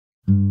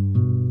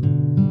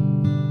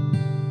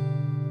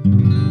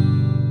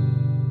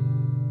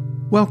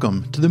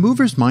Welcome to the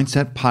Movers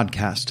Mindset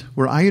Podcast,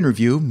 where I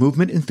interview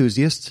movement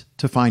enthusiasts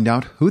to find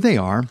out who they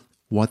are,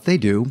 what they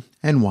do,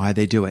 and why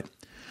they do it.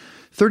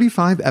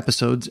 35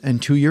 episodes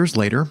and 2 years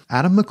later,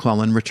 Adam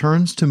McClellan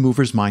returns to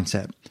Movers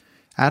Mindset.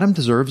 Adam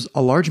deserves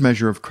a large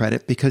measure of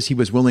credit because he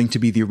was willing to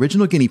be the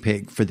original guinea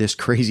pig for this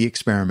crazy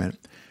experiment.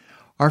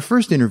 Our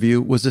first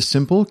interview was a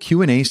simple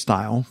Q&A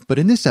style, but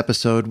in this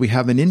episode, we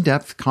have an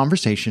in-depth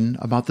conversation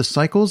about the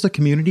cycles the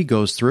community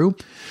goes through,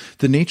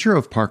 the nature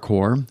of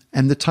parkour,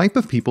 and the type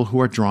of people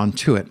who are drawn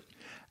to it.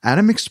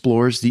 Adam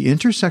explores the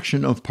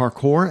intersection of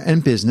parkour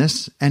and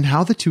business and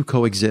how the two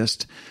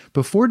coexist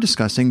before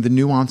discussing the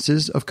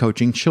nuances of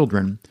coaching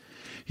children.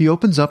 He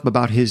opens up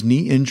about his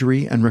knee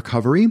injury and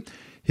recovery,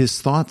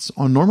 his thoughts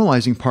on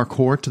normalizing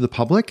parkour to the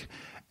public,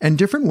 and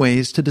different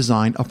ways to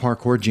design a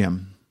parkour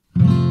gym.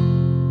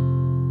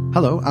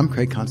 Hello, I'm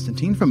Craig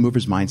Constantine from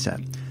Movers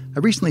Mindset. I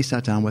recently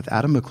sat down with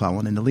Adam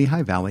McClellan in the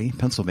Lehigh Valley,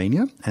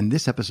 Pennsylvania, and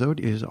this episode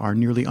is our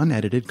nearly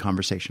unedited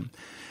conversation.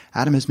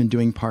 Adam has been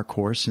doing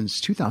parkour since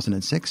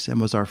 2006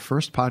 and was our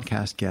first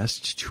podcast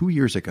guest 2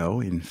 years ago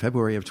in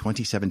February of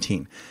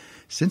 2017.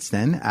 Since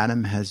then,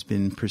 Adam has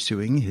been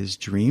pursuing his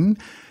dream,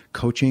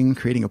 coaching,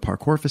 creating a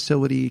parkour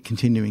facility,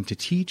 continuing to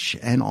teach,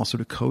 and also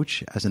to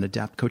coach as an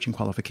ADAPT coaching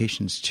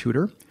qualifications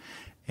tutor.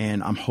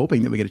 And I'm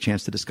hoping that we get a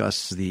chance to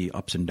discuss the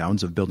ups and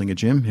downs of building a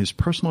gym, his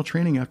personal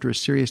training after a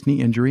serious knee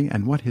injury,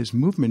 and what his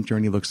movement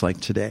journey looks like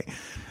today.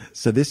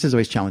 So this is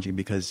always challenging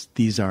because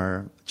these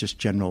are just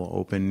general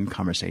open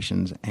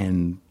conversations.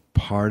 And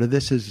part of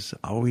this is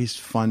always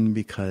fun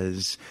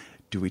because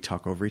do we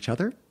talk over each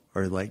other?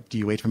 Or do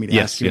you wait for me to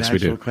ask you an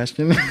actual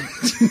question?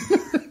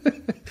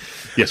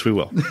 Yes, we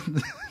will.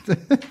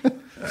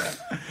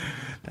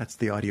 That's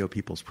the audio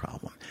people's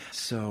problem.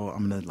 So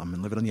I'm gonna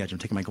live it on the edge. I'm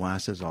taking my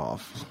glasses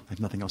off. I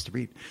have nothing else to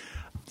read.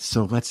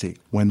 So let's see.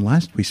 When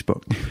last we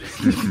spoke,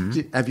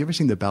 have you ever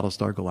seen the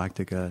Battlestar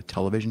Galactica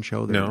television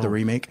show, the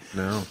remake?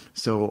 No.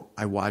 So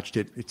I watched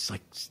it. It's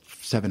like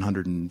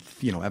 700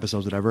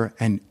 episodes, whatever,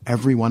 and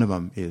every one of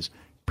them is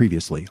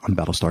previously on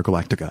Battlestar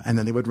Galactica. And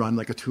then they would run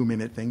like a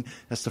 2-minute thing.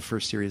 That's the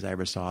first series I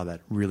ever saw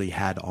that really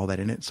had all that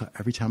in it. So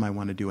every time I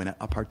want to do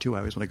a part 2, I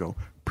always want to go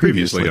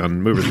previously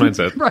on Movers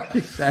Mindset. Right,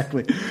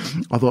 exactly.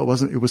 Although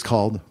it was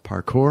called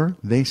Parkour,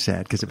 they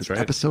said, because it was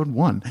episode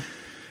 1.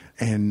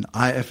 And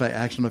I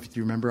don't know if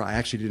you remember, I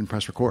actually didn't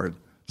press record.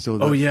 So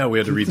we had to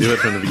redo it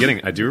from the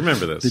beginning. I do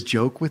remember this. The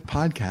joke with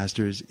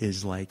podcasters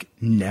is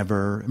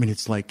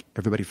it's like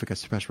everybody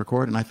forgets to press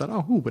record. And I thought,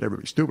 but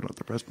everybody's stupid enough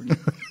to press record.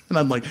 And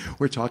I'm like,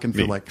 we're talking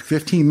for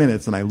 15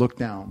 minutes. And I look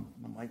down.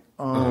 I'm like,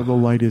 the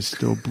light is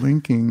still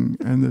blinking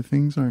and the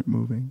things aren't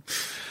moving.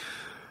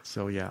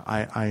 So yeah,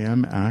 I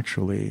am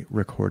actually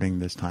recording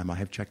this time. I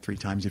have checked 3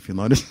 times if you'll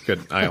notice.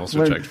 Good. I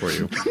also checked for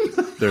you.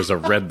 There's a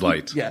red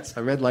light. Yes,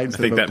 a red light. I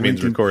think that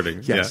means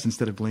recording. Yes,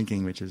 instead of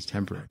blinking, which is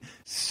temporary.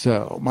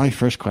 So my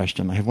first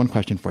question, I have one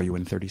question for you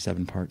in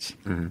 37 parts.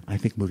 Mm-hmm. I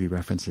think movie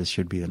references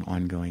should be an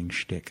ongoing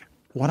shtick.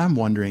 What I'm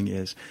wondering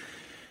is,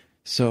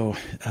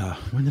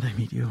 when did I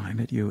meet you? I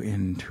met you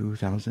in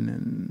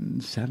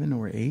 2007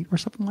 or 8 or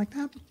something like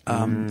that.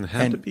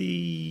 Had to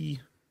be...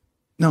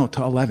 No,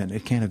 to 11.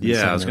 It can't have been.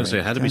 Yeah, I was going to say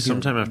it had to be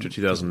sometime after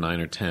 2009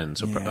 or 10.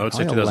 So I would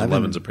say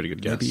 2011 is a pretty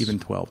good guess. Maybe even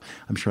 12.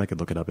 I'm sure I could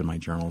look it up in my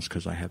journals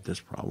because I have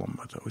this problem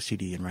with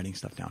OCD and writing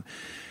stuff down.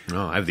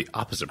 No, I have the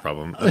opposite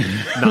problem of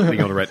not being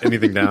able to write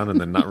anything down and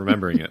then not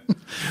remembering it.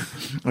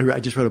 I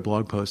just wrote a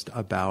blog post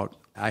about,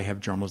 I have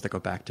journals that go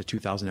back to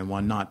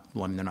 2001.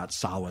 They're not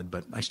solid,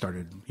 but I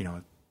started,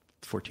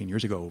 14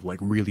 years ago,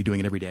 really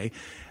doing it every day.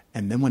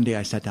 And then one day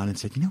I sat down and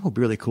said, what would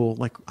be really cool?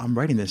 I'm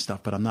writing this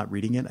stuff, but I'm not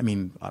reading it. I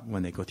mean,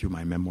 when they go through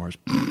my memoirs,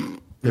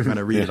 they're going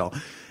to read it all.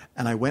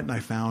 And I went and I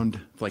found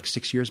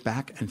 6 years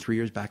back and 3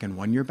 years back and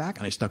 1 year back,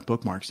 and I stuck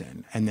bookmarks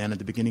in. And then at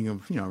the beginning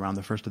of, around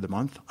the first of the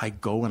month, I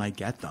go and I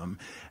get them.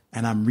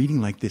 And I'm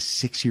reading this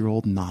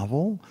 6-year-old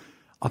novel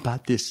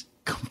about this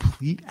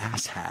complete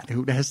asshat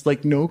who has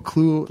no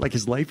clue,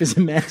 his life is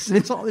a mess. And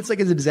it's a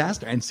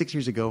disaster. And 6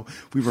 years ago,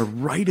 we were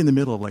right in the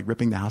middle of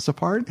ripping the house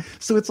apart.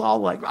 So it's all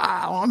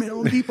wow, I'm in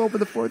Home Depot for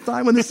the 4th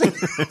time when this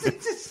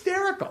it's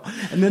hysterical.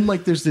 And then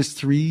there's this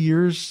 3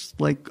 years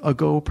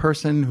ago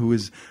person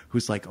who's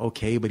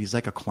okay, but he's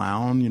a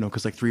clown,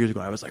 because 3 years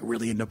ago I was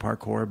really into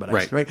parkour, but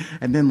right.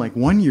 And then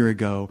 1 year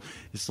ago,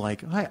 it's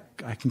I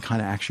can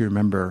kind of actually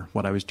remember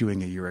what I was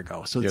doing a year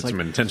ago. So it's some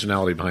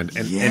intentionality behind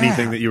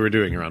anything that you were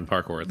doing around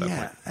parkour at that point.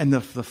 Yeah, and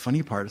the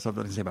funny part is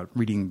something I say about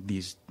reading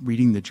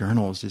the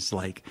journals is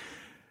I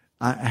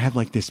have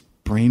this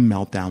brain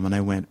meltdown when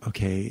I went,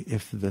 okay,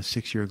 if the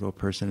 6 year ago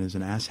person is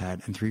an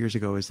asshat and 3 years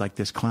ago is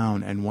this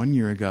clown, and 1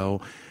 year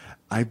ago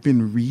I've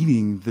been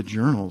reading the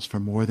journals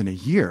for more than a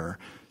year.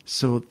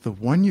 So the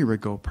 1 year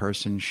ago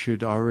person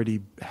should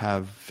already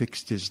have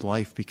fixed his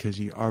life because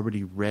he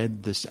already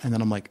read this. And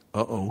then I'm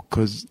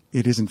because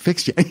it isn't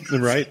fixed yet.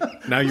 Right.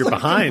 Now you're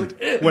behind.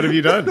 What have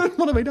you done?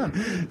 What have I done?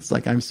 It's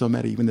I'm so mad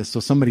at even this. So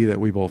somebody that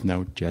we both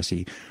know,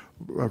 Jesse,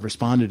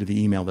 responded to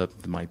the email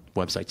that my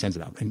website sends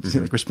it out, and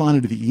like,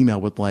 responded to the email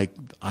with like,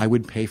 I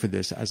would pay for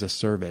this as a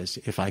service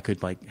if I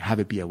could like have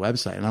it be a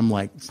website. And I'm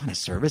like, it's not a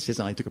service. It's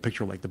not. I took a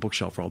picture of like the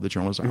bookshelf where all the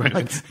journals are. Right.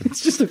 Like,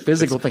 it's just a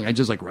physical thing. I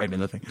just like write in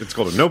the thing. It's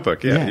called a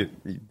notebook. Yeah.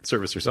 You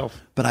service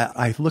yourself. But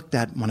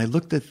when I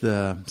looked at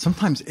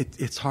sometimes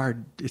it's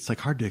hard. It's like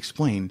hard to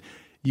explain.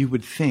 You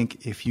would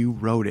think if you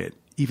wrote it,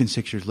 even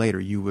 6 years later,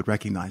 you would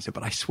recognize it.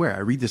 But I swear, I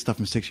read this stuff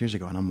from 6 years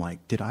ago, and I'm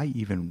like, did I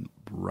even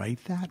write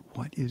that?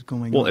 What is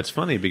going on? Well, it's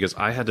funny because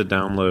I had to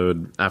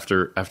download,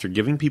 after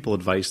giving people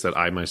advice that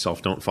I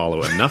myself don't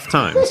follow enough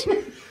times,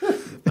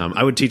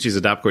 I would teach these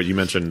adapt courses. You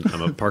mentioned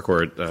I'm a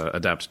parkour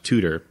adapt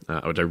tutor,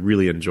 which I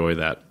really enjoy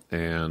that.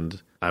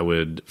 And I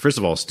would, first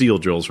of all, steal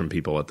drills from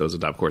people at those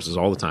adapt courses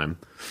all the time.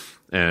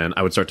 And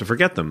I would start to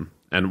forget them.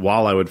 And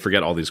while I would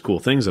forget all these cool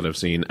things that I've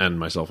seen and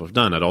myself have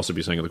done, I'd also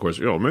be saying in the course,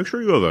 make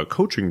sure you have a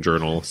coaching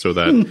journal so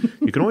that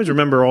you can always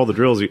remember all the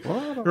drills.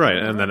 Right.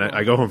 And then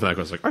I go home from that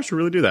course like, I should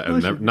really do that.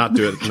 And not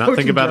do it, not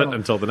think about it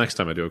until the next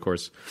time I do a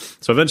course.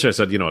 So eventually I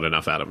said, you know what,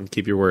 enough, Adam.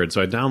 Keep your word.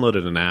 So I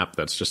downloaded an app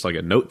that's just like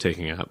a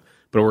note-taking app,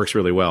 but it works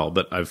really well.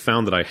 But I've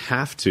found that I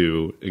have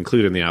to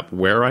include in the app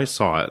where I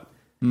saw it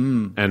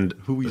and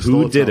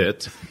who did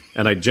it.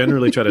 And I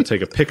generally try to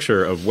take a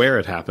picture of where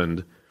it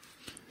happened.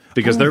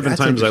 Because there have been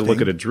times I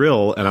look at a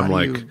drill and I'm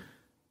like,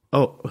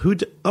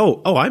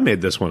 I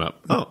made this one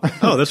up.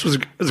 This was a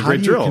great drill. How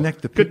do you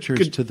connect the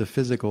pictures to the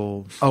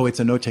physical? Oh, it's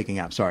a note-taking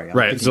app. Sorry.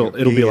 Right. So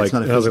it'll be like,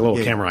 it has a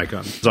little camera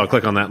icon. So I'll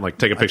click on that and like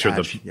take a picture of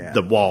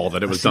the wall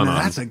that it was done on.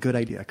 That's a good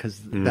idea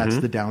because that's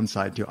the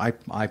downside too.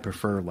 I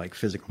prefer like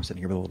physical. I'm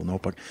sitting here with a little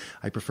notebook.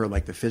 I prefer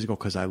like the physical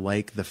because I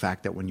like the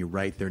fact that when you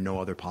write, there are no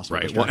other possible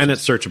Right. Well, and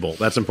it's searchable.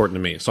 That's important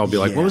to me. So I'll be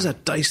like, what was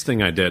that dice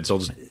thing I did? So I'll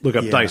just look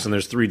up dice and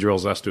there's 3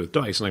 drills that has to do with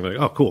dice. And I'm like,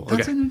 oh, cool.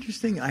 That's an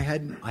interesting.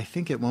 I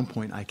think at one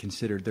point I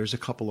considered there's a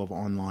couple of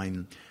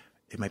online,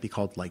 it might be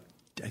called like,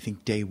 I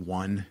think Day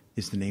One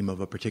is the name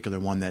of a particular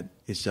one that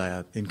is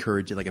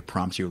encouraged, like it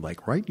prompts you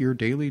like, write your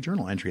daily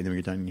journal entry and then when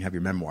you're done, you have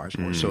your memoirs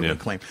or so they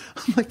claim.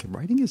 I'm like,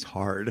 writing is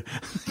hard.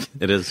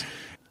 It is.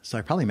 So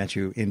I probably met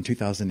you in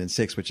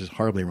 2006, which is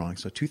horribly wrong.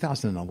 So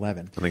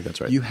 2011. I think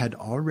that's right. You had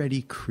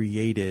already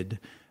created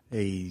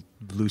a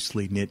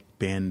loosely knit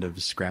band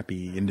of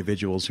scrappy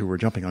individuals who were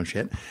jumping on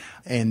shit.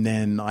 And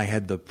then I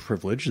had the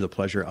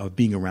pleasure of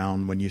being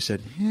around when you said,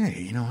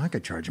 hey, I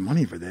could charge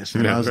money for this.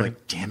 And I was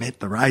like, damn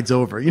it, the ride's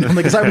over.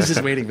 Because I was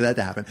just waiting for that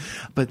to happen.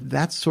 But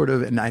that's sort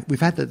of, and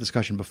we've had that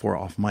discussion before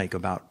off mic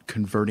about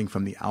converting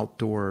from the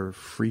outdoor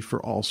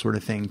free-for-all sort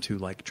of thing to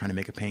like trying to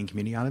make a paying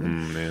community out of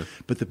it.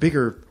 But the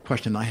bigger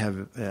question I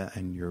have,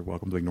 and you're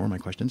welcome to ignore my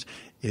questions,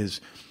 is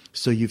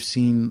so you've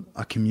seen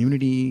a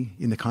community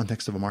in the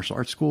context of a martial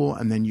arts school,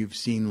 and then you've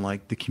seen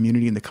like the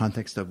community in the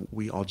context of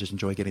we all just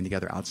enjoy getting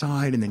together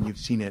outside, and then you've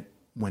seen it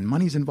when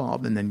money's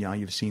involved, and then now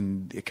you've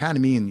seen the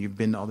academy, and you've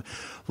been all the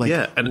like.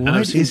 Yeah, and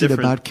what is it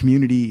about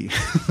community?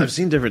 I've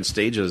seen different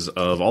stages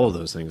of all of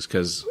those things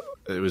because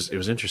it was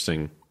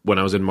interesting when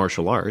I was in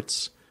martial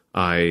arts.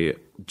 I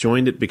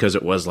joined it because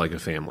it was like a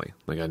family.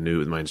 Like I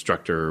knew my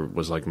instructor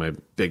was like my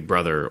big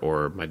brother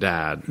or my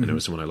dad, and it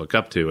was someone I look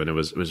up to, and it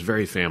was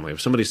very family.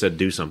 If somebody said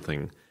do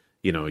something,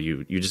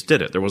 you just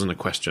did it. There wasn't a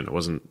question. It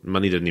wasn't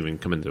money didn't even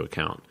come into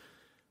account.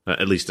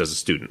 At least as a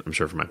student, I'm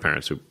sure for my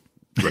parents who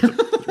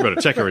wrote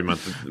a check every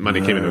month, money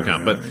came into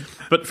account.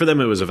 But for them,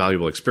 it was a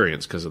valuable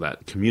experience because of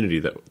that community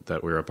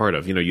that we were a part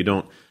of. You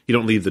don't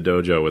leave the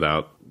dojo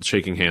without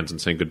shaking hands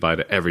and saying goodbye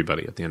to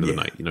everybody at the end of the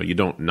night. You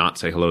don't not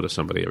say hello to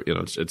somebody.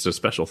 It's a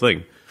special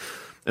thing.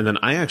 And then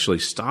I actually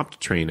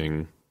stopped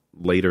training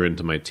later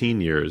into my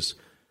teen years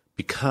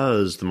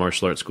because the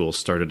martial arts school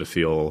started to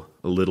feel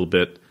a little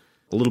bit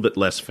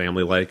less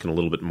family-like and a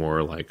little bit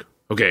more like,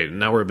 okay,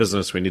 now we're a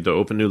business. We need to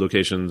open new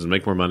locations and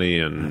make more money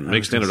and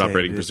make standard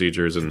operating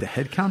procedures. And did the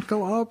headcount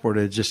go up, or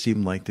did it just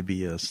seem like to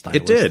be a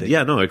stylistic? It did.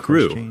 Yeah, no, it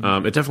grew.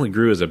 It definitely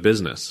grew as a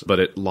business, but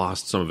it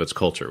lost some of its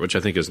culture, which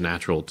I think is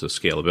natural to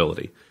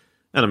scalability.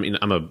 And I mean,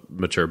 I'm a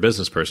mature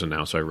business person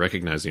now, so I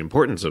recognize the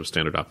importance of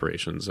standard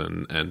operations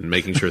and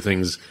making sure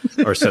things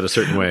are set a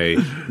certain way.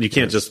 You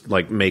can't just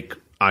like make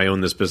I own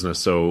this business,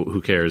 so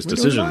who cares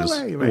decisions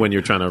when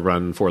you're trying to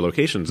run 4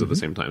 locations at the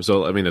same time.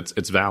 So I mean,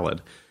 it's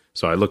valid.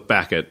 So I look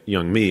back at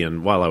young me,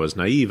 and while I was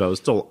naive, I was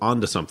still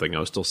onto something. I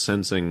was still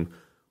sensing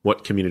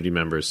what community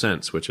members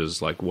sense, which is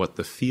like what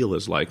the feel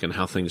is like and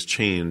how things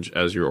change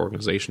as your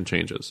organization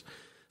changes.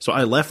 So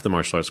I left the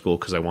martial arts school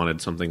because I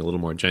wanted something a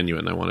little more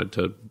genuine. I wanted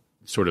to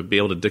sort of be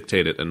able to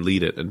dictate it and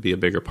lead it and be a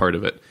bigger part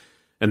of it.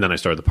 And then I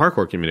started the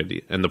parkour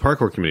community, and the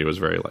parkour community was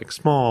very like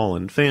small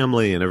and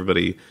family, and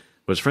everybody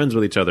was friends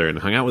with each other and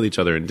hung out with each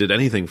other and did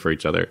anything for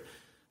each other.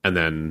 And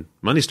then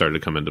money started to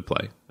come into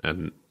play,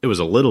 and it was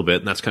a little bit,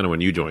 and that's kind of when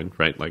you joined,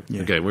 right? Like,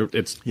 okay,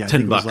 it's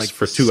 $10 like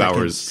for 2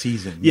 hours.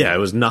 Season. Yeah, it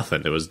was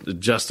nothing. It was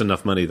just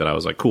enough money that I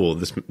was like, cool,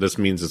 this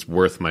means it's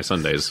worth my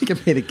Sundays. You can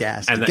pay the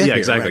gas. And here,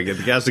 exactly. Right? Get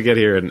the gas to get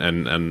here, and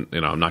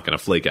I'm not going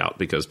to flake out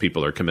because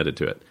people are committed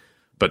to it.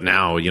 But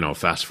now,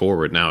 fast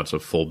forward, now it's a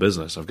full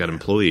business. I've got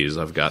employees.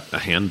 I've got a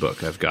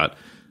handbook. I've got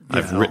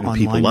I've written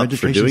people up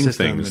for doing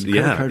things.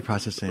 Yeah, card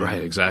processing.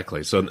 Right,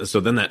 exactly. So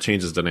then that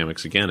changes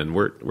dynamics again, and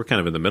we're kind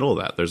of in the middle of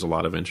that. There's a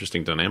lot of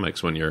interesting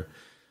dynamics when you're,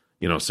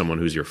 someone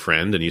who's your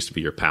friend and used to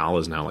be your pal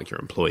is now like your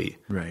employee.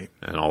 Right.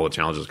 And all the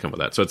challenges come with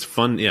that. So it's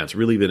fun. Yeah, it's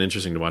really been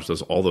interesting to watch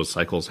all those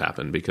cycles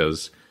happen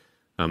because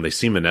they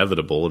seem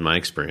inevitable in my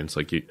experience.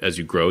 Like as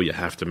you grow, you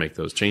have to make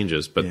those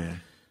changes. But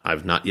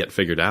I've not yet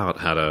figured out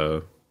how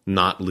to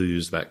not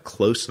lose that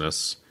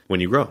closeness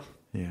when you grow.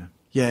 Yeah.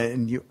 Yeah,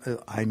 and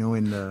I know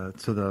in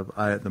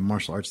the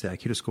martial arts, the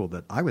Aikido school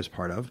that I was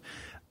part of,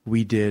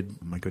 we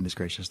did, my goodness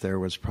gracious, there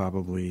was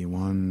probably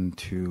 1,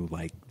 2,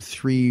 like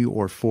 3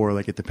 or 4,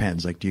 like it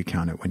depends. Like, do you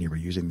count it when you were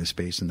using the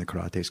space in the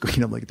karate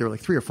school? Like there were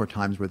like 3 or 4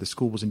 times where the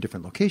school was in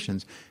different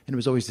locations and it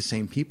was always the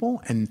same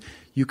people. And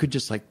you could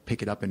just like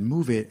pick it up and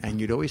move it.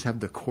 And you'd always have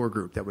the core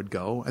group that would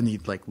go and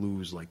you'd like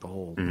lose like the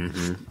whole,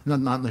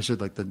 not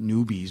necessarily like the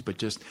newbies, but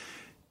just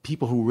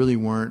people who really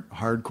weren't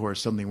hardcore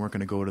suddenly weren't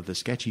going to go to the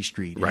sketchy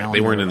street. Right. They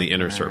weren't in the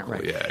inner circle.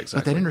 Right. Yeah, exactly.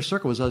 But that inner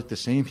circle was like the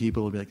same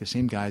people. It would be like the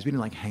same guys. We didn't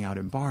like hang out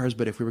in bars,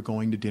 but if we were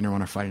going to dinner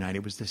on a Friday night,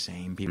 it was the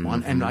same people.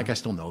 And like I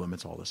still know them.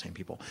 It's all the same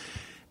people.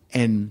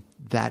 And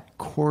that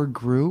core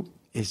group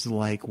is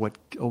like what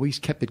always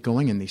kept it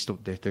going, and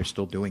they're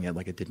still doing it.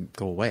 Like it didn't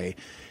go away.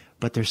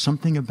 But there's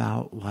something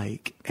about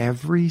like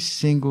every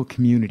single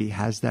community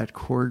has that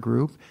core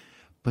group.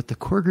 But the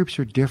core groups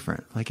are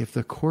different. Like if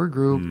the core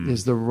group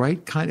is the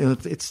right kind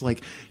of, it's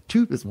like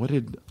what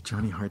did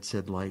Johnny Hart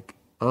said? Like,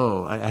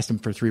 I asked him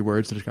for 3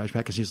 words to describe that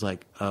because he's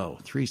like,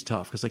 3's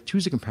tough. Because like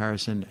 2's a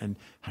comparison. And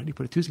how do you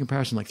put it? 2's a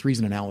comparison, like 3's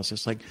an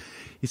analysis. Like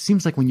it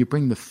seems like when you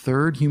bring the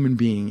third human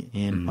being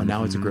in,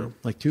 now it's a group.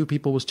 Like 2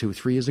 people was 2,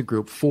 3 is a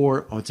group,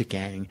 4, it's a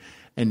gang.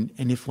 And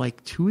if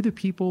like 2 of the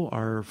people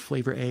are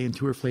flavor A and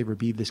 2 are flavor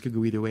B, this could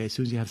go either way. As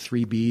soon as you have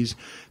 3 Bs,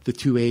 the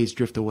 2 As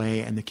drift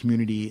away and the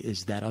community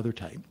is that other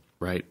type.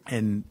 Right.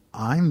 And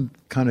I'm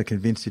kind of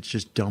convinced it's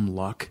just dumb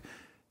luck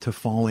to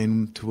fall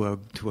into a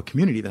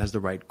community that has the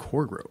right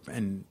core group.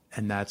 And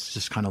that's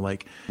just kind of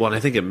like... Well, and I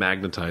think it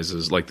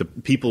magnetizes, like the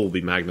people will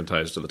be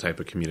magnetized to the type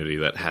of community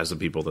that has the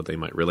people that they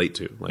might relate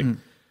to. Like,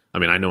 I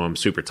mean, I know I'm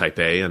super type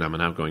A and I'm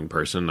an outgoing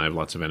person. I have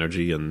lots of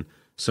energy, and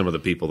some of the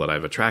people that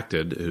I've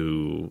attracted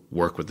who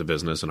work with the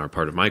business and are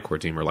part of my core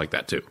team are like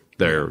that too.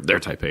 They're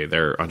type A,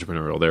 they're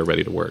entrepreneurial, they're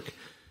ready to work.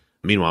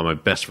 Meanwhile, my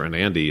best friend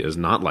Andy is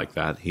not like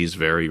that. He's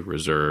very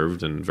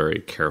reserved and very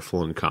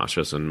careful and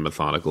cautious and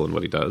methodical in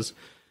what he does.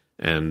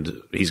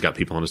 And he's got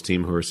people on his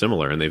team who are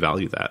similar, and they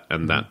value that.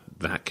 And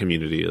that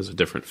community is a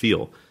different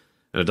feel.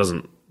 And it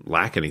doesn't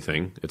lack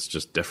anything. It's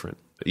just different.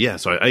 But yeah,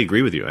 so I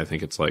agree with you. I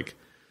think it's like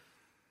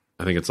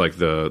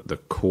the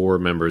core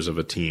members of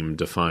a team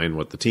define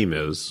what the team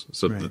is.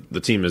 So the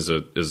team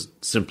is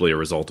simply a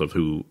result of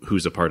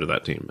who's a part of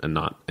that team and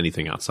not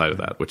anything outside of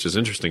that, which is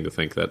interesting to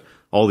think that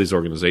all these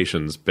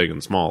organizations, big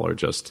and small, are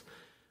just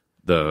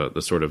the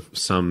sort of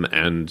sum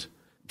and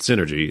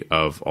synergy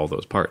of all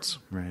those parts.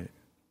 Right.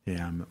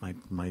 Yeah.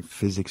 My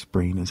physics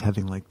brain is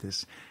having like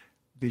this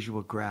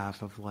visual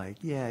graph of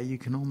like, you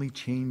can only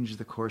change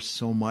the course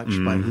so much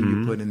by who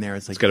you put in there.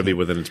 It's like it's got to be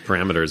within its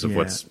parameters of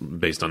what's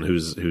based on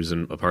who's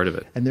in a part of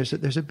it. And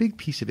there's a big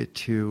piece of it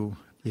too.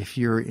 If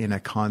you're in a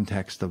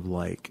context of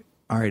like,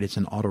 all right, it's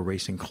an auto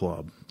racing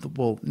club.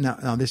 Well,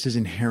 now this is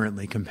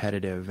inherently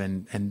competitive,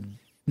 and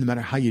no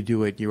matter how you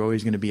do it, you're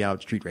always going to be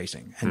out street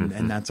racing,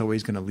 and that's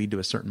always going to lead to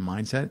a certain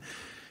mindset.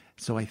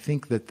 So I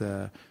think that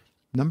the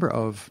number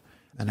of,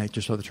 and I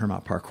just saw the term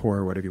out, parkour,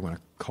 or whatever you want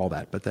to call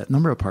that, but that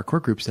number of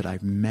parkour groups that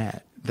I've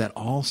met that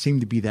all seem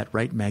to be that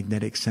right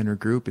magnetic center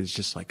group is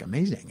just like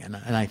amazing. And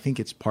I think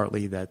it's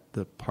partly that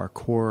the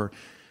parkour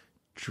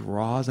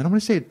draws, I don't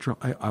want to say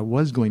I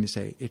was going to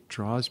say it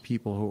draws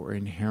people who are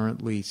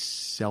inherently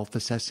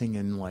self-assessing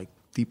and like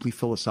deeply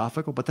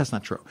philosophical, but that's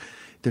not true.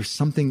 There's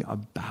something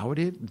about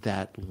it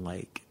that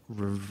like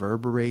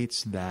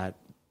reverberates that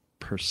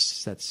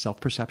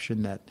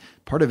self-perception. That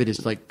part of it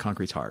is like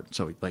concrete's hard,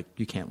 so like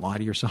you can't lie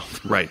to yourself.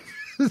 Right.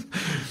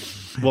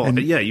 Well,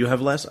 you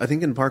have less, I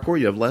think in parkour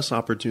you have less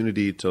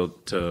opportunity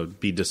to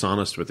be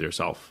dishonest with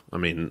yourself. I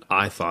mean,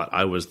 I thought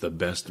I was the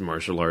best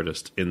martial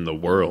artist in the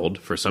world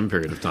for some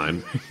period of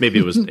time. Maybe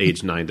it was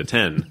age 9 to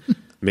 10.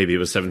 Maybe it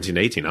was 17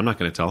 to 18. I'm not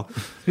going to tell.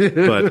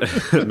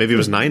 But maybe it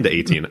was 9 to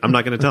 18. I'm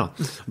not going to tell.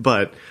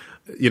 But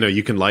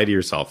you can lie to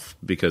yourself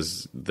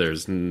because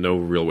there's no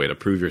real way to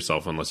prove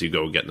yourself unless you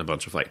go get in a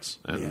bunch of fights.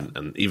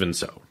 And even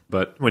so.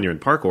 But when you're in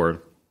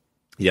parkour,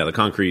 the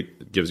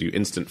concrete gives you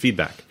instant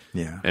feedback.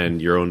 Yeah.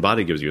 And your own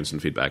body gives you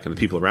instant feedback, and the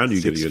people around you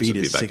give you instant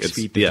feedback. 6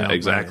 feet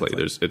exactly.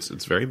 Right?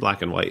 It's very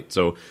black and white.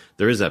 So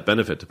there is that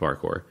benefit to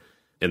parkour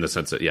in the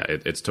sense that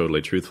it's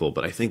totally truthful.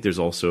 But I think there's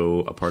also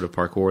a part of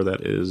parkour that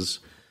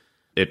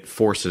it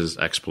forces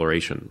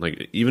exploration.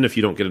 Like even if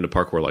you don't get into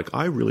parkour, like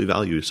I really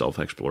value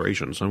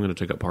self-exploration, so I'm going to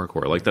take up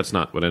parkour. Like that's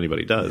not what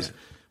anybody does. Yeah.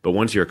 But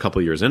once you're a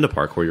couple years into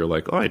parkour, you're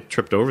like, I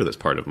tripped over this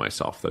part of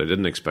myself that I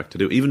didn't expect to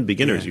do. Even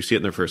beginners, you see it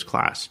in their first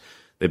class.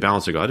 they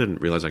balance and go, I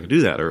didn't realize I could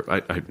do that, or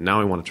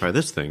now I want to try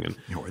this thing. And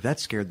or that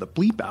scared the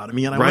bleep out of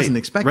me, and I wasn't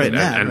expecting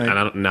that.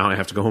 And now I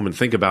have to go home and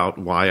think about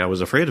why I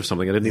was afraid of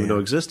something I didn't even know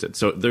existed.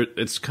 So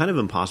it's kind of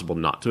impossible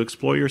not to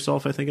explore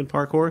yourself, I think, in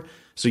parkour.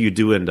 So you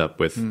do end up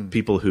with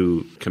people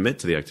who commit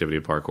to the activity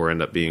of parkour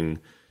end up being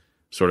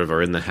sort of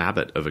are in the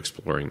habit of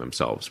exploring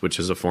themselves, which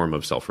is a form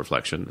of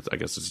self-reflection. I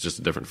guess it's just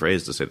a different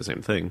phrase to say the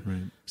same thing.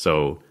 Right.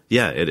 So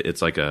yeah,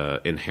 it's like a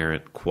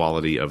inherent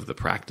quality of the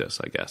practice,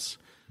 I guess.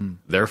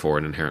 Therefore,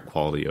 an inherent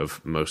quality of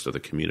most of the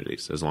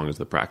communities, as long as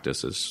the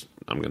practice is,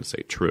 I'm going to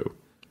say, true.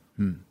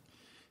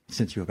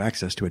 Since you have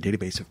access to a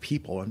database of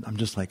people, I'm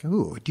just like,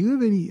 oh, do you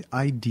have any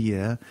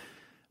idea?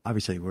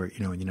 Obviously, we're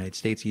in the United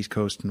States, East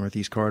Coast,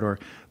 Northeast Corridor,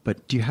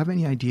 but do you have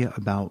any idea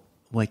about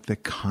like the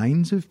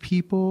kinds of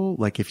people?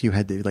 Like if you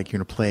had to, like you're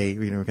going to play,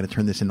 we're going to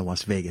turn this into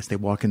Las Vegas. They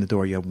walk in the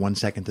door, you have 1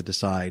 second to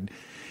decide.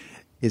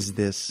 Is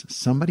this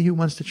somebody who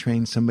wants to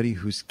train, somebody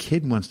whose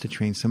kid wants to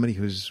train, somebody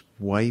whose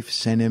wife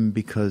sent him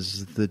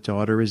because the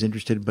daughter is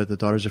interested, but the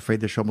daughter's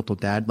afraid to show up to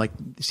dad? Like,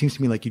 it seems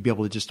to me like you'd be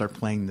able to just start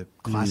playing the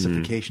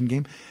classification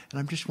game.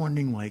 And I'm just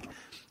wondering, like,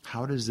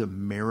 how does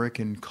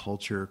American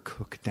culture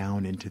cook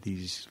down into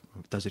these?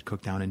 Does it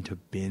cook down into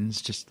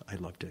bins? I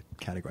love to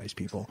categorize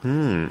people.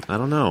 I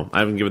don't know. I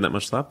haven't given that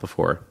much thought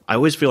before. I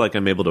always feel like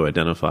I'm able to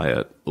identify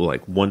it,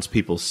 like once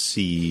people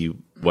see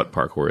what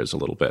parkour is a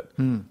little bit.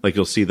 Like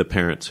you'll see the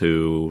parents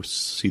who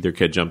see their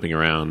kid jumping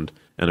around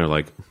and they're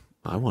like,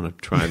 I want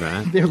to try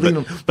that. They're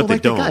leaning, but they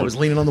don't. The guy was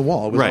leaning on the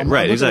wall.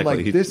 Right,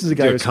 exactly. Like, this is a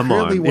guy who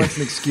clearly wants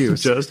an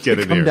excuse. Just get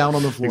in come here. Down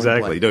on the floor.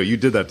 Exactly. No, you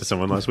did that to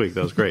someone last week.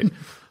 That was great.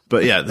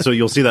 But yeah, so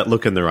you'll see that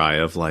look in their eye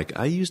of like,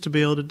 I used to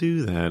be able to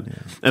do that. Yeah.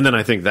 And then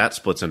I think that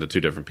splits into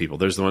two different people.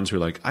 There's the ones who are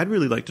like, I'd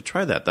really like to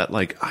try that. That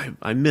like,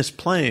 I miss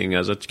playing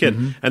as a kid.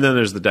 And then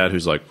there's the dad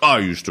who's like, I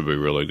used to be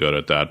really good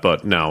at that,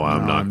 but now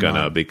I'm not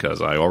gonna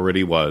because I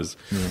already was.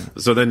 Yeah.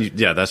 So then,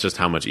 that's just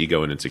how much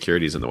ego and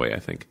insecurity is in the way, I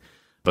think.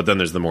 But then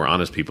there's the more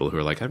honest people who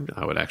are like,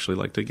 I would actually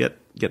like to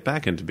get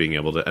back into being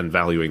able to, and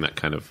valuing that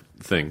kind of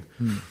thing.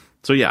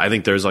 So yeah, I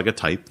think there's like a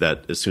type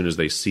that as soon as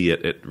they see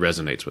it, it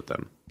resonates with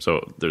them.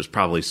 So there's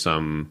probably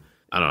some,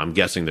 I don't know, I'm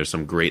guessing there's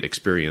some great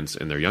experience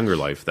in their younger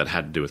life that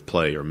had to do with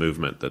play or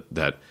movement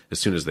that as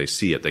soon as they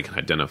see it, they can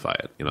identify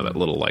it. That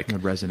little like...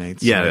 It resonates.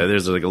 Yeah,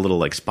 there's like a little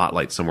like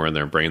spotlight somewhere in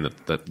their brain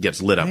that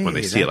gets lit up when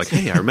they see it. Like,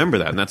 hey, I remember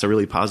that. And that's a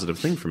really positive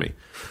thing for me.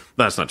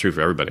 But that's not true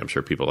for everybody. I'm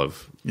sure people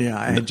have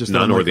I had just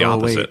none or the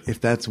opposite. Wait,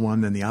 if that's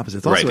one, then the opposite.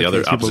 It's also the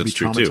other people opposite's be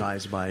true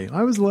traumatized too. By,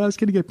 I was the last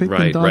kid to get picked in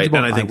dodgeball. Right.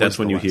 And I think that's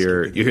when you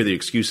hear the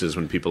excuses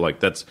when people like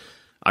that's.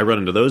 I run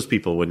into those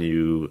people when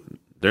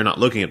they're not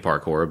looking at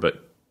parkour,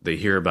 but they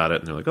hear about it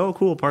and they're like, "Oh,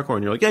 cool, parkour,"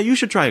 and you're like, "Yeah, you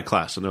should try a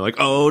class." And they're like,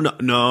 "Oh,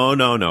 no.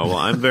 Well,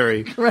 I'm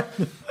very."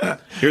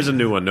 Here's a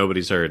new one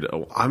nobody's heard.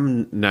 Oh,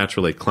 I'm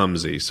naturally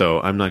clumsy, so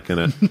I'm not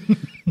gonna.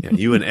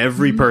 You and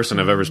every person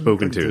I've ever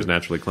spoken to is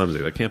naturally clumsy.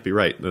 That can't be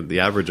right.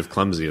 The average of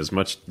clumsy is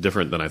much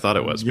different than I thought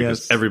it was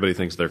because everybody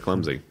thinks they're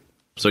clumsy.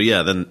 So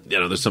yeah, then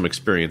there's some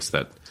experience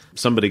that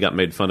somebody got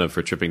made fun of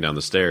for tripping down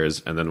the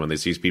stairs, and then when they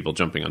see people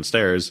jumping on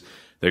stairs,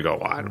 they go,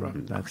 "Well,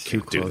 I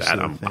can't do that.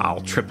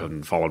 I'll trip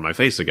and fall on my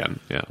face again."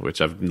 Yeah,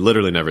 which I've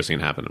literally never seen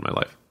happen in my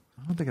life.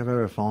 I don't think I've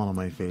ever fallen on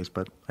my face,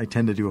 but I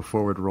tend to do a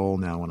forward roll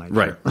now when I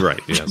trip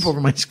yes. over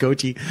my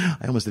scotchy.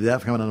 I almost did that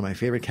for coming out of my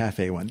favorite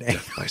cafe one day.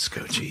 Death by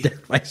scotchy.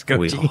 Death by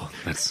scotchy.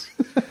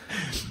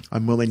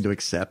 I'm willing to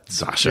accept.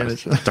 Sasha,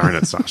 darn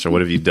it, Sasha,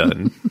 what have you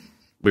done?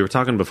 We were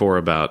talking before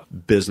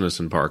about business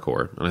and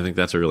parkour, and I think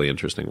that's a really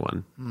interesting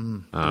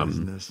one.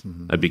 Business.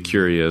 I'd be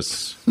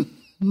curious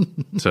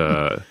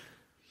to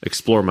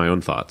explore my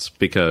own thoughts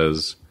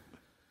because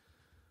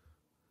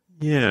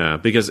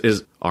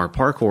is our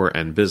parkour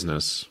and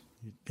business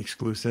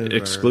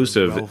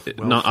exclusive?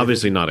 Not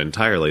obviously not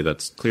entirely.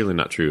 That's clearly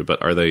not true.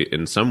 But are they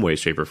in some way,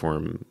 shape, or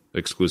form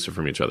exclusive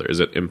from each other? Is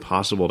it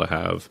impossible to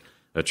have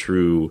a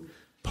true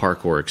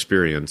parkour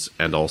experience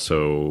and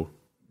also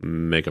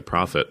make a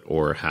profit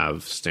or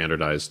have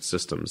standardized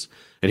systems?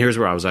 And here's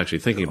where I was actually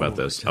thinking about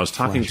this. I was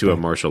talking to a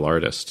martial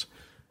artist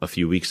a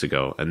few weeks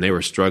ago, and they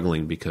were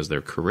struggling because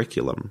their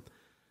curriculum,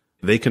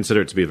 they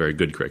consider it to be a very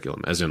good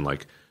curriculum, as in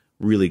like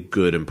really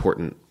good,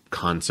 important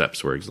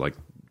concepts where like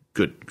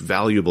good,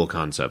 valuable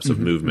concepts of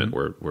movement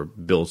were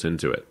built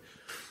into it.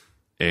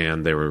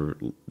 And they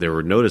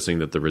were noticing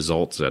that the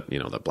results at,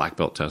 the black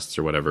belt tests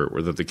or whatever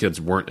were that the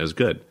kids weren't as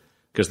good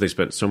because they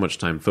spent so much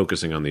time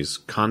focusing on these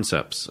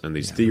concepts and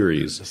these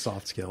theories, the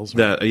soft skills,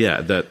 that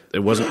it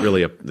wasn't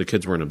really the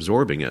kids weren't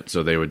absorbing it.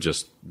 So they would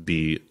just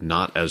be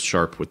not as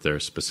sharp with their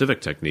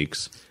specific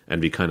techniques and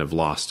be kind of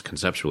lost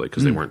conceptually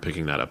because they weren't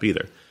picking that up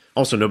either.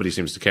 Also, nobody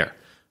seems to care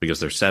because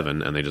they're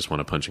 7 and they just want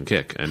to punch and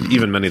kick. And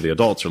even many of the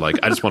adults are like,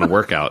 I just want to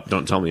work out.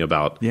 Don't tell me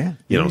about,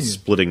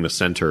 splitting the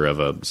center of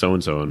a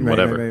so-and-so and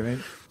whatever. Right.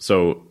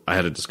 So I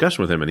had a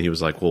discussion with him and he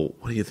was like, well,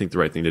 what do you think the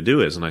right thing to do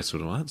is? And I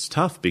said, well, that's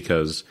tough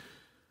because,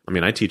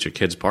 I teach a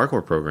kids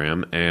parkour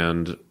program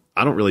and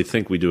I don't really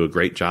think we do a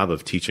great job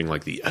of teaching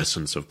like the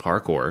essence of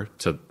parkour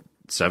to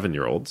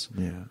 7-year-olds.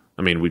 Yeah.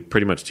 I mean, we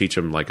pretty much teach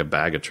them like a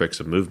bag of tricks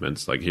of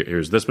movements. Like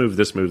here's this move,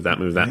 that move,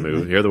 that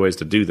move. Here are the ways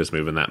to do this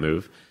move and that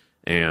move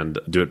and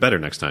do it better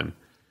next time.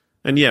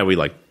 And yeah, we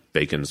like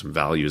bake in some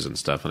values and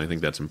stuff, and I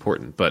think that's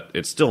important. But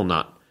it's still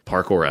not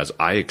parkour as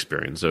I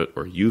experience it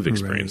or you've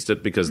experienced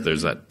it, because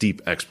there's that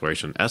deep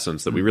exploration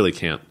essence that we really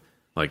can't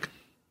like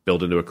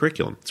build into a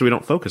curriculum. So we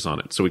don't focus on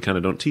it. So we kind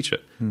of don't teach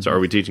it. So are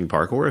we teaching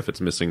parkour if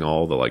it's missing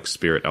all the like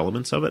spirit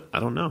elements of it? I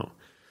don't know.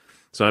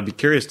 So I'd be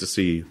curious to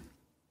see,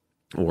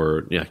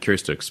 or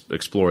curious to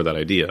explore that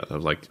idea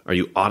of like, are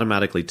you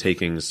automatically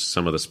taking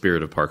some of the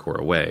spirit of parkour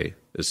away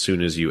as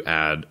soon as you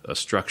add a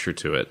structure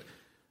to it?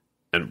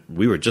 And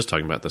we were just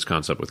talking about this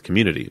concept with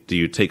community. Do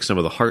you take some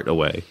of the heart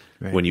away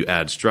when you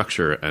add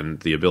structure and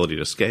the ability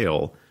to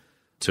scale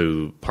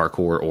to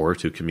parkour or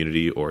to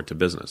community or to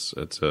business?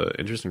 It's an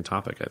interesting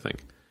topic, I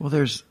think. Well,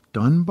 there's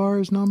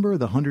Dunbar's number,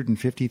 the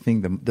 150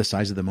 thing, the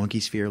size of the monkey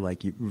sphere.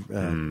 Like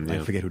I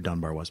forget who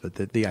Dunbar was, but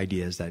the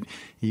idea is that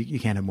you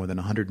can't have more than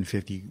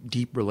 150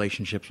 deep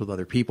relationships with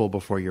other people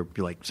before you're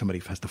like somebody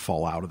has to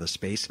fall out of the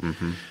space.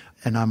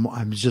 And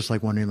I'm just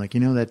like wondering, like,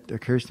 that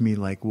occurs to me,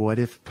 like, what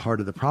if part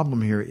of the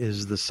problem here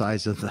is the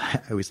size of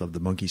I always love the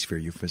monkey sphere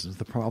euphemisms.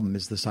 The problem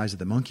is the size of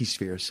the monkey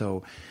sphere.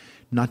 So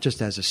not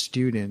just as a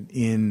student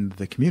in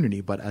the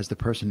community, but as the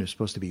person who's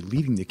supposed to be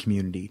leading the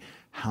community,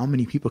 how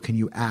many people can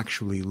you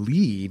actually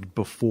lead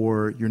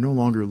before you're no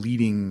longer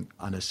leading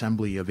an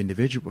assembly of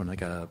individuals,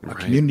 like a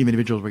community of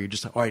individuals where you're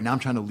just like, all right, now I'm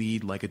trying to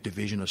lead like a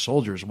division of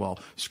soldiers. Well,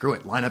 screw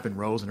it, line up in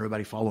rows and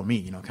everybody follow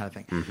me, kind of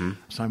thing.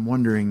 So I'm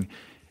wondering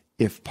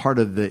if part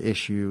of the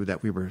issue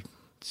that we were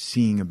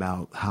seeing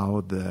about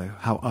how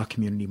a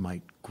community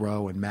might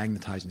grow and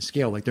magnetize and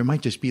scale, like there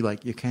might just be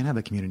like, you can't have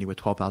a community with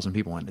 12,000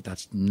 people in it.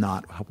 That's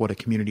not what a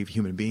community of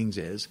human beings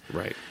is.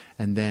 Right.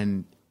 And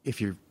then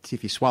if you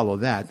swallow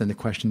that, then the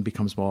question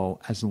becomes,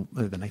 well,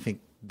 then I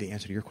think the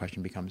answer to your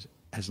question becomes,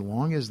 as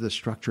long as the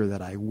structure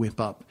that I whip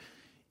up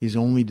is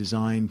only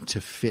designed to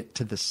fit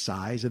to the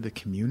size of the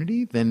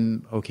community,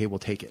 then okay, we'll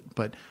take it.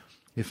 But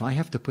if I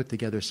have to put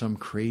together some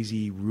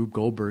crazy Rube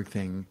Goldberg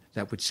thing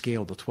that would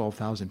scale to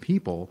 12,000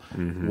 people,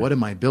 what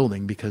am I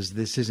building? Because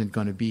this isn't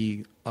going to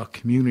be a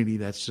community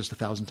that's just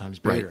 1,000 times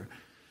bigger. Right.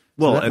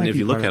 Well, and if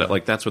you look at it,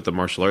 like that's what the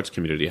martial arts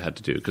community had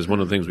to do. Because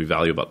one of the things we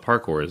value about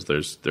parkour is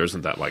there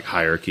isn't that like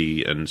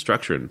hierarchy and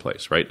structure in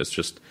place, right? It's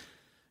just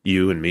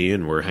you and me,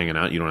 and we're hanging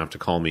out. You don't have to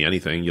call me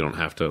anything. You don't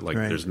have to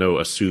there's no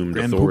assumed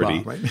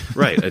authority. Poobah,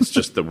 right. It's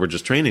just that we're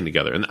just training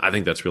together. And I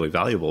think that's really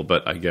valuable.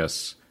 But I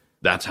guess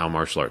that's how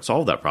martial arts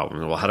solved that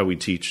problem. Well, how do we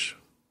teach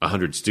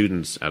 100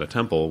 students at a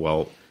temple?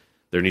 Well,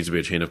 there needs to be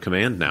a chain of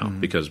command now,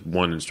 because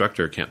one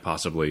instructor can't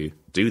possibly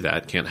do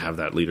that, can't have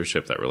that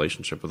leadership, that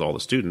relationship with all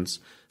the students.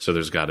 So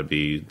there's got to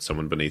be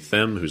someone beneath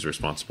them who's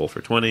responsible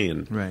for 20.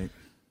 And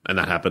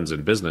that happens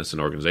in business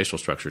and organizational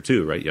structure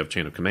too, right? You have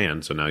chain of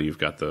command. So now you've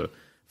got the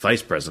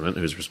vice president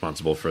who's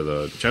responsible for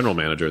the general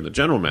manager, and the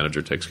general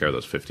manager takes care of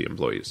those 50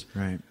 employees.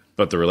 Right.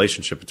 But the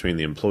relationship between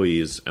the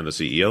employees and the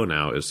CEO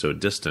now is so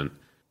distant.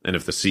 And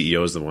if the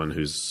CEO is the one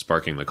who's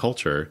sparking the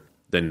culture,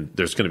 then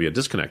there's going to be a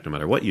disconnect no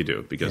matter what you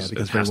do, because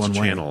it has to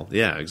channel.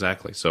 Yeah,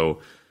 exactly.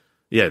 So,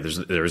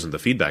 there isn't the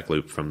feedback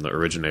loop from the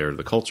originator of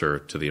the culture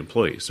to the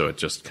employee. So it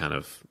just kind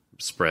of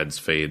spreads,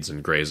 fades,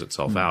 and grays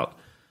itself out.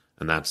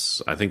 And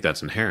I think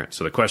that's inherent.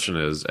 So the question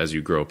is, as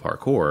you grow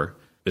parkour,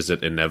 is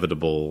it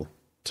inevitable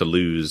to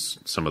lose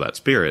some of that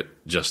spirit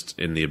just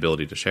in the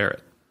ability to share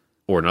it?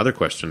 Or another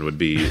question would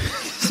be...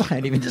 I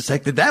hadn't even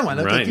dissected that one.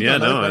 Right, I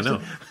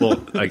know.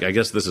 Well, I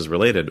guess this is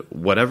related.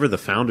 Whatever the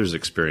founders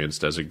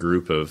experienced as a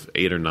group of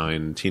 8 or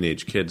 9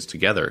 teenage kids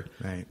together,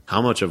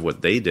 how much of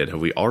what they did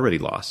have we already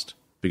lost?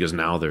 Because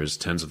now there's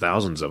tens of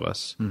thousands of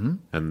us,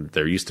 and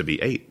there used to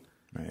be 8.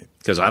 Right.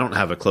 Because I don't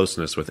have a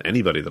closeness with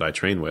anybody that I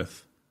train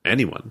with,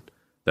 anyone,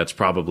 that's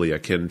probably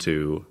akin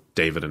to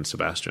David and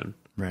Sebastian,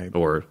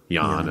 or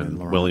Jan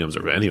and Williams,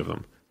 or any of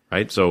them,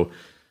 right? So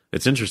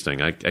it's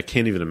interesting. I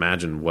can't even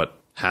imagine what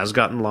has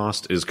gotten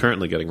lost, is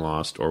currently getting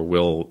lost, or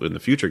will in the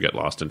future get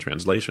lost in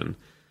translation,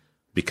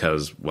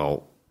 because,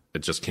 well, it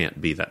just can't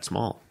be that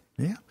small.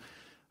 Yeah.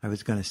 I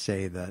was going to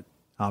say that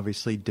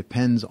obviously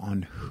depends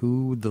on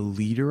who the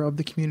leader of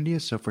the community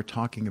is. So if we're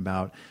talking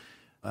about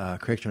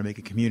Craig's trying to make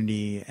a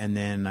community and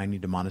then I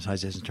need to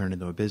monetize this and turn it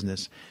into a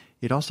business,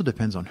 it also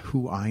depends on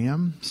who I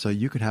am. So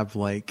you could have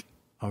like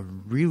a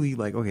really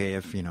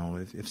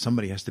if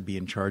somebody has to be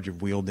in charge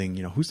of wielding,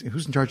 who's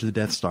in charge of the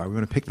Death Star, we're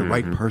going to pick the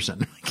right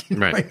person.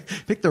 Right.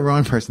 Pick the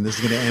wrong person. This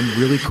is going to end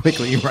really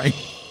quickly, right?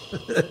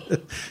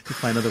 To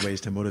find other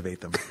ways to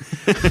motivate them.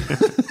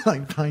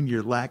 Find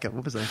your lack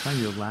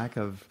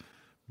of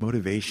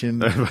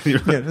motivation. I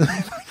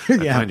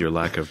find your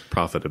lack of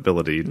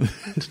profitability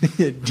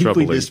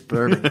deeply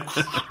disturbing.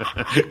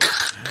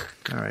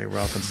 All right, we're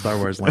off in Star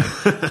Wars land.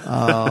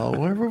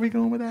 Where were we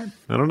going with that?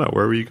 I don't know.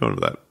 Where were you going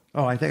with that?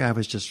 Oh, I think I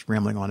was just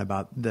rambling on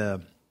about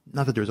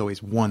not that there's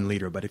always one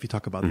leader, but if you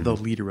talk about the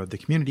leader of the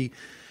community,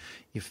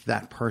 if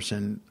that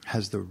person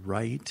has the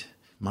right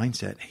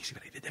mindset, hey, see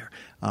what I did there?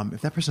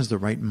 If that person has the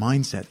right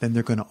mindset, then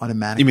they're going to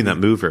automatically... You mean that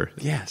mover?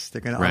 Yes.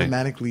 They're going to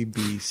automatically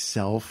be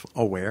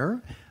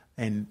self-aware.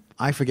 And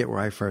I forget where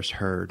I first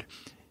heard,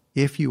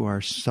 if you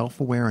are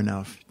self-aware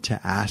enough to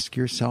ask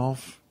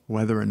yourself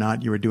whether or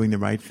not you are doing the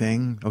right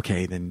thing,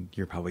 okay, then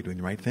you're probably doing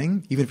the right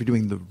thing. Even if you're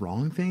doing the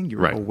wrong thing,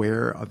 you're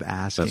aware of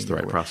asking. That's the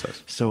right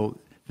process. So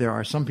there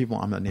are some people,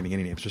 I'm not naming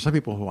any names, there's some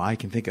people who I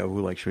can think of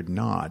who like should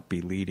not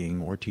be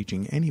leading or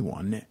teaching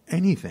anyone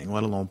anything,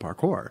 let alone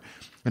parkour.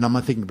 And I'm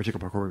not thinking of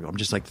particular parkour people. I'm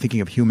just like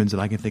thinking of humans that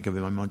I can think of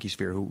in my monkey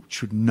sphere who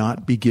should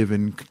not be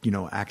given,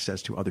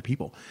 access to other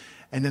people.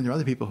 And then there are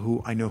other people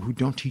who I know who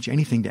don't teach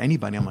anything to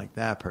anybody. I'm like,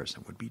 that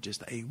person would be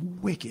just a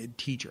wicked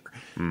teacher.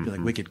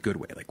 Like wicked good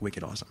way, like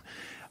wicked awesome.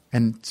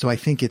 And so I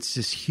think it's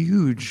this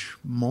huge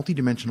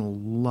multidimensional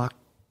luck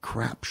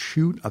crap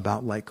shoot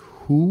about like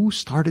who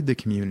started the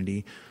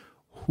community,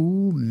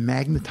 who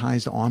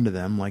magnetized onto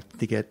them, like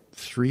they get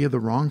 3 of the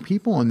wrong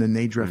people and then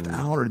they drift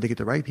out, or they get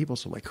the right people.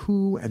 So like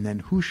who, and then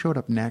who showed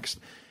up next?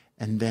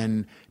 And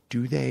then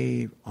do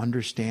they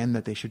understand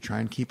that they should try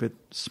and keep it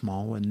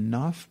small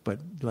enough, but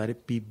let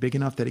it be big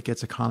enough that it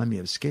gets economy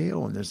of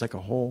scale? And there's like a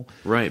whole...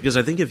 Right. Because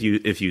I think if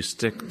you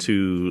stick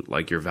to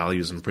like your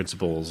values and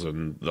principles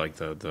and like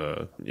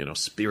the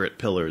spirit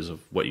pillars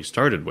of what you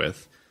started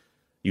with,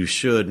 you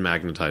should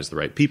magnetize the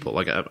right people.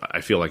 Like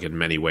I feel like in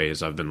many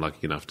ways I've been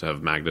lucky enough to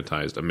have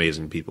magnetized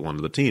amazing people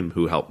onto the team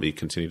who help me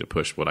continue to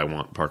push what I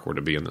want parkour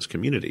to be in this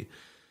community.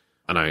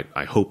 And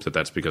I hope that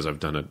that's because I've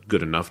done a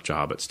good enough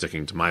job at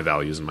sticking to my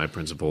values and my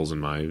principles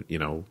and my,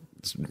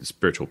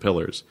 spiritual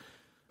pillars.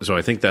 So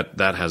I think that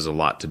has a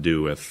lot to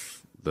do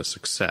with the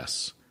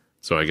success.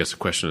 So I guess the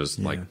question is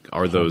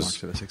are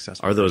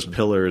those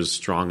pillars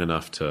strong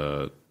enough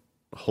to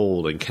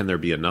hold, and can there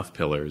be enough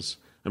pillars?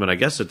 I mean, I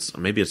guess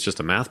maybe it's just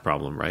a math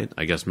problem, right?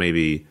 I guess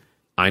maybe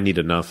I need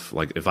enough,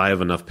 like if I have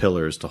enough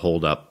pillars to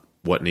hold up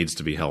what needs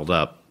to be held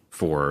up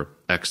for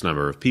X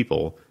number of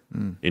people,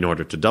 in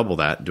order to double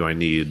that, do I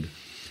need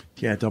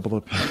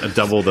double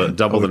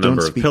the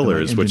number of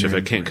pillars? Which if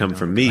it can't come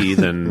from me,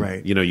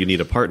 then you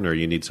need a partner.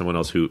 You need someone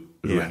else who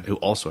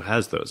also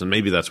has those, and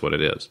maybe that's what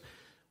it is.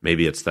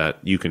 Maybe it's that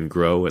you can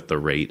grow at the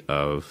rate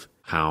of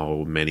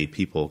how many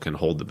people can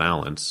hold the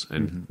balance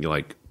and you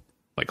like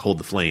hold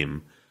the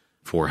flame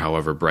for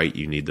however bright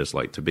you need this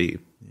light to be.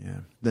 Yeah.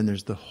 Then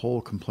there's the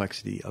whole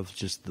complexity of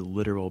just the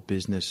literal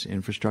business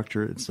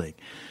infrastructure. It's like,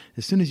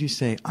 as soon as you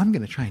say, I'm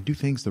going to try and do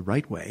things the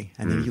right way,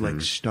 and then you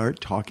like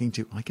start talking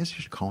to, I guess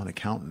you should call an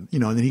accountant,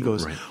 and then he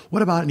goes,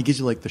 what about, and he gives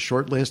you like the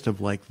short list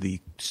of like the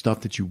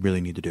stuff that you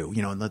really need to do,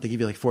 and they give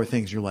you like 4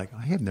 things. You're like,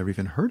 I have never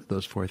even heard of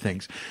those 4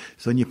 things.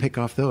 So then you pick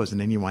off those, and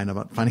then you wind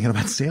up finding out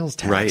about sales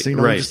tax. Right. So,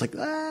 you're just like,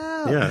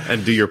 Yeah.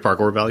 And do your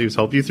parkour values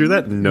help you through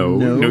that? No,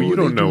 you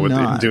don't know what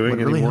they're doing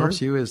anymore. What really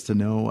helps you is to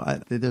know,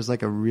 there's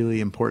like a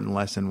really important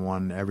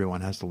lesson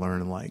everyone has to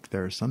learn. Like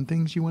there are some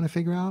things you want to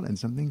figure out and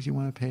some things you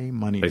want to pay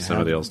money to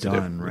somebody else done,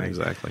 to do. Right?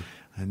 Exactly.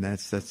 And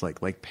that's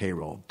like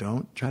payroll.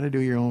 Don't try to do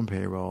your own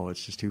payroll.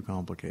 It's just too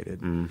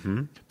complicated.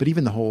 But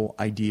even the whole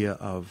idea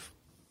of,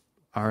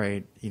 all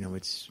right,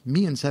 it's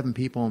me and 7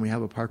 people and we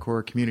have a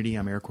parkour community.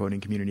 I'm air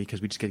quoting community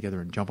because we just get together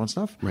and jump on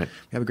stuff. Right.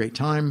 We have a great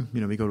time.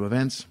 We go to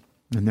events.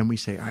 And then we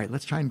say, all right,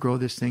 let's try and grow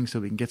this thing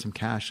so we can get some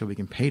cash so we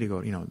can pay to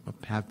go,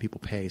 have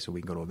people pay so we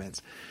can go to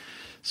events.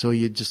 So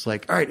you just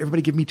like, all right,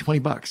 everybody give me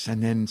 $20.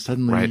 And then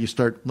suddenly you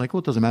start like,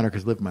 well, it doesn't matter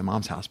because I live in my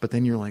mom's house. But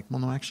then you're like, well,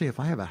 no, actually, if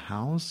I have a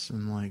house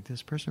and like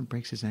this person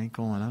breaks his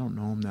ankle and I don't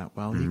know him that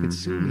well, he could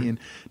sue me. And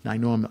I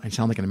know I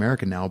sound like an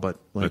American now, but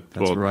like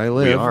that's where I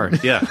live. We are.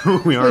 Yeah,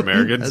 we are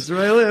Americans. That's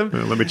where I live.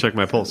 Let me check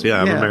my pulse.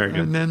 Yeah, I'm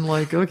American. And then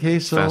like, okay,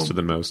 so. Faster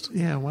than most.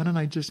 Yeah, why don't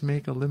I just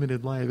make a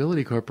limited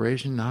liability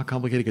corporation? How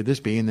complicated could this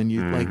be? And then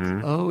you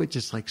it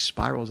just like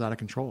spirals out of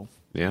control.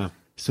 Yeah.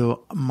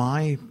 So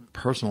my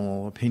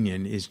personal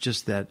opinion is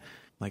just that,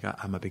 like,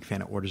 I'm a big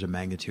fan of orders of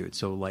magnitude.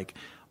 So like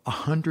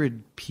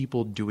 100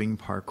 people doing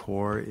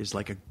parkour is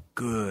like a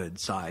good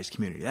sized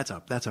community. That's a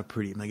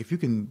pretty, like if you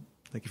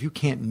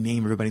can't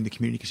name everybody in the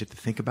community because you have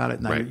to think about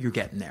it, now you're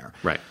getting there.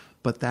 Right.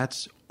 But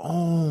that's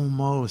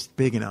almost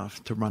big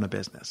enough to run a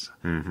business.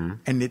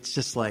 And it's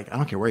just like, I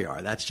don't care where you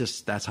are.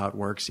 That's how it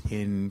works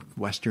in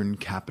Western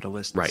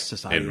capitalist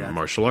society. In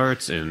martial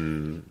arts,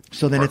 in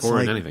so then parkour, it's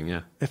like, and anything,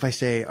 yeah. If I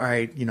say, all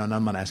right, and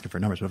I'm not asking for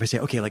numbers, but if I say,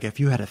 okay, like if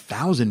you had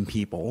 1,000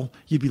 people,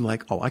 you'd be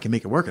like, oh, I can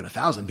make it work at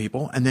 1,000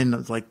 people. And then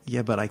it's like,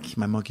 yeah, but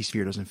my monkey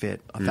sphere doesn't fit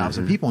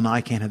 1,000 people. Now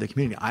I can't have the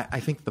community. I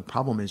think the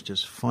problem is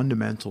just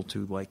fundamental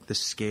to like the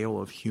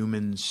scale of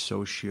human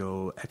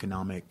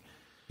socio-economic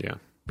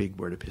big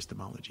word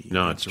epistemology.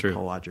 No, it's true.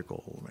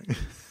 Anthropological. Right?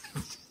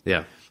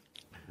 Yeah.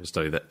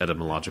 Study the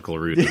etymological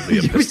root of the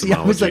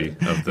epistemology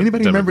of the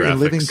anybody remember in demographics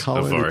Living Color,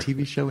 of our... the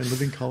TV show in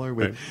Living Color,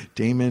 where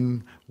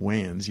Damon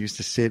Wayans used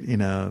to sit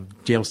in a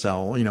jail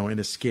cell, in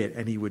a skit,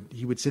 and he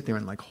would sit there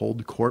and like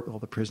hold court with all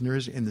the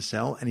prisoners in the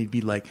cell, and he'd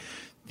be like,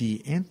 the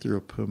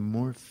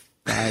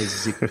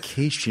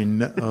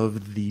anthropomorphization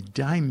of the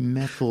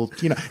dimethyl,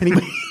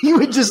 and he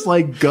would just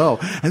like go,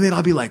 and then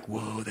I'll be like,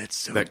 whoa, that's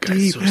so that guy's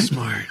deep. so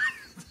smart.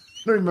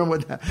 don't remember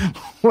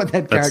what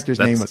that character's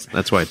name was.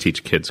 That's why I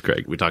teach kids,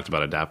 Craig. We talked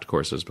about ADAPT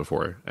courses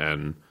before,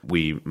 and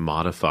we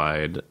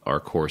modified our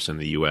course in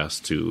the U.S.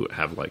 to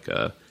have like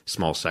a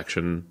small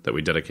section that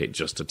we dedicate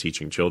just to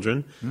teaching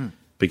children.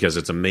 Because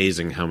it's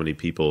amazing how many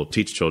people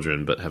teach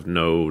children but have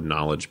no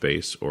knowledge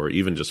base or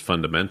even just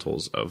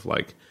fundamentals of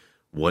like,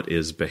 what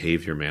is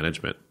behavior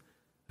management?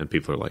 And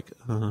people are like,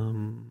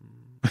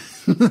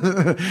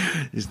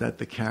 Is that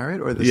the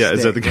carrot or the stick?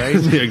 Is that the right?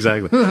 Yeah,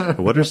 exactly.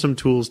 What are some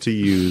tools to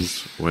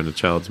use when a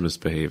child's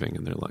misbehaving?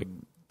 And they're like,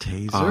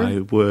 taser? I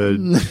would,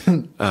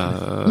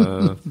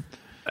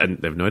 and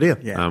they have no idea.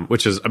 Yeah.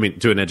 Which is, I mean,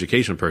 to an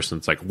education person,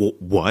 it's like,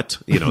 what?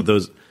 You know,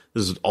 this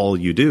is all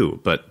you do.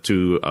 But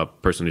to a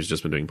person who's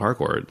just been doing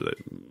parkour,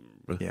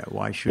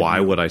 why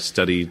would I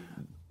study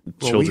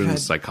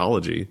children's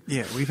psychology?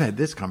 Yeah, we've had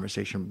this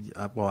conversation.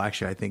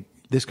 Actually, I think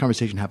this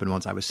conversation happened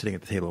once. I was sitting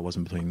at the table. It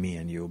wasn't between me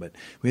and you, but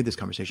we had this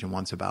conversation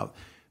once about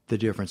the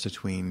difference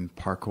between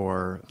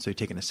parkour. So you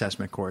take an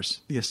assessment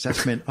course, the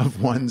assessment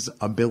of one's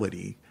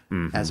ability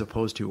as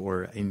opposed to,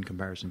 or in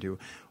comparison to,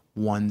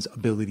 one's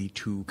ability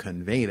to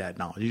convey that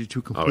knowledge.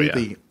 Two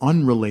completely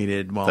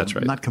unrelated, well, that's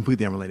right. Not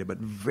completely unrelated, but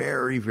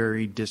very,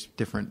 very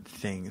different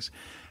things.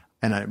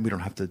 And we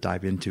don't have to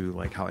dive into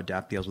like how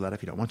ADAPT deals with that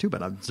if you don't want to,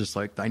 but I'm just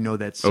like, I know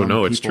that some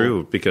people... it's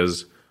true,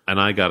 because... And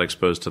I got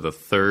exposed to the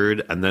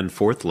third and then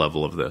fourth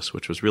level of this,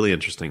 which was really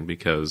interesting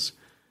because,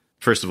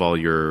 first of all,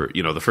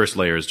 the first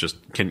layer is just,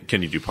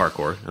 can you do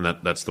parkour? And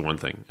that's the one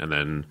thing.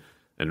 And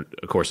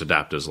of course,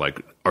 ADAPT is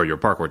like, are your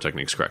parkour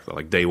techniques correct?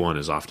 Like day one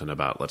is often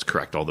about, let's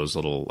correct all those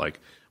little, like,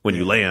 when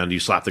you land, you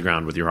slap the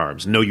ground with your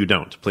arms. No, you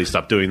don't. Please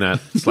stop doing that.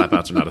 Slap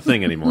outs are not a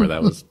thing anymore.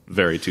 That was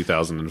very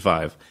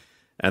 2005.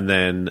 And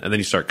then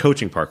you start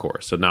coaching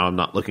parkour. So now I'm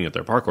not looking at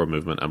their parkour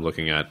movement. I'm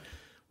looking at,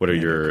 what are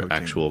your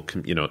actual,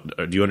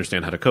 do you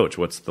understand how to coach?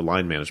 What's the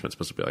line management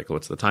supposed to be like?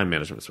 What's the time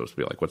management supposed to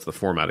be like? What's the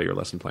format of your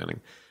lesson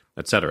planning,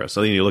 et cetera?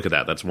 So then you look at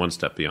that. That's one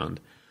step beyond.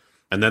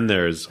 And then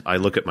I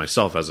look at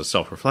myself as a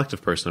self-reflective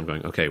person. I'm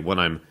going, okay, when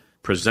I'm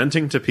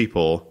presenting to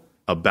people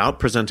about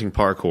presenting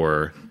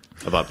parkour,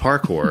 about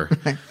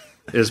parkour,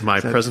 is my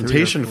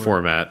presentation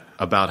format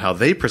about how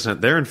they present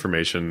their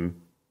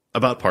information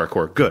about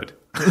parkour good?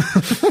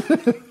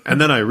 And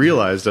then I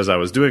realized as I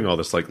was doing all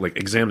this, like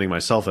examining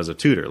myself as a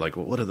tutor, like,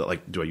 well, what are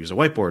do I use a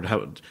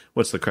whiteboard?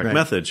 What's the correct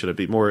method? Should it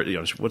be more,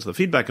 what's the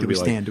feedback going to be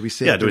like? Stand? Do we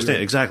sit? Yeah, do we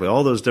stand? Exactly.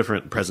 All those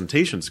different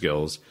presentation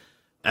skills.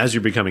 As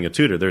you're becoming a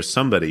tutor, there's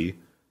somebody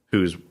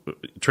who's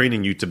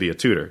training you to be a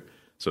tutor.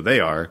 So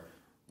they are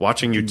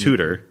watching you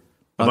tutor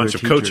a bunch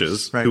of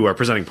coaches who are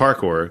presenting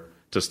parkour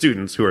to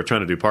students who are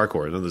trying to do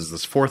parkour. And then there's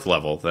this fourth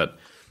level that,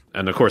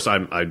 and of course,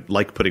 I'm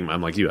like putting my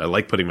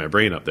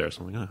brain up there.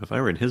 So I'm like, if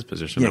I were in his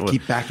position,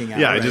 keep backing out.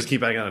 Yeah, I just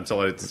keep backing out until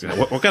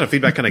what kind of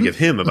feedback can I give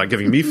him about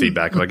giving me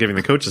feedback, about giving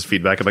the coaches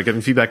feedback, about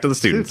giving feedback to the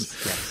students?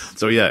 Yes.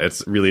 So yeah,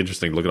 it's really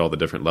interesting to look at all the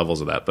different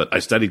levels of that. But I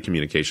studied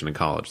communication in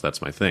college.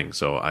 That's my thing.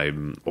 So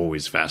I'm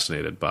always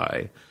fascinated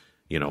by,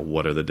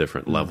 what are the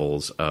different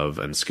levels of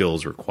and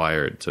skills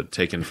required to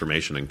take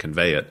information and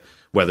convey it,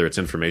 whether it's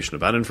information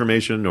about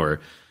information or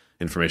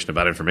information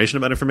about information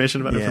about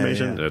information about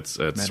information. It's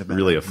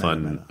really a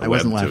fun. I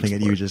wasn't laughing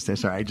at you just there.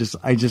 Sorry,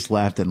 I just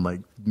laughed and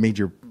like made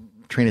your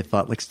train of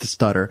thought like to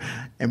stutter.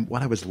 And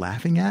what I was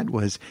laughing at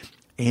was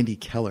Andy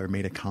Keller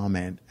made a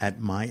comment at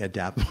my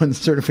ADAPT 1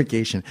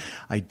 certification.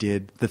 I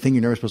did the thing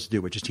you're never supposed to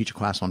do, which is teach a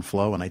class on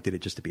flow, and I did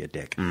it just to be a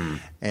dick.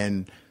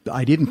 And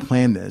I didn't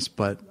plan this,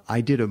 but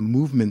I did a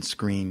movement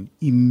screen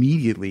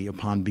immediately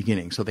upon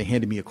beginning. So they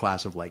handed me a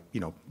class of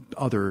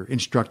other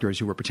instructors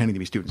who were pretending to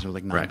be students. There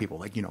was like 9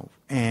 people,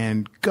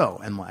 and go.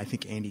 And I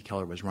think Andy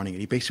Keller was running it.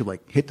 He basically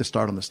hit the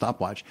start on the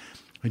stopwatch.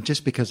 And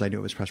just because I knew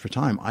it was pressed for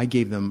time, I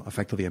gave them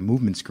effectively a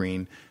movement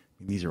screen.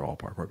 These are all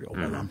parkour people,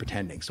 but I'm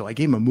pretending. So I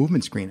gave him a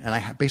movement screen, and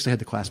I basically had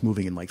the class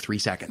moving in 3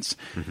 seconds.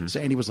 So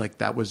Andy was like,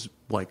 that was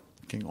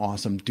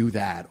awesome. Do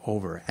that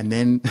over. And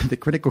then the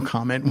critical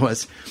comment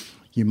was,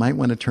 you might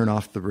want to turn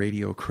off the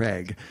radio,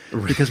 Craig,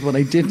 because what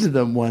I did to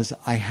them was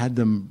I had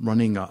them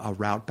running a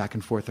route back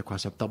and forth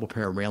across a double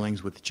pair of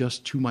railings with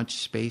just too much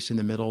space in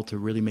the middle to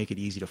really make it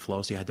easy to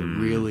flow. So you had to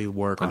really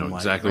work on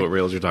exactly what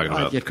rails you're talking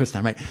about. Yeah,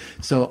 time, right.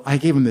 So I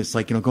gave them this,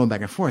 going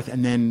back and forth,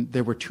 and then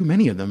there were too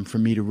many of them for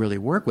me to really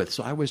work with.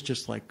 So I was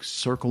just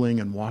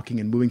circling and walking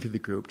and moving through the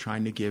group,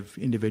 trying to give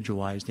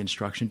individualized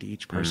instruction to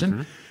each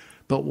person.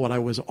 But what I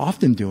was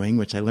often doing,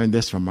 which I learned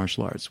this from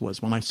martial arts, was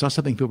when I saw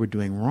something people were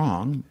doing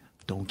wrong,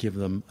 don't give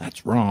them,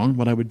 that's wrong.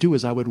 What I would do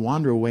is I would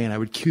wander away and I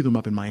would cue them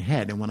up in my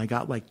head. And when I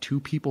got 2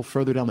 people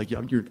further down,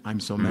 I'm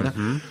so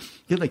meta.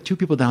 Get 2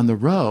 people down the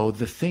row,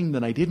 the thing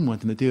that I didn't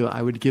want them to do,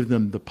 I would give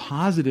them the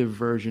positive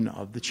version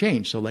of the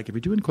change. So if you're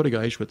doing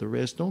kotegaish with the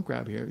wrist, don't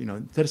grab here.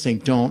 Instead of saying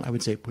don't, I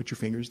would say put your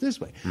fingers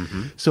this way.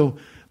 So,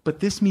 but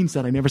this means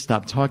that I never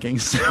stopped talking.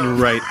 So,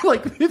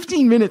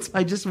 15 minutes,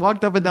 I just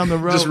walked up and down the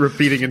row. Just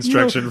repeating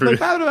instruction for you.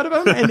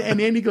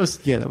 And Andy goes,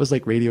 yeah, that was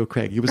like Radio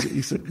Craig.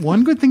 He said,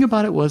 one good thing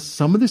about it was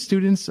some of the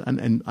students,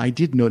 and I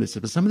did notice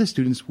it, but some of the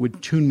students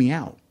would tune me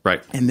out.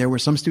 Right. And there were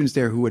some students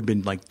there who had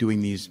been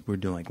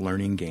doing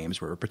learning games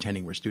where we're pretending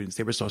training were students.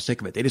 They were so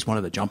sick of it. They just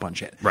wanted to jump on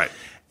shit. Right.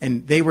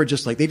 And they were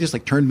just like, they just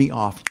like turned me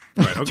off.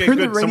 Right. Okay,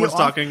 good. Someone's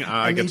talking.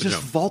 I get to jump. They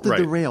just vaulted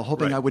the rail,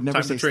 hoping I would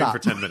never say stop. Time to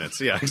train for 10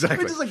 minutes. Yeah, exactly.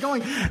 They were just like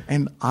going.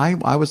 And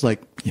I was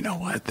like, you know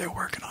what? They're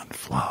working on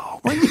flow.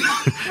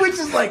 Which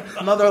is like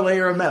another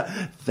layer of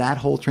meta. That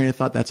whole train of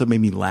thought, that's what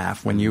made me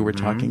laugh when you were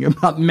talking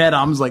about meta.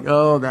 I was like,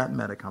 oh, that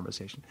meta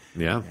conversation.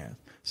 Yeah.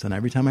 So now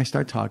every time I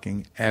start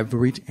talking,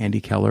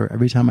 Andy Keller,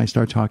 every time I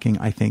start talking,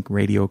 I think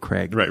Radio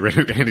Craig. Right,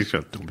 Andy,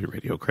 don't be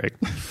Radio Craig.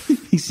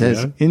 He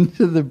says,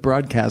 into the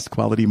broadcast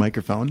quality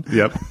microphone.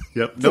 Yep.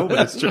 No, but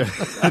it's true.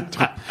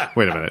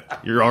 Wait a minute.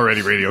 You're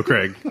already Radio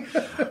Craig.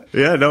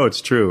 Yeah, no,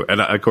 it's true.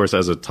 And of course,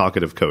 as a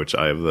talkative coach,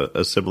 I have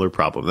a similar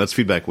problem. That's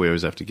feedback we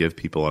always have to give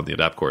people on the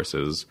Adapt course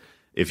is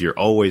if you're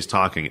always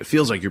talking, it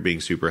feels like you're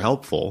being super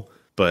helpful.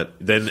 But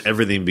then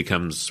everything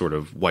becomes sort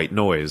of white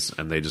noise,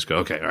 and they just go,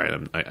 okay, all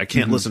right, I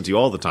can't listen to you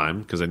all the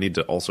time because I need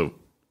to also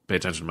pay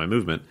attention to my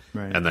movement.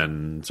 Right. And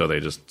then so they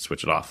just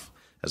switch it off,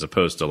 as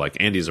opposed to like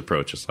Andy's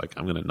approach is like,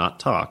 I'm going to not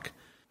talk,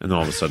 and then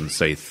all of a sudden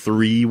say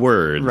 3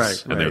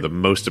 words, and they're the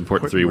most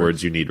important 3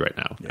 words you need right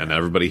now, and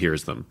everybody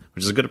hears them,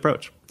 which is a good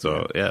approach.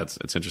 So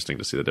it's interesting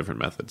to see the different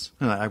methods.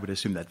 I would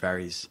assume that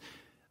varies.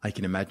 I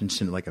can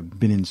imagine, like, I've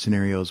been in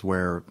scenarios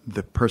where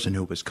the person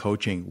who was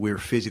coaching, we're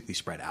physically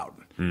spread out.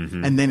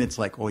 Mm-hmm. And then it's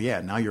like, oh,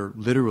 yeah, now you're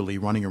literally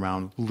running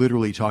around,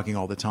 literally talking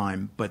all the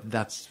time. But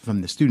that's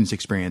from the student's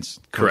experience.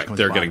 Correct.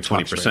 They're getting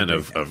 20%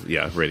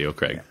 of Radio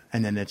Craig. Yeah.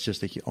 And then it's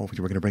just like, we're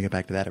going to bring it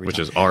back to that every time. Which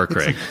is our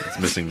Craig. It's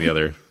missing the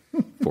other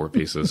 4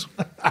 pieces.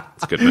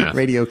 It's good math.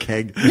 Radio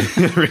Keg.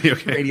 Radio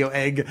Keg. Radio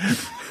Egg.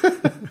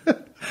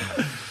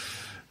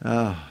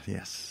 Oh,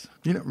 yes.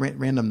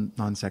 Random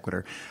non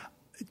sequitur.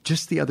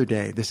 Just the other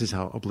day, this is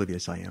how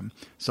oblivious I am.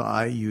 So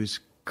I use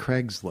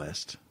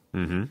Craigslist.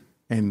 Mm-hmm.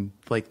 And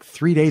like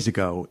 3 days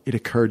ago, it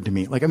occurred to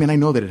me, like, I mean, I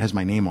know that it has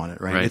my name on it,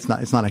 right? It's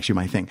not actually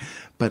my thing.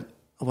 But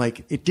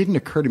like, it didn't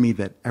occur to me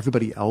that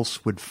everybody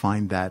else would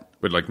find that.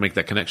 Would like make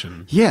that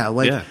connection.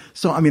 Yeah.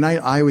 So, I mean,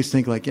 I always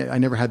think like, I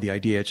never had the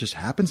idea. It just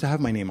happens to have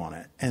my name on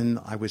it. And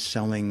I was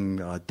selling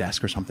a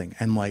desk or something.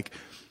 And like,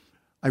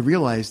 I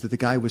realized that the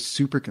guy was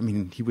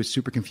he was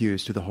super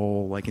confused to the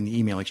whole, like in the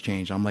email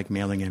exchange, I'm like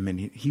mailing him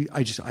and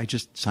I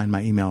just signed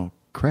my email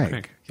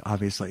Craig,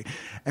 obviously.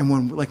 And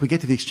when like we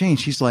get to the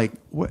exchange, he's like,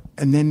 what?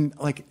 And then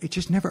like, it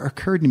just never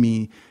occurred to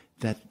me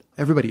that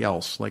everybody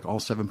else, like all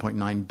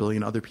 7.9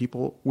 billion other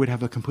people would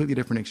have a completely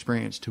different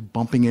experience to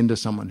bumping into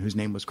someone whose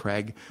name was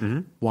Craig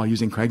while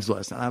using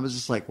Craigslist. And I was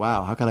just like,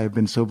 wow, how could I have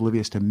been so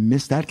oblivious to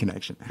miss that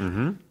connection? I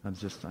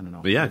don't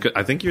know. But yeah,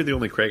 I think you're the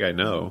only Craig I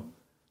know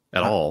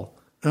at all.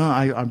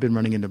 I've been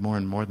running into more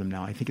and more of them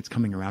now. I think it's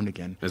coming around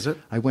again. Is it?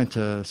 I went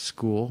to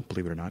school,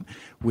 believe it or not,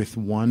 with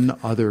one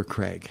other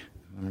Craig.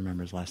 I don't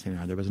remember his last name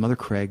now. There was another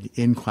Craig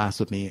in class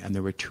with me, and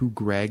there were 2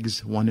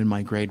 Gregs, one in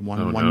my grade,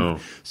 one. No.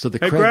 So the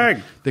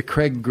Greg. The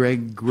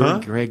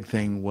Greg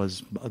thing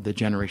was the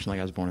generation, like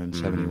I was born in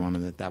 71,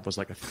 and that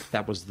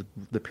was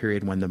the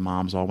period when the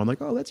moms all went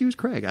like, oh, let's use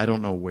Craig. I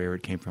don't know where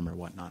it came from or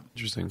whatnot.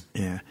 Interesting.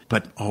 Yeah.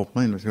 But,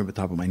 I'm over the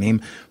top of my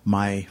name.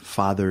 My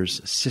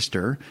father's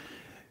sister,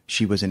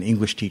 she was an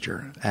English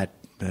teacher at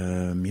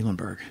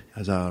Muhlenberg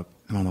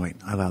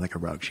I lie like a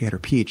rug. She had her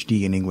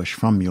PhD in English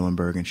from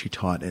Muhlenberg, and she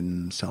taught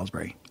in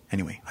Salisbury.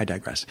 Anyway, I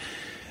digress.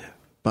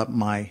 But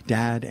my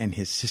dad and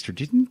his sister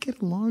didn't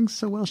get along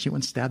so well. She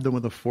once stabbed them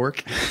with a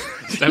fork.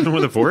 Stabbed them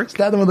with a fork?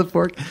 Stabbed them with a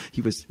fork.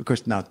 He was, of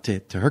course, now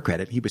to her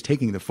credit, he was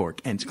taking the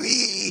fork and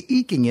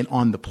squeaking it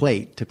on the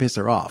plate to piss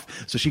her off.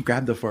 So she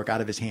grabbed the fork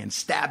out of his hand,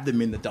 stabbed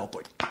him in the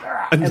deltoid,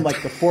 and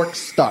like the fork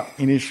stuck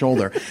in his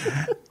shoulder.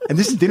 And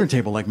this is dinner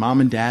table, like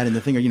mom and dad and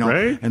the thing,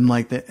 right? And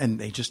like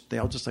they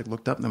all just like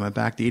looked up and then went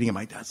back to eating. And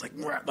my dad's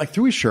like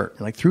through his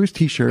shirt, like through his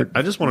t-shirt.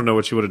 I just want to know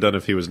what she would have done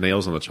if he was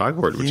nails on the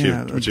chalkboard.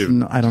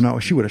 I don't know.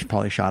 She would have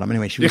probably shot him.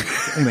 Anyway,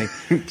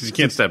 because you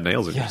can't stab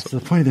nails in yourself. So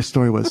the point of this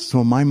story was,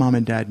 so my mom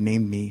and dad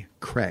named me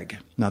Craig.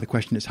 Now the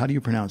question is, how do you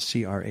pronounce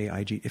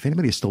C-R-A-I-G? If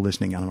anybody is still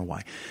listening, I don't know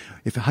why.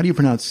 How do you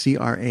pronounce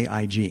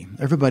C-R-A-I-G?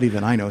 Everybody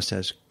that I know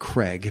says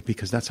Craig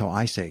because that's how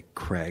I say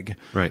Craig.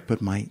 Right.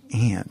 But my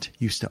aunt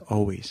used to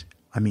always,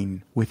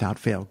 without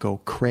fail, go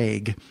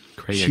Craig.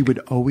 She would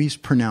always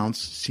pronounce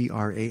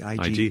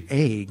C-R-A-I-G,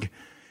 egg.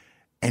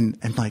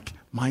 And like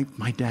my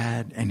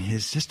dad and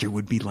his sister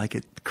would be like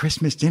at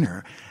Christmas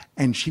dinner,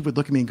 and she would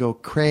look at me and go,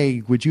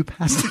 Craig, would you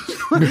pass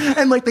this?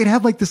 And like they'd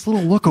have like this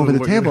little look over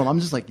the table, and I'm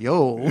just like,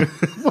 yo,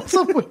 what's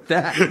up with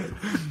that?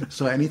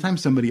 So anytime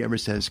somebody ever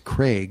says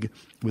Craig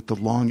with the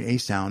long A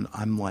sound,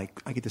 I'm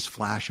like, I get this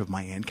flash of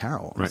my Aunt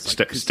Carol. Right,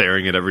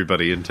 staring at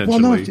everybody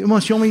intentionally.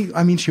 She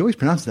always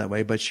pronounced it that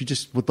way, but she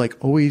just would like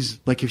always,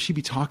 like if she'd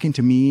be talking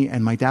to me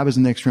and my dad was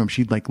in the next room,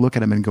 she'd like look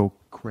at him and go,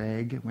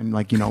 Craig, when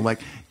like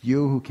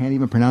you who can't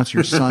even pronounce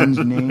your son's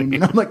name,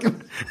 like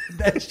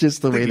that's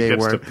just the way they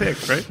were. To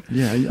pick, right?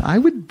 Yeah, I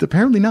would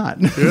apparently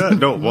not. Yeah,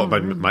 no. Well,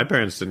 my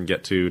parents didn't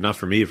get to. Not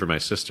for me, for my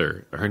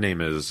sister. Her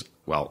name is.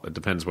 Well, it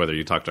depends whether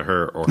you talk to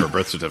her or her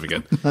birth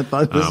certificate.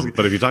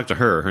 But if you talk to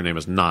her name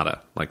is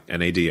Nada, like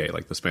Nada,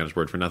 like the Spanish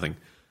word for nothing.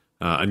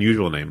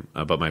 unusual name.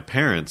 But my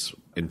parents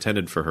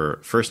intended for her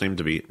first name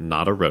to be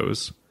Nada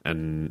Rose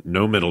and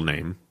no middle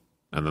name,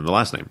 and then the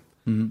last name.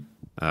 Mm-hmm.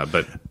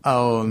 But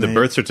the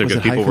birth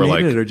certificate people were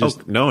like,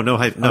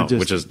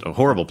 which is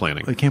horrible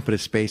planning. You can't put a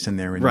space in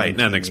there. Right,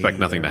 and expect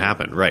nothing to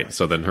happen. Right.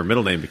 So then her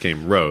middle name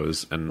became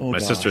Rose, and my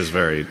sister's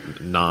very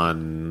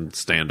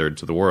non-standard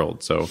to the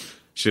world. So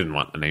she didn't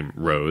want a name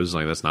Rose.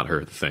 Like, that's not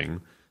her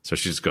thing. So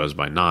she just goes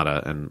by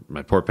Nada, and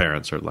my poor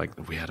parents are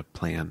like, we had a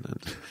plan.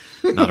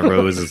 And Nada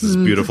Rose is this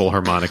beautiful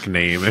harmonic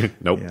name.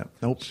 Nope. Yeah,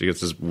 nope. She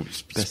gets this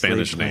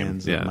Spanish name.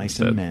 Yeah, mice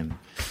and men.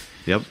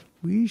 Yep.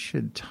 We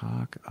should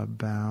talk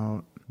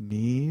about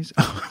knees.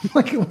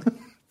 What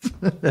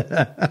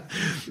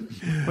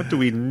do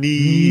we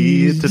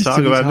need to talk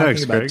about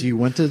next, Greg? Do you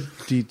want to?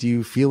 Do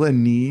you feel a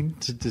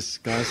need to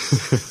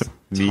discuss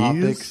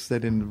topics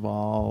that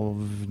involve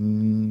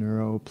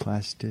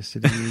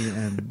neuroplasticity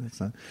and?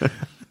 It's not,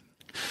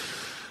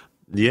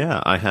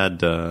 yeah, I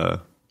had.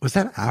 Was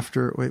that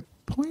after? Wait,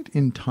 point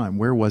in time.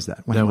 Where was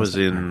that? When that was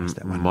in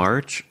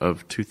March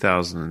of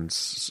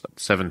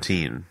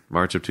 2017.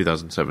 March of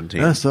 2017.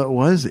 Yeah, so it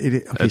was.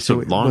 It's a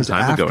long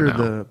time ago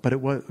now. But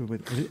it was.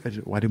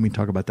 Why didn't we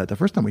talk about that the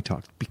first time we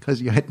talked?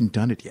 Because you hadn't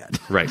done it yet.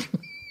 Right.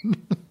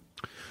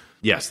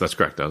 Yes, that's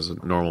correct. I was a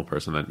normal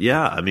person then.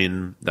 Yeah, I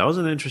mean, that was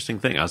an interesting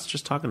thing. I was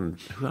just talking.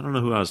 I don't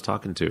know who I was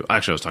talking to.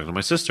 Actually, I was talking to my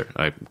sister.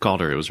 I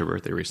called her. It was her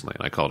birthday recently,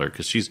 and I called her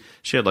because she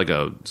had like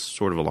a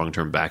sort of a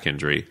long-term back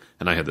injury,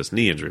 and I had this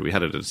knee injury. We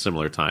had it at a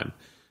similar time.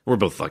 We're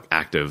both like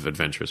active,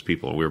 adventurous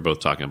people, and we were both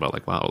talking about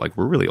like, wow, like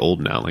we're really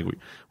old now. Like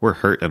we're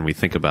hurt, and we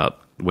think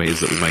about ways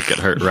that we might get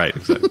hurt. Right.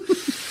 Exactly.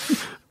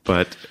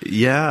 But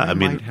yeah, I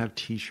mean, might have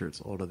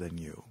T-shirts older than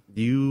you.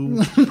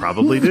 You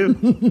probably do.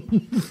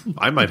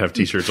 I might have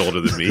T-shirts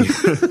older than me.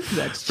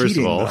 That's first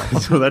cheating, of all,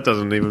 so that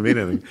doesn't even mean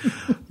anything.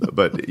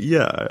 But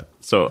yeah,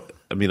 so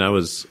I mean, I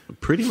was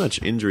pretty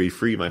much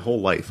injury-free my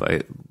whole life.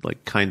 I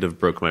like kind of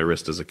broke my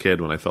wrist as a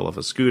kid when I fell off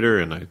a scooter,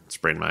 and I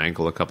sprained my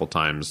ankle a couple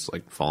times,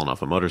 like falling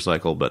off a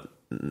motorcycle. But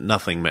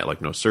nothing,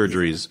 like no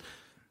surgeries.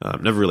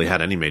 Never really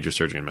had any major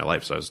surgery in my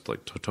life, so I was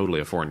like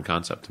totally a foreign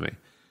concept to me.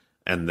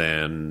 And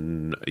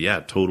then,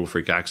 yeah, total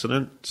freak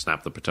accident.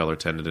 Snapped the patellar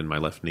tendon in my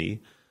left knee.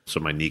 So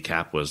my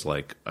kneecap was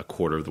like a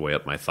quarter of the way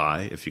up my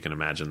thigh, if you can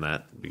imagine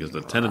that, because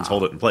the tendons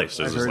hold it in place.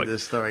 I've heard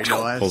this story.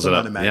 No, I'm pulls it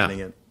not up. imagining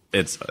it.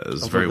 It's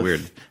very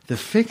weird. The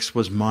fix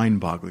was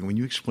mind-boggling. When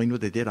you explained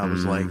what they did, I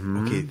was like,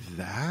 okay,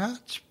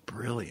 that's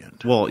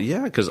brilliant. Well,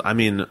 yeah, because I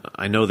mean,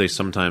 I know they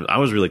sometimes. I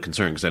was really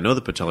concerned because I know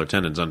the patellar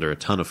tendon's under a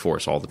ton of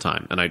force all the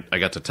time, and I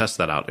got to test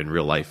that out in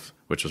real life,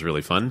 which was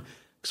really fun.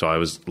 So I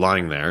was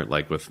lying there,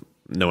 like with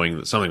knowing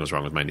that something was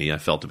wrong with my knee. I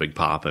felt a big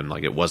pop, and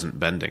like it wasn't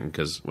bending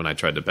because when I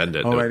tried to bend it,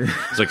 it was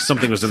like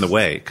something was in the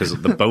way because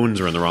the bones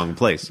were in the wrong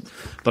place.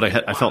 But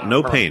I felt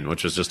no pain,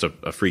 which was just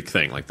a freak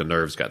thing. Like the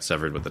nerves got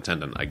severed with the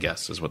tendon, I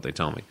guess is what they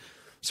tell me.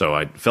 So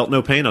I felt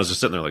no pain. I was just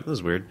sitting there like, this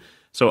is weird.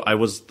 So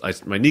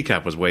my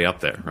kneecap was way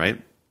up there,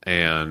 right?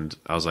 And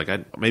I was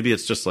like, maybe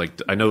it's just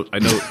like I know.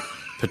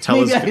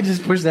 Patellas. Maybe I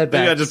just push that back.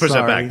 Maybe I just push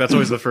that back. That's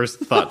always the first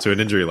thought to an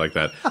injury like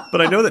that.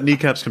 But I know that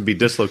kneecaps can be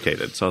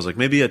dislocated. So I was like,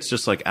 maybe it's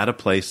just like at a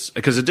place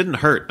because it didn't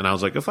hurt. And I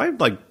was like, if I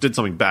like did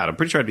something bad, I'm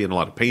pretty sure I'd be in a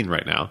lot of pain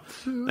right now.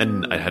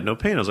 And I had no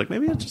pain. I was like,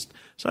 maybe it's just.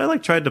 So I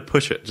like tried to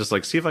push it, just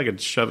like see if I could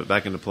shove it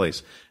back into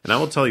place. And I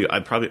will tell you,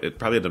 it probably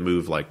had to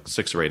move like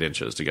 6 or 8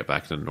 inches to get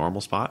back to the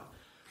normal spot.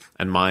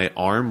 And my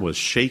arm was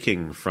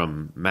shaking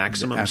from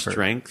maximum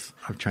strength.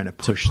 I'm trying to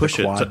push the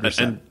quad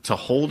and to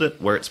hold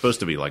it where it's supposed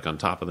to be, like on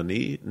top of the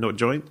knee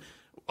joint.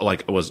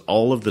 Like it was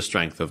all of the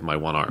strength of my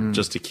one arm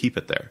just to keep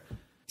it there.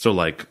 So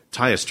like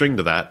tie a string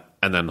to that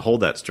and then hold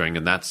that string,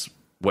 and that's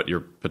what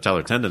your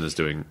patellar tendon is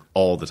doing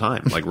all the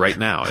time, like right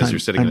now as you're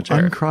sitting in a chair.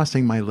 I'm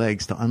uncrossing my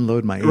legs to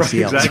unload my ACL. Right,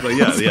 exactly.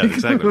 Yeah,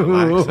 exactly.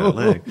 Relax that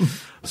leg.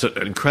 So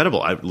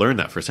incredible. I've learned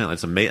that firsthand.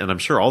 It's amazing, and I'm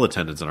sure all the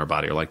tendons in our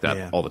body are like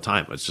that all the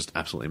time. It's just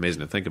absolutely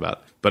amazing to think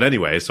about. But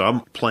anyway, so I'm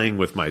playing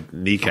with my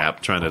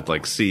kneecap, trying to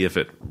like see if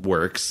it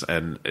works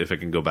and if it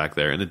can go back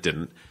there, and it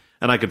didn't.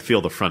 And I could feel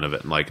the front of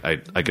it, and like I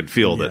could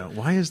feel that.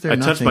 Why is there? I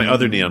touched my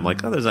other knee. I'm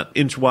like, oh, there's that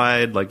inch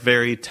wide, like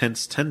very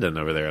tense tendon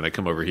over there. And I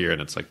come over here,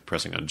 and it's like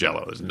pressing on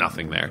Jello. There's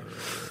nothing there.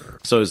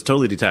 So it's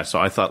totally detached. So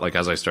I thought, like,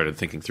 as I started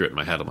thinking through it in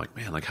my head, I'm like,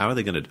 man, like, how are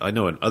they going to? I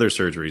know in other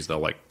surgeries they'll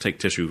like take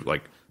tissue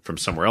like from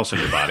somewhere else in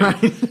your body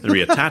and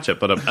reattach it.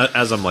 But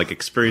as I'm like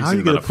experiencing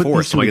the amount of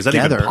force, I'm like, is that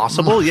even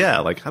possible? Yeah,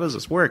 like how does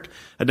this work?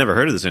 I'd never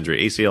heard of this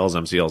injury. ACLs,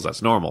 MCLs,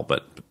 that's normal,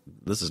 but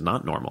this is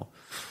not normal.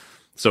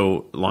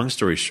 So long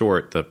story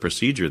short, the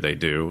procedure they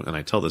do, and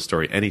I tell this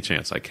story any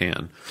chance I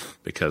can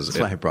because that's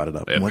why I brought it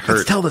up.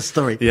 Let's tell the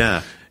story.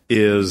 Yeah.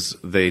 Is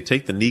they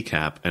take the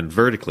kneecap and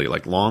vertically,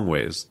 like long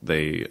ways,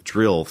 they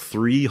drill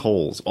 3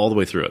 holes all the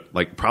way through it,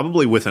 like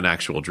probably with an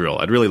actual drill.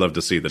 I'd really love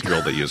to see the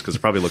drill they use because it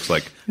probably looks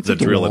like the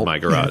drill in my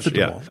garage.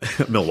 Yeah.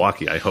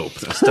 Milwaukee, I hope.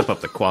 Step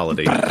up the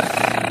quality. With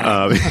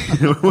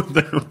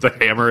the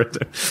hammer.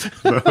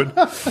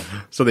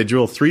 So they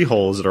drill 3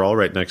 holes that are all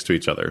right next to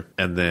each other,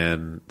 and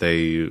then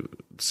they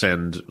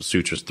send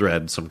suturous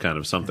thread, some kind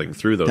of something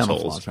through those dental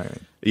holes. Floss, right.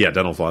 Yeah,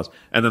 dental floss.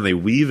 And then they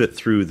weave it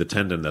through the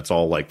tendon that's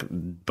all like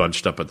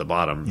bunched up at the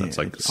bottom. That's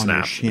like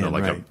snapped, shin,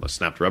 like right. a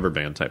snapped rubber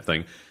band type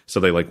thing. So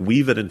they like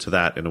weave it into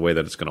that in a way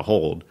that it's going to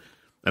hold.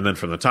 And then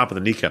from the top of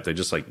the kneecap, they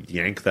just like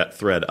yank that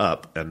thread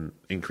up and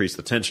increase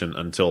the tension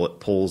until it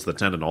pulls the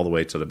tendon all the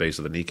way to the base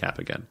of the kneecap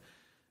again.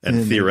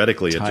 And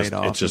theoretically, they tie it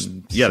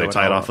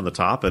off on the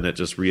top, and it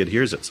just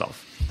readheres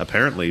itself.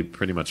 Apparently,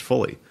 pretty much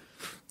fully.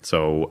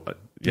 So,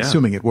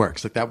 assuming it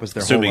works, like that was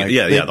their whole.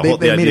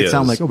 They made it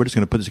sound like, we're just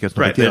going to put this against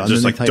right. Deal,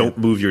 just like don't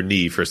move your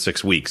knee for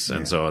 6 weeks,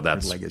 and so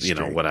that's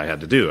straight. what I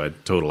had to do. I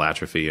had total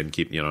atrophy and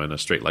keep in a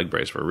straight leg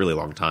brace for a really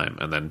long time,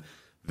 and then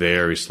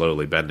very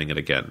slowly bending it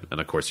again. And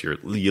of course, you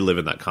live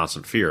in that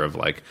constant fear of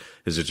like,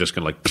 is it just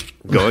going to like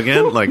go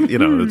again? Like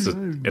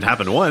it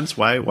happened once.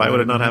 Why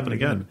would it not happen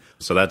again?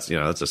 So that's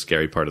that's a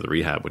scary part of the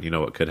rehab when you know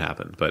what could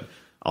happen. But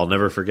I'll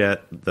never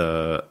forget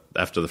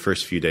after the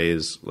first few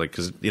days, like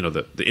because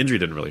the injury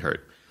didn't really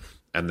hurt,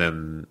 and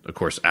then of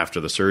course after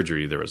the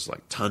surgery there was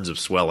like tons of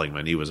swelling.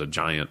 My knee was a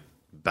giant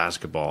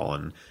basketball,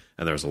 and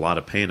there was a lot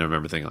of pain. I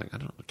remember thinking like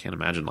I can't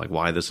imagine like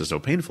why this is so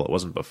painful. It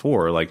wasn't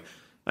before. Like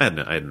I had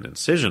an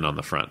incision on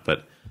the front,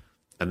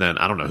 and then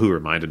I don't know who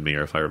reminded me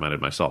or if I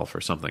reminded myself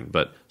or something,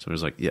 but somebody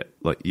was like, yeah,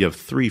 like you have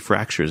 3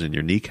 fractures in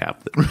your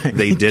kneecap. Right.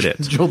 They did it.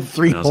 Drilled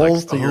 3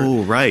 holes to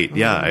your... right.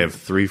 Yeah, I have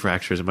 3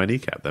 fractures in my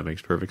kneecap. That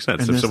makes perfect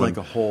sense. And there's like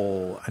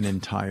an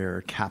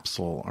entire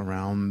capsule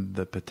around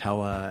the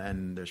patella,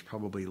 and there's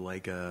probably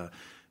like a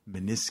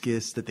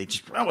meniscus that they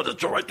just, we'll just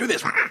drill right through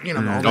this.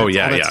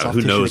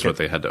 Who knows what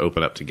they had to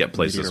open up to get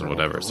places and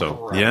whatever.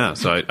 So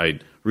I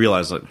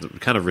realized like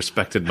kind of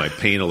respected my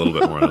pain a little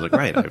bit more. And I was like,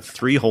 right, I have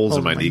 3 holes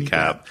in my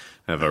kneecap.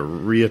 I have a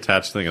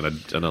reattached thing and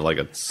a like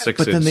a 6-inch.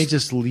 But then they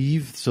just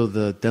leave, so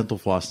the dental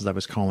floss, as I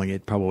was calling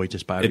it, probably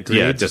just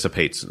biodegrades. It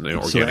dissipates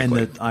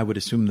organically. I would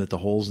assume that the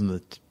holes in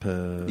the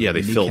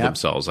they fill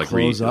themselves, like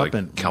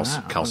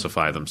calcify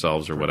wow.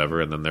 themselves or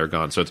whatever, and then they're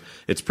gone. So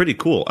it's pretty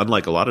cool.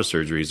 Unlike a lot of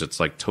surgeries, it's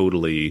like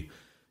totally,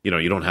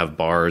 you don't have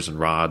bars and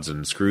rods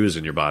and screws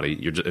in your body.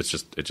 It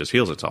just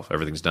heals itself.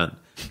 Everything's done.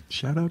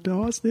 Shout out to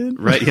Austin.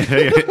 Right.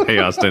 Hey,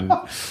 Austin,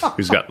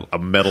 who's got a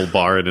metal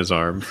bar in his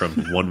arm from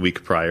 1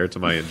 week prior to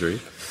my injury.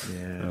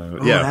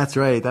 Yeah. That's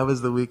right. That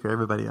was the week where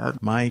everybody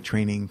had. My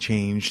training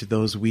changed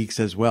those weeks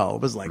as well.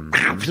 It was like,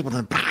 I'm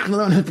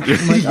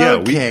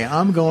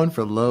I'm going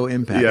for low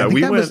impact. Yeah,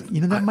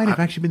 that might have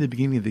actually been the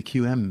beginning of the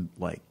QM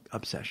like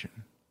obsession.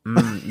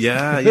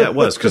 It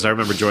was, because I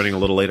remember joining a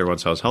little later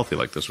once I was healthy,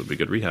 like this would be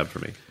good rehab for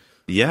me.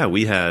 Yeah,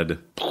 we had,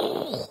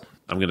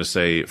 I'm going to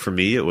say, for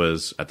me, it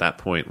was at that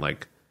point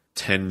like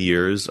 10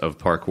 years of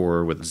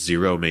parkour with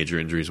 0 major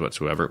injuries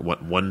whatsoever.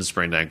 One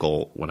sprained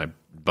ankle when I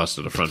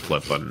busted a front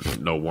flip on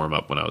no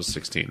warm-up when I was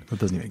 16.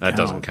 That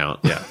doesn't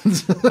count. Yeah.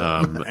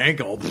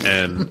 Ankle.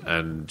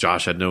 And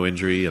Josh had no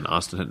injury, and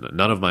Austin had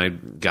none of my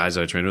guys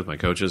I trained with, my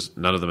coaches,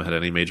 none of them had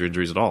any major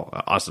injuries at all.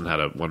 Austin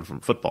had one from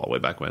football way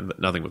back when, but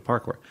nothing with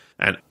parkour.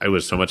 And it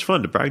was so much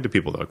fun to brag to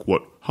people. They're like,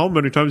 "What? How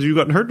many times have you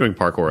gotten hurt doing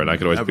parkour?" And I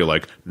could always be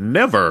like,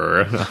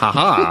 "Never.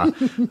 Ha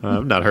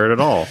I'm not hurt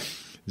at all."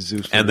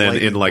 And then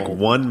in like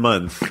 1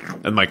 month,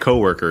 and my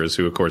coworkers,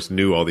 who of course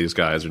knew all these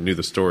guys or knew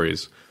the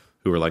stories,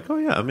 who were like, "Oh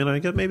yeah, I mean, I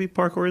guess maybe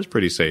parkour is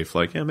pretty safe.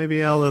 Like, yeah,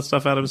 maybe all that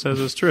stuff Adam says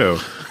is true."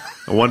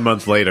 1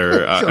 month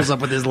later, shows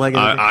up with his leg.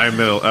 I'm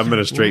in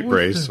a straight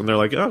brace, and they're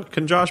like, "Oh,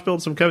 can Josh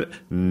build some?"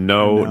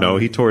 No,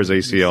 he tore his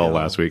ACL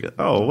last week.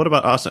 Oh, what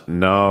about Austin?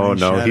 No,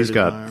 he's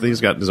got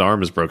his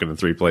arm is broken in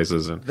 3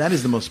 places. And that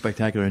is the most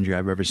spectacular injury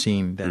I've ever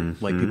seen.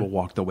 That like people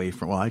walked away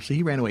from. Well, actually,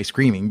 he ran away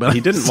screaming, but he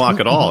didn't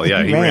walk at all.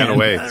 Yeah, he ran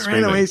away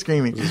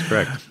screaming. This is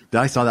correct.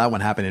 I saw that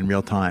one happen in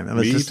real time. It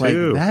was Me just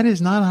too. like, that is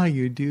not how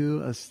you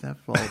do a step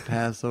vault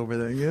pass over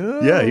there.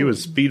 Yeah, he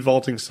was speed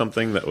vaulting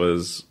something that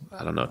was,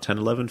 I don't know, 10,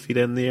 11 feet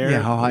in the air.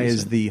 Yeah, how high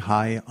is the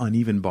high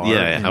uneven bar?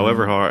 Yeah,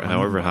 however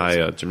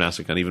high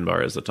gymnastic uneven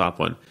bar is the top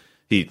one.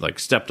 He like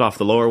stepped off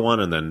the lower one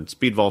and then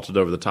speed vaulted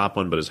over the top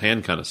one, but his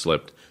hand kind of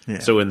slipped. Yeah.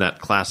 So in that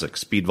classic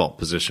speed vault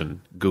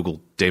position,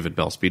 Google David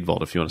Bell speed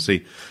vault if you want to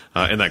see.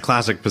 In that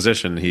classic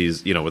position,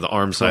 he's with the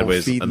arm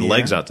sideways and the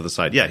legs out to the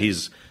side. Yeah,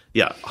 he's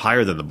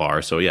higher than the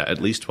bar, so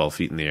at least 12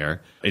 feet in the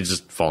air. He's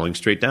just falling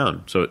straight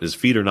down. So his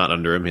feet are not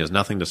under him. He has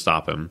nothing to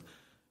stop him.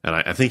 And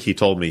I think he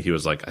told me, he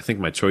was like, I think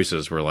my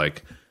choices were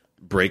like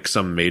break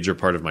some major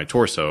part of my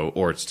torso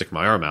or stick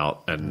my arm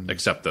out and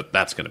accept that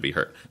that's going to be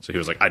hurt. So he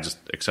was like, I just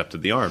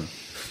accepted the arm.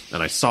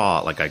 And I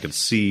saw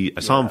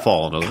him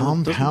fall, and I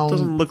was like,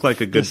 doesn't look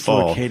like a good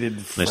fall.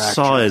 And I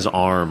saw his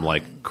arm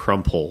like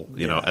crumple,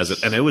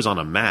 and it was on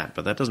a mat,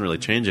 but that doesn't really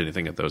change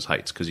anything at those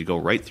heights because you go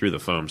right through the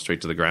foam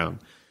straight to the ground.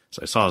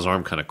 So I saw his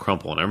arm kind of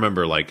crumple, and I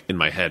remember like in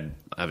my head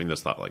having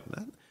this thought like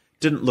that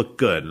didn't look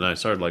good, and I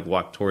started like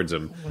walk towards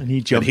him, and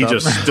he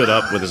just stood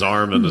up with his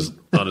arm and his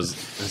on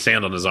his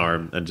hand on his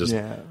arm and just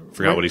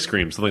forgot what he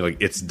screamed. Something like,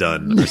 "It's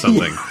done" or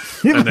something.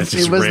 And then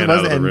just ran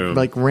out of the room.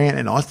 Like ran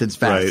in Austin's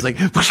fast. Right. It's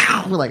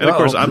like, we're like, and of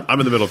course, I'm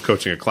in the middle of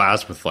coaching a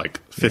class with like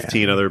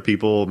 15 other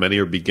people. Many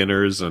are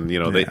beginners, and they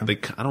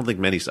I don't think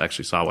many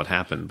actually saw what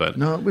happened. But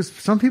no, it was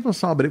some people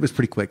saw, but it was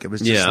pretty quick. It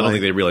was just I don't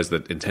think they realized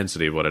the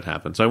intensity of what had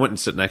happened. So I went and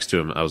sit next to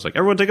him. I was like,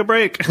 "Everyone, take a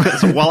break,"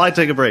 so while I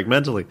take a break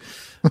mentally.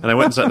 And I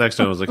went and sat next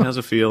to him. I was like, "How's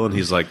it feel?" And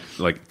he's like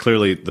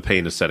clearly the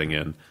pain is setting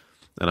in.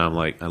 And I'm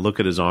like, I look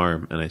at his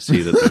arm and I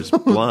see that there's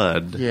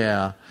blood.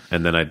 Yeah.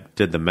 And then I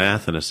did the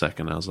math in a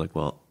second. I was like,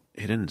 well,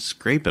 he didn't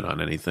scrape it on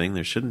anything.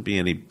 There shouldn't be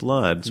any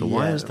blood. So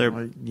why is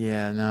there?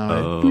 Yeah,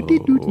 no. Oh.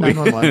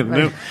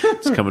 No,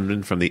 it's coming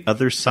in from the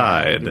other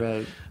side.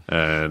 Right.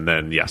 And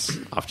then, yes,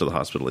 off to the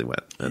hospital he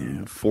went.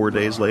 And 4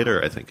 days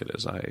later, I think it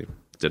is, I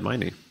did my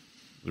knee. It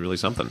was really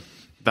something.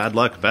 Bad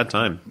luck, bad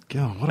time.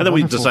 God, and then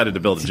we decided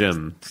to build a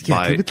gym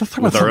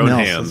with our own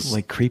hands. It's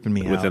like creeping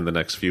me within the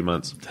next few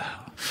months.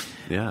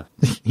 Yeah.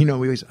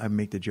 I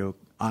make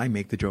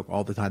the joke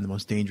all the time. The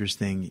most dangerous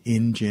thing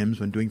in gyms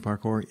when doing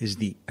parkour is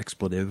the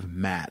expletive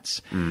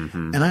mats.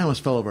 Mm-hmm. And I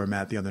almost fell over a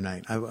mat the other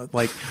night. I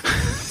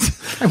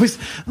was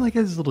like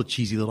this little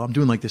cheesy I'm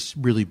doing like this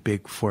really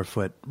big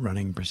 4-foot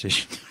running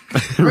precision.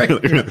 Right?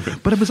 Really?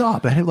 But it was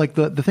up. I had like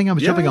the thing I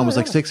was jumping on was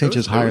like 6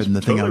 inches higher than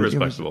the thing I was.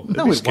 Respectable.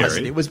 No, it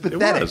wasn't. It was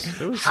pathetic.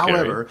 It was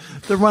However,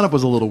 the run up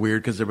was a little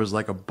weird because there was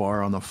like a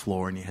bar on the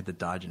floor and you had to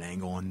dodge an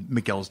angle, and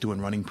Miguel's doing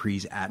running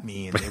prees at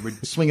me and they were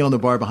swinging on the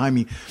bar behind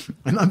me.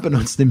 And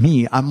unbeknownst to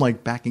me, I'm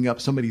like backing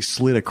up. Somebody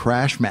slid a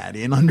crash mat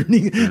in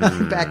underneath,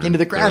 back into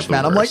the crash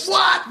mat. I'm like,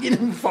 what?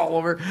 Fall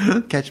over,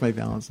 catch my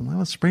balance. I'm like,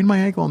 I sprained my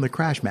ankle on the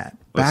crash mat,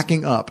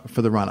 backing up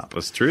for the run up.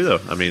 That's true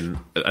though. I mean,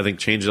 I think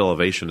change in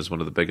elevation is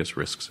one of the biggest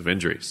risks of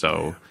injury.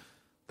 So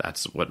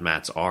that's what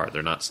mats are.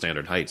 They're not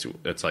standard heights.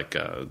 It's like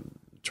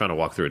trying to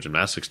walk through a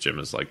gymnastics gym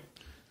is like,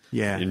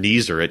 your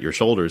knees are at your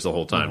shoulders the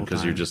whole time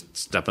because you're just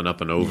stepping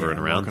up and over and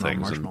around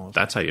things, and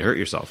that's how you hurt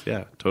yourself.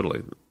 Yeah,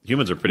 totally.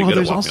 Humans are pretty good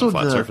at walking on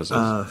flat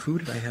surfaces. Who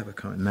did I have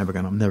I'm never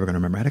gonna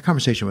remember. I had a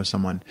conversation with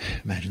someone.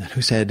 Imagine that,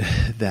 who said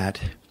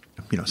that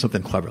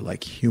something clever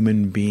like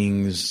human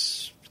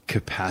beings'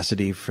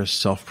 capacity for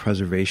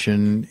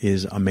self-preservation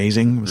is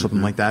amazing,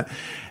 something like that.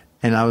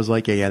 And I was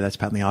like, yeah, that's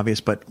patently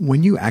obvious. But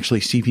when you actually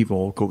see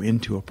people go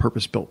into a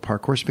purpose-built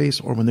parkour space,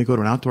 or when they go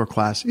to an outdoor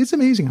class, it's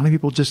amazing how many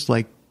people just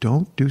like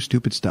don't do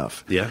stupid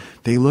stuff. Yeah.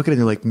 They look at it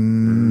and they're like,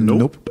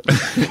 nope.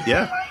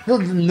 Yeah.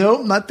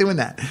 Nope, not doing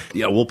that.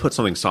 Yeah, we'll put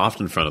something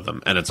soft in front of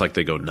them, and it's like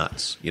they go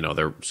nuts.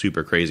 They're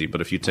super crazy.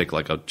 But if you take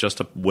like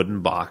just a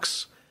wooden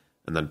box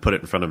and then put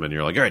it in front of them and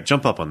you're like, all right,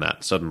 jump up on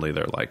that. Suddenly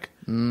they're like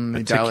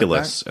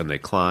meticulous, and they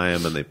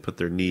climb and they put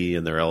their knee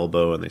and their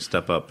elbow and they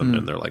step up and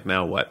then they're like,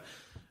 now what?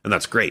 And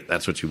that's great.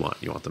 That's what you want.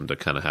 You want them to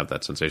kind of have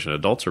that sensation.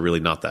 Adults are really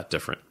not that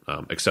different,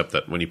 except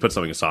that when you put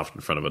something soft in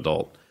front of an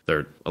adult,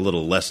 they're a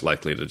little less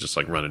likely to just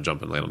like run and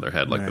jump and land on their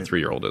head like the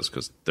 3-year-old is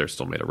because they're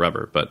still made of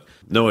rubber. But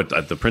no,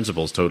 the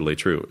principle is totally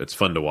true. It's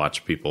fun to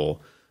watch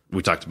people.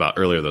 We talked about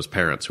earlier those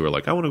parents who are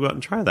like, I want to go out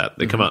and try that.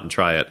 They come out and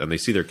try it, and they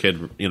see their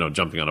kid,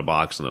 jumping on a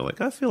box, and they're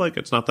like, I feel like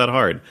it's not that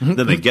hard.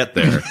 Then they get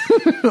there,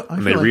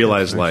 and they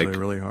realize like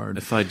really hard.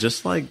 If I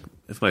just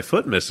if my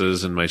foot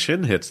misses and my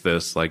shin hits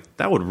this, like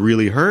that would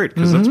really hurt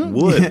because that's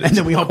wood. And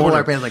then we all pull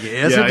our pants like,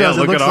 yes, it does.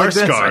 Look at our like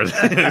scars.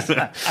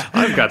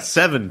 I've got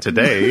 7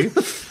 today.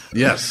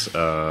 Yes,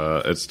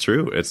 it's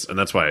true. And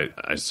that's why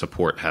I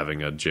support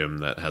having a gym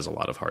that has a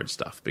lot of hard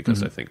stuff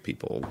because I think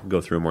people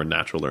go through a more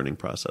natural learning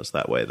process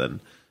that way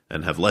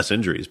and have less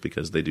injuries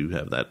because they do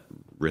have that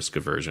risk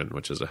aversion,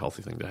 which is a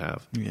healthy thing to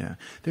have. Yeah.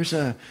 There's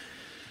I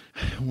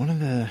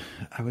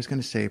was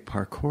going to say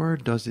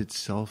parkour does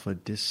itself a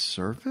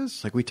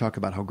disservice. Like we talk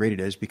about how great it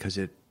is because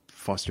it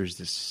fosters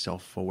this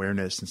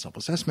self-awareness and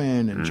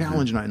self-assessment and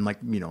challenge and like,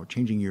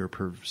 changing your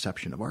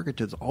perception of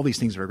archetypes, all these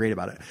things that are great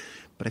about it.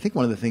 But I think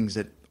one of the things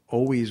that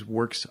always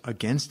works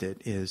against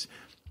it is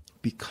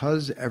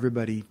because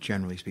everybody,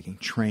 generally speaking,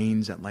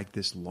 trains at like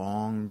this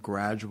long,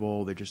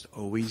 gradual, they're just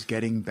always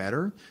getting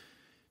better,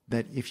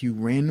 that if you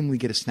randomly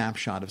get a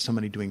snapshot of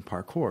somebody doing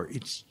parkour,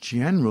 it's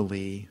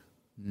generally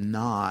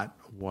not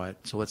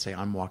so let's say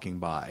I'm walking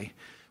by.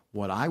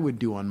 What I would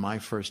do on my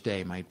first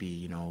day might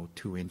be,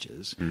 2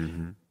 inches.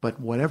 But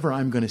whatever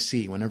I'm going to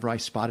see, whenever I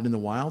spot it in the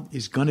wild,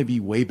 is going to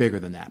be way bigger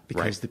than that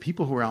because the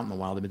people who are out in the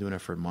wild have been doing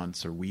it for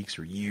months or weeks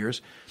or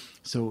years.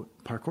 So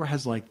parkour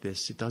has like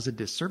this, it does a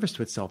disservice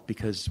to itself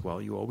because,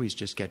 you always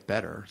just get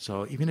better.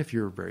 So even if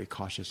you're very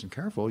cautious and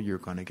careful, you're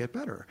going to get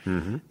better.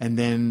 And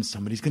then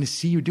somebody's going to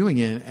see you doing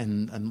it.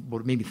 And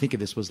what made me think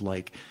of this was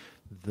like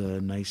the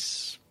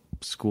nice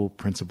school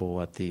principal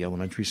at the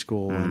elementary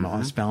school and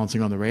us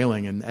balancing on the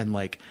railing. And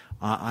like,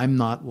 I'm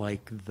not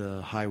like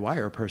the high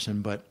wire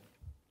person, but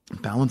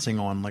balancing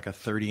on like a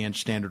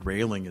 30-inch standard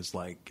railing is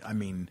like,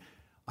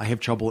 I have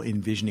trouble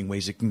envisioning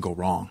ways it can go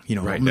wrong.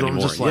 Right, I'm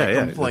anymore. just like,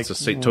 I'm like,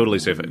 it's totally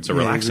safe. It's a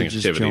relaxing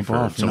activity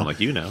for someone like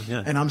you now.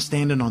 Yeah. And I'm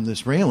standing on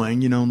this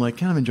railing, like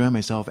kind of enjoying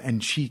myself.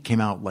 And she came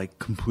out like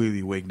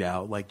completely wigged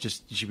out. Like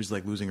she was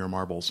like losing her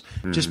marbles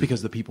just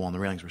because the people on the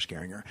railings were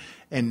scaring her.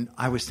 And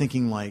I was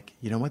thinking like,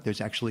 you know what? There's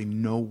actually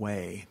no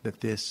way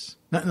that this,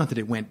 not that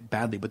it went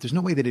badly, but there's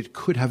no way that it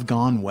could have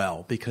gone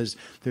well, because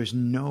there's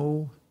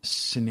no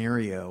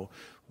scenario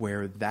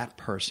where that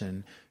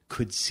person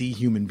could see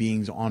human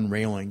beings on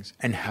railings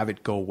and have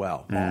it go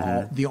well.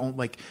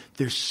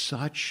 There's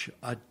such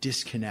a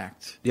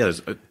disconnect. Yeah,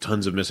 there's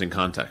tons of missing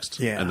context.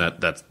 Yeah. And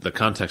that's the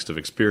context of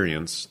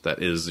experience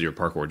that is your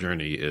parkour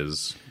journey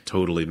is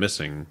totally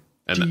missing.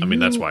 And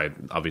that's why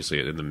obviously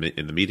in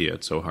the media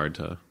it's so hard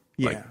to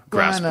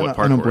grasp what parkour is.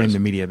 I don't blame the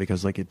media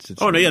because like it's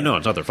no,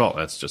 it's not their fault.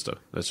 That's just I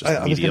was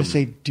going to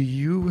say, do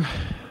you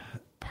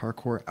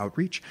parkour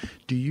outreach?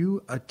 Do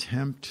you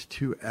attempt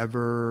to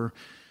ever,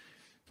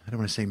 I don't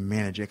want to say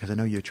manage it because I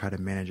know you try to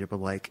manage it,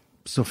 but like,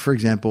 so for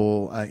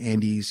example,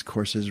 Andy's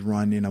courses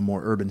run in a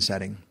more urban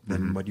setting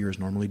than what yours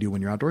normally do when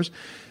you're outdoors.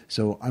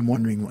 So I'm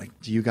wondering, like,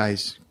 do you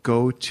guys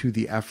go to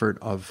the effort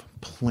of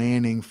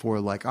planning for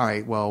like, all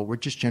right, well, we're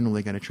just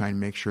generally going to try and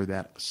make sure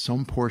that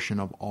some portion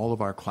of all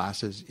of our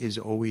classes is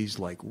always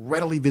like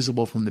readily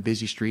visible from the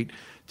busy street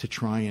to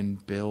try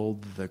and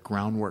build the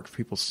groundwork for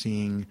people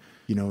seeing,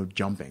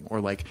 jumping? Or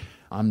like,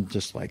 I'm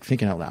just like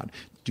thinking out loud.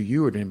 Do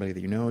you or anybody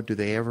that you know, do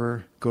they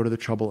ever go to the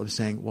trouble of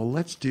saying, well,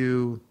 let's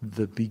do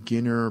the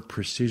beginner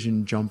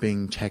precision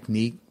jumping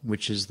technique,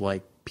 which is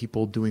like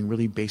people doing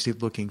really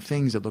basic looking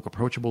things that look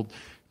approachable.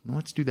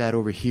 Let's do that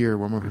over here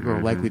where more people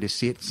are likely to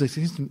see it. So it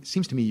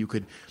seems to me you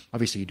could,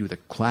 obviously you do the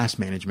class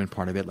management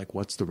part of it, like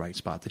what's the right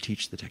spot to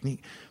teach the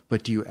technique.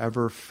 But do you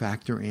ever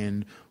factor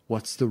in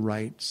what's the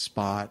right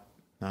spot?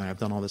 Now, I've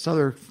done all this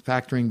other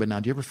factoring, but now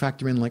do you ever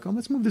factor in like, oh,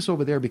 let's move this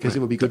over there because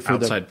it would be good for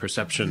outside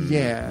perception?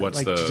 Yeah.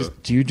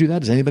 Do you do that?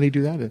 Does anybody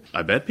do that?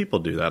 I bet people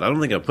do that. I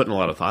don't think I'm putting a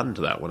lot of thought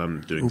into that when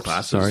I'm doing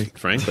classes. Sorry.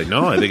 Frankly,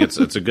 no. I think it's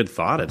a good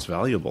thought. It's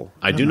valuable.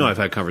 I do know I've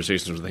had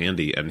conversations with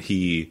Andy, and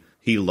he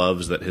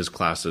loves that his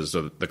classes,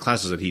 so the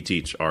classes that he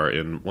teach, are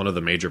in one of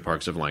the major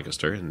parks of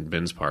Lancaster, in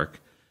Binns Park.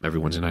 Every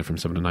Wednesday night from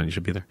 7 to 9, you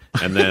should be there.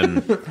 And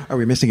then, are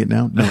we missing it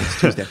now? No, it's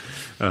Tuesday.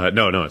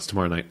 No, it's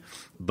tomorrow night.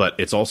 But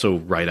it's also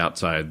right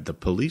outside the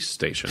police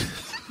station.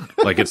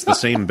 Like it's the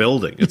same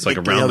building. It's like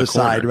around the corner.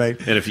 Side, right?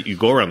 And if you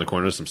go around the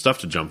corner, there's some stuff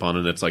to jump on,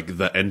 and it's like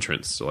the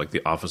entrance. So like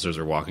the officers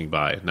are walking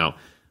by. Now,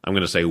 I'm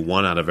going to say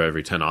 1 out of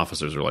every 10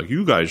 officers are like,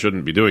 you guys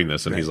shouldn't be doing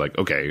this. And he's like,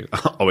 okay,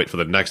 I'll wait for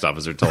the next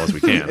officer to tell us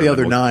we can. The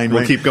other 9,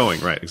 we'll keep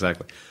going. Right,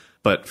 exactly.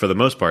 But for the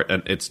most part,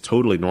 and it's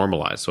totally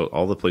normalized. So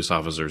all the police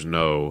officers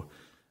know,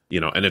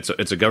 and it's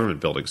a government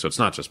building. So it's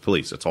not just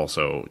police. It's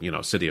also,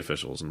 city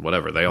officials and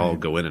whatever. They all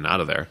go in and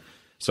out of there.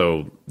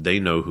 So they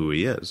know who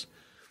he is.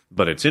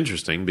 But it's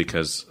interesting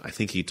because I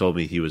think he told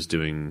me he was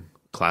doing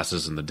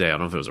classes in the day. I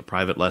don't know if it was a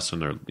private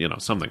lesson or,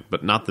 something,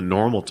 but not the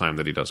normal time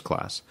that he does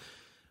class.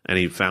 And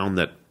he found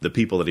that the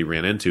people that he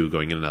ran into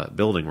going into that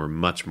building were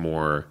much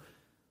more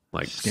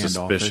like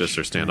suspicious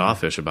or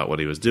standoffish about what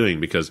he was doing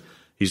because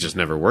he's just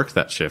never worked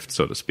that shift,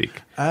 so to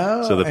speak.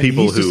 Oh, so the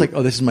people he's just like,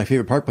 oh, this is my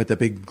favorite part, but the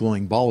big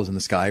glowing ball is in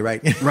the sky,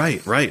 right?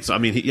 right. So, I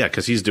mean,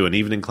 because he's doing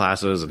evening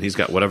classes and he's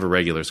got whatever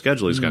regular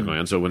schedule he's got going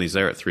on. So when he's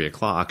there at 3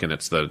 o'clock and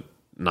it's the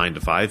 9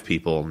 to 5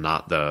 people,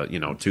 not the,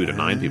 2 to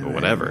 9 people,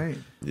 whatever,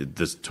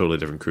 this totally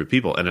different crew of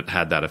people. And it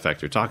had that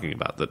effect you're talking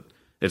about, that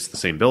it's the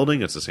same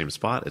building, it's the same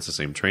spot, it's the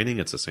same training,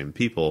 it's the same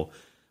people.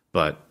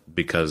 But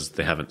because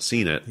they haven't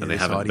seen it and they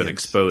haven't been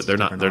exposed, they're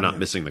not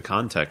missing the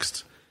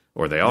context.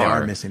 Or they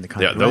are missing the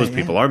context. Yeah, those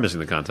people are missing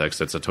the context.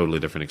 It's a totally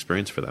different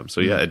experience for them. So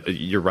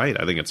you're right.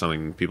 I think it's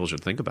something people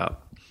should think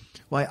about.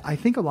 Well, I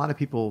think a lot of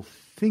people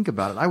think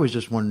about it. I was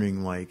just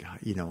wondering, like,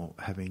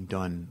 having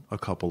done a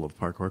couple of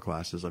parkour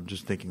classes, I'm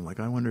just thinking, like,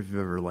 I wonder if you've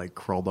ever like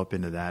crawled up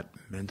into that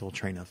mental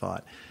train of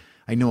thought.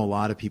 I know a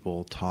lot of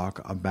people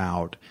talk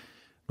about.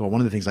 Well, one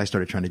of the things I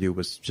started trying to do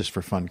was just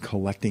for fun,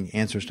 collecting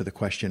answers to the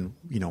question,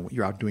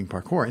 you're out doing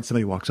parkour and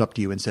somebody walks up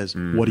to you and says,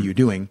 what are you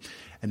doing?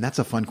 And that's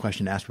a fun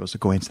question to ask people. So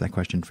go answer that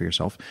question for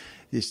yourself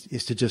is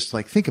to just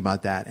like think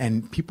about that.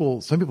 And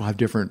some people have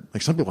different,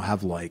 like some people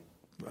have like,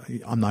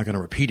 I'm not going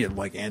to repeat it,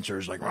 like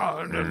answers like,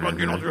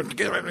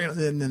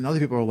 and then other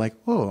people are like,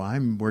 oh,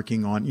 I'm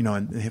working on,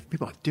 and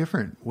people have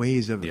different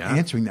ways of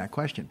answering that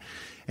question.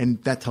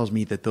 And that tells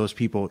me that those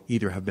people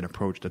either have been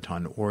approached a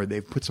ton or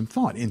they've put some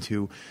thought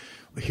into,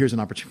 here's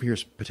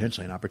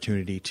potentially an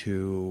opportunity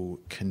to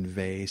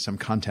convey some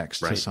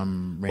context to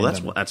some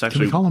random. Well, that's actually.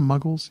 Can we call them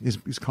muggles?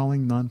 Is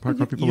calling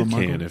non-parkour people a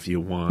muggle? You can if you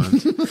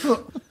want.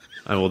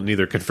 I will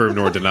neither confirm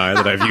nor deny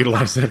that I've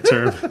utilized that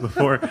term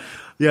before.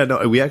 Yeah,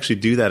 no, we actually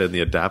do that in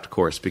the ADAPT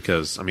course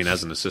because, I mean,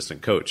 as an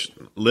assistant coach,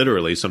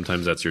 literally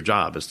sometimes that's your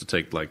job is to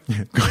take like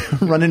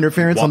run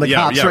interference on the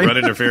cops, right? Run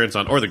interference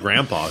on, or the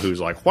grandpa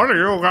who's like, "What are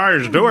you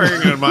guys doing?"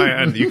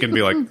 And you can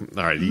be like,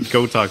 "All right, you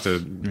go talk to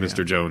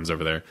Mr. Jones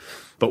over there."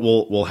 But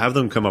we'll have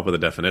them come up with a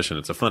definition.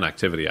 It's a fun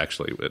activity,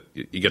 actually.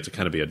 You get to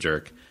kind of be a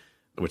jerk,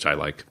 which I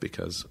like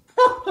because,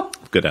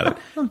 of good at it.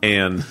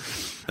 And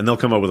they'll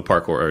come up with a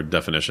parkour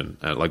definition.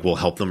 Like we'll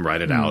help them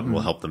write it out, and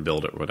we'll help them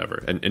build it or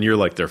whatever. And you're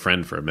like their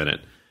friend for a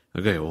minute.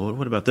 Okay, well,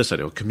 what about this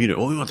idea? Well,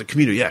 community. Oh, we want the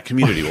community. Yeah,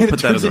 community. We'll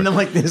put that in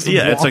like this.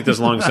 Yeah, it's like this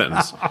long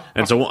sentence.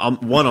 And so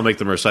I'll make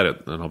them recite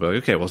it, and I'll be like,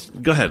 okay, well,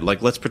 go ahead.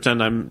 Like, let's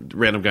pretend I'm a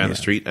random guy on the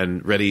street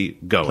and ready,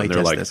 go. Play and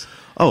they're like, this.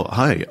 oh,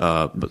 hi.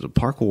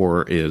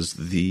 Parkour is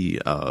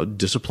the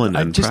discipline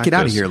and just practice. Get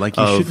out of here. Like,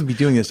 you shouldn't be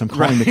doing this. I'm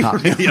calling the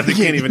cops. Yeah, they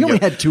can't even. You only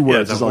had 2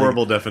 words. Yeah, it's a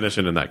horrible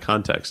definition in that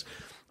context.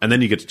 And then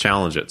you get to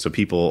challenge it. So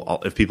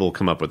if people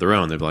come up with their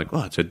own, they'll be like,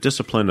 well, it's a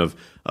discipline of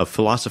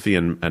philosophy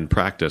and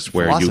practice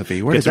where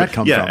philosophy? Where does that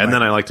come from? Yeah, and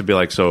then I like to be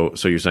like, so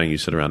you're saying you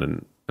sit around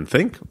and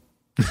think?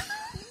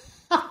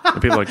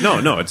 And people are like,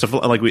 no, it's a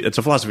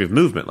philosophy of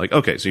movement. Like,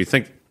 okay, so you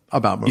think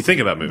about moving. You think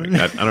about moving.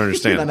 I don't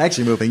understand. You're not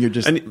actually moving. You're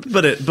just.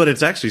 But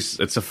it's actually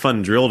it's a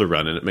fun drill to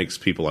run, and it makes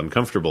people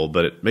uncomfortable.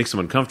 But it makes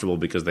them uncomfortable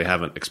because they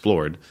haven't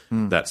explored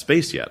that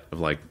space yet. Of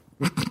like,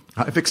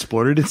 I've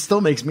explored it. It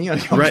still makes me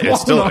uncomfortable. Right.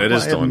 It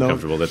is still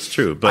uncomfortable. That's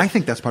true. But I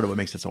think that's part of what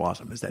makes it so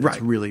awesome is that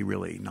it's really,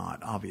 really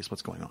not obvious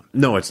what's going on.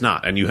 No, it's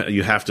not. And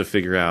you have to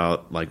figure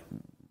out like,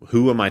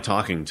 who am I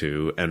talking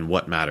to and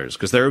what matters?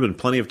 Because there have been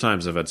plenty of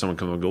times I've had someone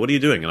come and go, what are you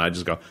doing? And I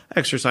just go,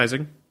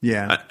 exercising.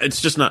 Yeah.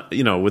 It's just not,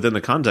 within the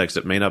context,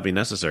 it may not be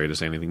necessary to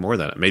say anything more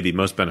than it. It may be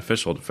most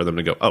beneficial for them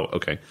to go, oh,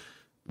 okay,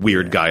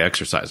 weird guy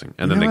exercising.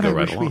 And then they go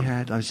right along.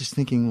 I was just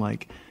thinking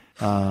like,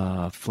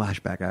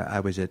 flashback. I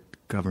was at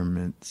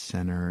Government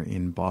Center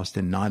in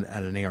Boston, not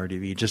at an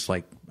ARDV, just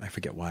like, I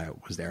forget why I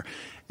was there.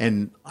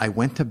 And I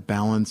went to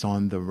balance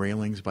on the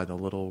railings by the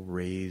little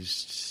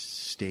raised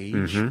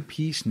stage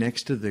piece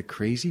next to the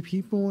crazy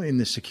people in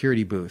the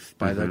security booth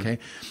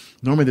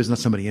normally there's not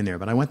somebody in there,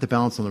 but I went to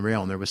balance on the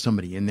rail and there was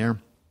somebody in there,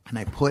 and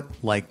I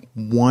put like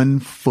 1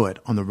 foot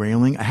on the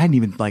railing. I hadn't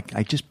even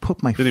I just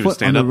put my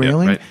foot on the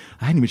railing. Yet, right?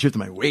 I hadn't even shifted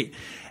my weight.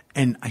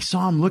 And I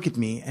saw him look at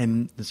me,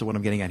 and so what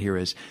I'm getting at here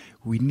is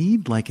we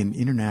need like an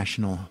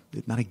international,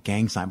 not a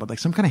gang sign, but like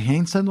some kind of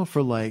hand signal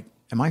for like,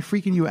 am I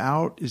freaking you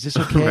out? Is this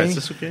okay? Is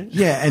this okay?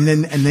 Yeah. And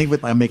they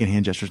would, I'm making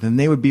hand gestures, and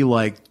they would be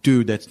like,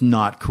 dude, that's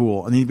not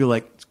cool. And then he'd be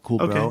like, cool,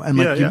 bro. Okay. And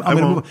like, I'm going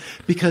to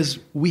move. Because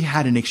we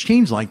had an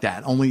exchange like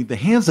that, only the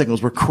hand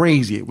signals were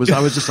crazy. I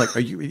was just like,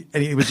 are you,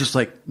 and he was just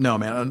like, no,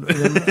 man. And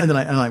then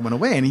I went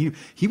away, and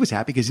he was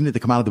happy because he didn't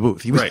have to come out of the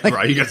booth. He was right.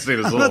 You got to stay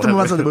in his little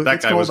outside the booth. That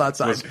it's guy cold was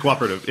outside. Was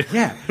cooperative.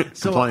 Yeah.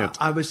 So compliant.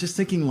 I was just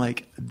thinking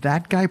like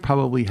that guy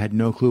probably had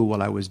no clue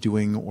what I was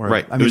doing, or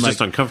right. It was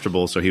just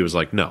uncomfortable. So he was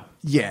like, no.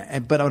 Yeah.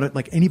 But I would,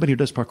 like anybody who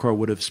does parkour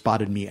would have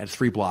spotted me at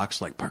 3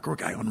 blocks, like parkour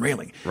guy on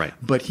railing. Right.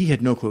 But he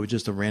had no clue. It was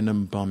just a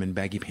random bum in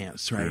baggy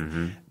pants. Right.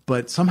 Mm-hmm.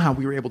 But somehow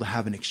we were able to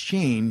have an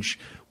exchange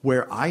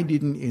where I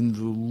didn't in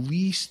the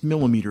least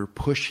millimeter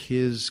push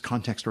his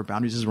context or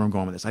boundaries. This is where I'm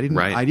going with this. I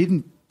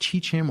didn't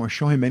teach him or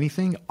show him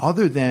anything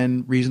other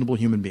than reasonable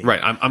human being.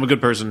 Right. I'm a good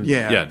person.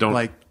 Yeah. Don't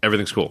like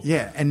everything's cool.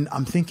 Yeah. And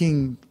I'm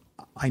thinking,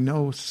 I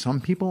know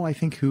some people I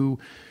think who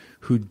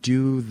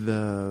do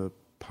the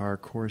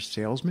parkour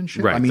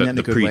salesmanship. Right. I mean,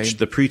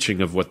 the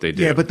preaching of what they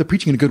do. Yeah, but the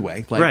preaching in a good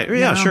way. Like, right.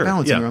 Yeah, sure.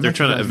 Yeah. They're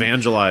trying to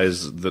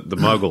evangelize the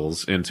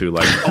muggles into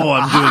like, oh,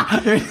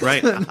 I'm doing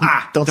right.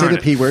 Don't say the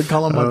P word.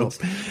 Call them muggles.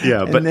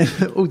 Yeah,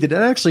 but did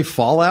that actually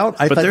fall out?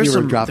 I thought you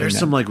were dropping there's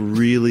some like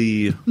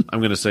really, I'm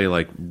going to say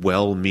like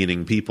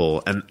well-meaning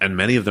people, and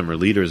many of them are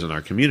leaders in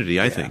our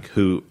community. I think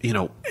who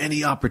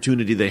any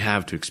opportunity they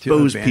have to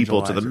expose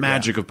people to the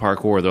magic of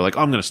parkour, they're like,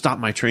 oh, I'm going to stop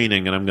my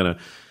training and I'm going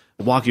to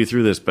walk you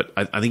through this. But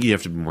I think you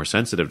have to be more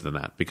sensitive than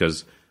that,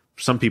 because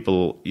some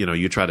people,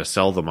 you try to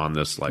sell them on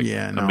this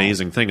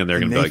amazing thing, and they're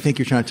going to be like, think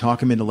you're trying to talk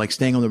them into like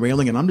staying on the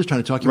railing, and I'm just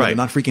trying to talk you into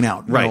not freaking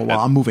out while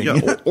I'm moving.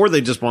 Yeah, or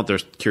they just want their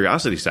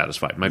curiosity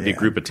satisfied. It might be a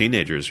group of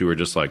teenagers who are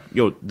just like,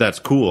 yo, that's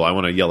cool. I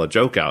want to yell a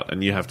joke out.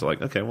 And you have to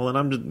like, okay, well then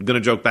I'm just going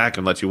to joke back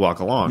and let you walk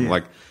along. Yeah.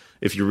 Like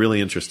if you're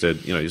really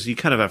interested, you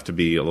kind of have to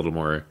be a little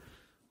more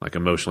like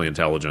emotionally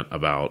intelligent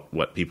about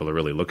what people are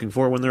really looking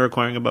for when they're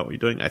inquiring about what you're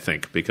doing, I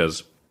think,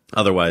 because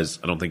otherwise,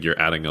 I don't think you're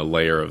adding a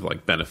layer of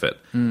like benefit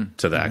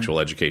to the actual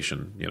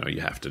education. You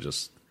have to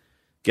just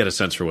get a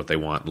sense for what they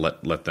want,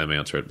 let them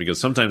answer it. Because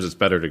sometimes it's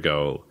better to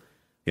go,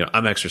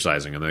 I'm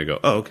exercising, and they go,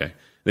 oh, okay.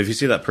 And if you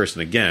see that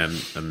person again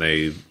and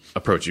they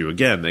approach you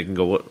again, they can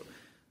go, what?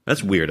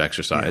 That's weird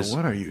exercise. Yeah,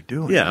 what are you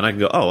doing? Yeah, and I can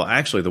go, oh,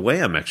 actually, the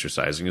way I'm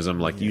exercising is I'm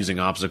like using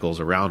obstacles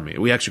around me.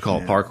 We actually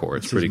call it parkour.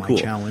 It's pretty cool.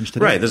 Challenge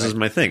today, right, this is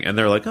my thing. And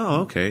they're like,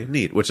 oh, okay,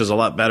 neat. Which is a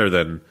lot better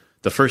than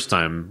the first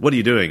time, what are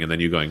you doing? And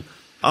then you going,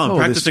 oh, I'm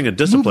practicing a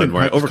discipline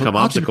where I overcome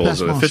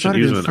obstacles with efficient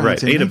use.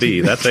 Right, A to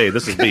B. That's A.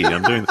 This is B.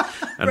 I'm doing,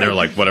 and they're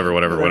like, whatever.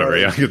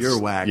 Yeah, you're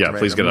whacked. Yeah,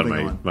 please get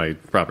on my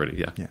property.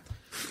 Yeah,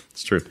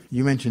 it's true.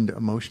 You mentioned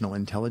emotional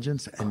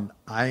intelligence, and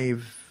I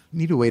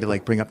need a way to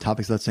like bring up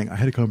topics without saying I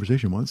had a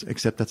conversation once.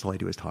 Except that's all I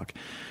do is talk.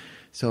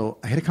 So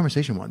I had a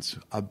conversation once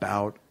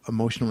about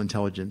emotional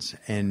intelligence,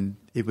 and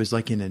it was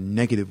like in a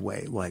negative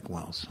way. Like,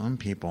 well, some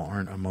people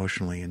aren't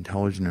emotionally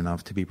intelligent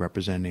enough to be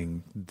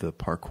representing the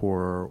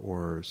parkour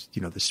or,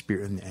 the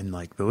spirit. And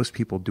like those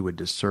people do a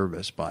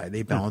disservice by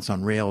they balance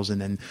on rails. And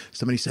then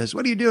somebody says,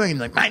 what are you doing? And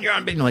like, mind your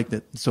own business. Like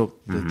that. So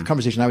the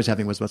conversation I was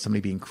having was about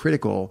somebody being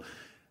critical,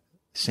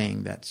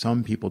 saying that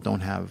some people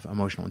don't have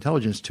emotional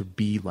intelligence to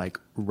be like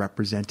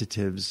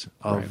representatives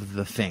of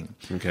the thing.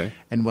 Okay.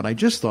 And what I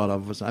just thought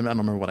of was, I don't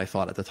remember what I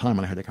thought at the time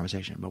when I heard the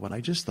conversation, but what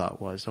I just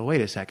thought was, oh, wait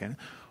a second.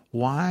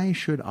 Why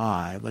should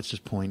I, let's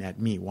just point at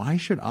me, why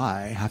should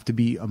I have to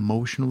be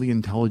emotionally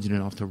intelligent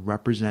enough to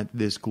represent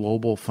this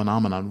global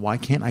phenomenon? Why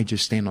can't I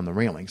just stand on the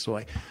railing? So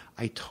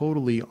I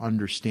totally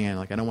understand.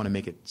 Like, I don't want to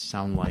make it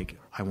sound like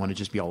I want to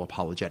just be all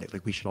apologetic.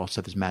 Like, we should all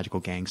set this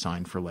magical gang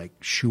sign for like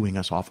shooing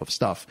us off of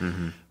stuff.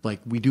 Like,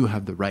 we do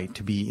have the right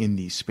to be in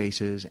these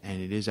spaces.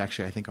 And it is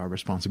actually, I think, our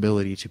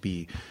responsibility to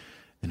be,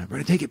 we're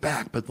going to take it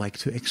back, but like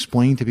to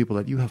explain to people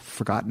that you have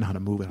forgotten how to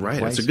move in a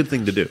place. It's a good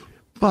thing to do.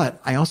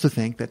 But I also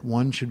think that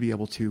one should be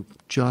able to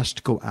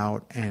just go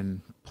out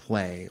and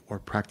play or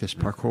practice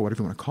parkour,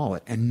 whatever you want to call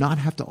it, and not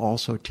have to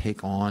also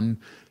take on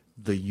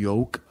the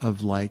yoke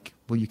of like,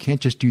 well, you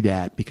can't just do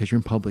that because you're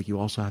in public. You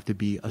also have to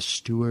be a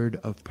steward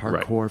of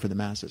parkour for the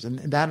masses. And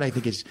that I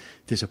think is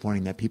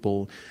disappointing, that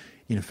people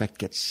in effect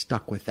get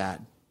stuck with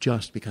that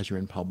just because you're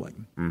in public.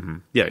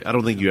 Yeah, I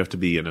don't think you have to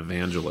be an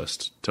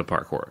evangelist to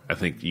parkour. I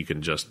think you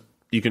can just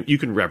you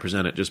can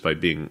represent it just by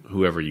being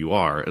whoever you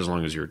are, as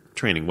long as you're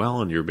training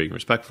well and you're being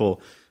respectful,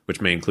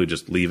 which may include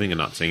just leaving and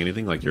not saying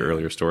anything, like your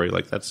earlier story.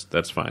 Like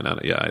that's fine.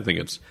 I think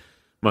it's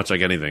much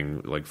like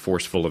anything, like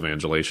forceful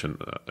evangelization.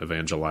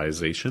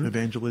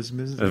 Evangelism.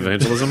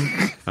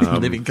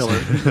 Living color.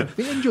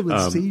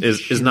 Evangelization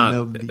is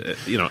not.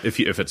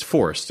 If it's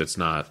forced, it's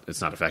not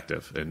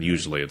effective, and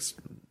usually it's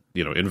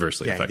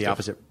inversely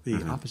effective.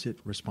 The opposite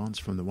response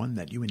from the one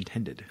that you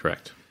intended.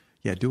 Correct.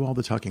 Yeah, do all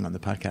the talking on the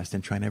podcast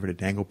and try never to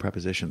dangle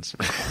prepositions.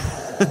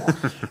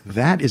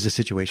 That is a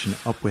situation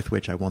up with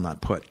which I will not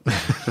put.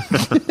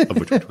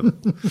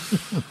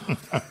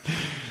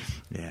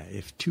 Yeah,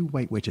 if two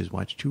white witches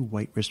watch two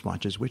white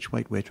wristwatches, which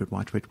white witch would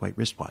watch which white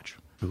wristwatch?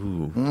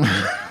 Ooh.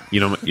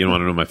 You want to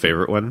know my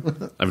favorite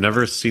one? I've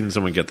never seen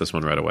someone get this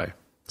one right away,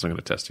 so I'm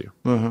going to test you.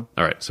 All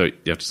right, so you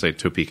have to say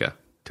Topeka.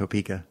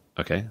 Topeka.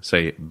 Okay,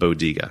 say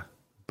Bodega.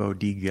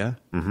 Bodega.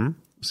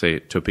 Say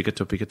Topeka,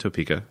 Topeka,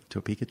 Topeka.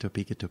 Topeka,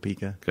 Topeka,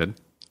 Topeka. Good.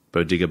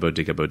 Bodega,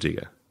 Bodega,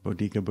 Bodega.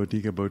 Bodega,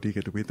 Bodega,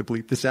 Bodega. Do we have to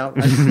bleep this out?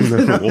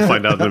 We'll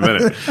find out in a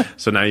minute.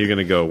 So now you're going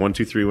to go 1,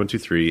 2, 3, 1, 2,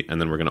 3, and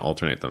then we're going to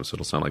alternate them. So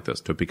it'll sound like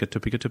this: Topeka,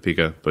 Topeka,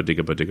 Topeka.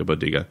 Bodega, Bodega,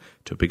 Bodega.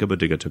 Topeka,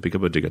 Bodega, Topeka,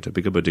 Bodega.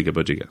 Topeka, Bodega,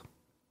 Bodega.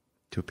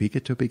 Topeka,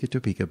 Topeka,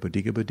 Topeka.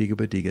 Bodega, Bodega,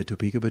 Bodega.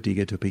 Topeka,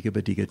 Bodega, Topeka,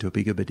 Bodega.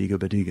 Topeka, Bodega,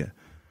 Bodega.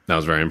 That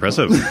was very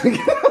impressive.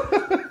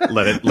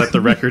 Let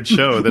the record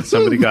show that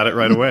somebody got it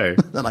right away.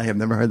 And I have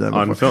never heard that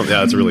before. On film. Yeah,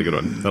 that's a really good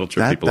one. That'll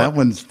trip people up. That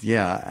one's,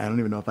 I don't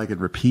even know if I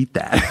could repeat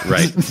that.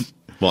 Right.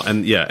 Well,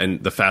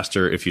 and the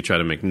faster, if you try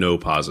to make no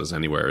pauses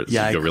anywhere,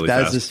 go really fast.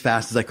 That was as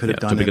fast as I could have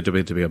done it.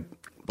 Topeka.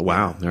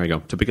 Wow, there you go.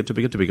 Topeka,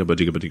 Topeka, Topeka,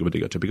 Bodega, Bodega,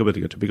 Bodega, Topeka,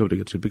 Bodega, Topeka,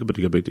 Bodega, Topeka,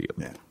 Bodega, Bodega.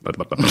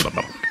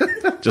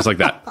 Just like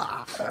that.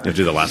 You have to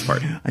do the last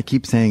part. I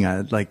keep saying,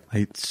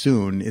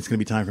 soon it's going to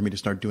be time for me to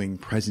start doing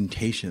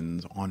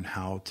presentations on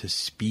how to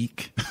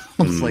speak.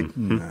 It's like,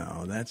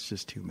 no, that's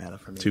just too meta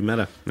for me. Too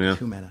meta. Yeah.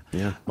 Too meta.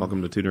 Yeah.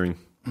 Welcome to tutoring.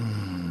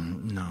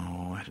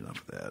 No, I had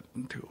enough of that.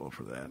 I'm too old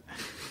for that.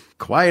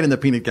 Quiet in the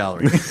peanut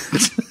gallery.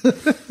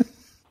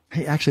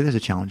 Hey, actually, there's a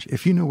challenge.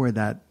 If you know where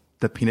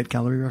the peanut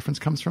gallery reference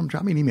comes from,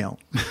 drop me an email.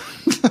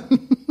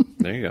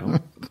 There you go.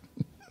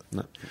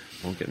 No,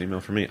 won't get an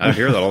email from me. I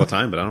hear that all the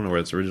time, but I don't know where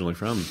it's originally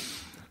from.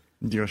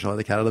 Do you want to let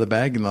the cat out of the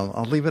bag, and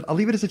I'll leave it. I'll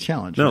leave it as a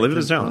challenge. No, leave it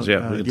as a challenge.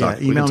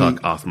 We can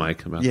talk off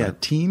mic about that. Yeah,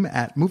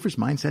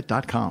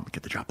 team@moversmindset.com.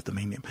 Get the drop of the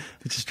main name.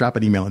 Just drop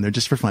an email in there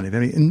just for fun.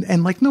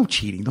 And like, no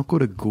cheating. Don't go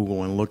to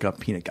Google and look up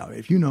peanut gallery.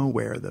 If you know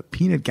where the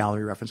peanut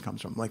gallery reference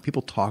comes from, like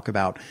people talk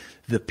about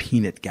the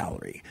peanut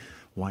gallery.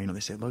 Why, they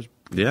say those.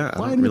 Yeah,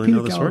 I don't really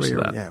know the source of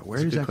that. Yeah,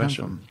 where does that come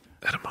from?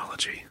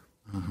 Etymology.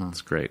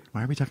 That's great.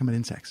 Why are we talking about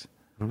insects?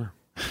 I don't know.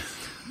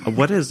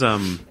 What is I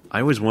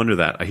always wonder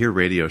that. I hear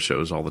radio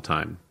shows all the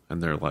time,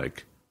 and they're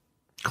like,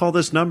 call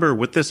this number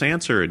with this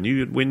answer, and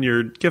you win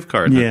your gift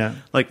card. Yeah.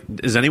 Like,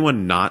 is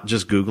anyone not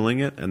just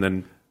Googling it and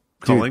then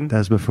calling? Dude, that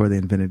was before they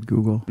invented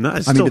Google. No,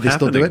 it's still did they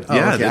happening. Still do it? Oh,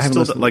 yeah,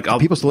 okay.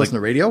 People still listen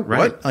to radio?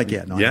 Right. What? Like,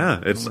 yeah. No,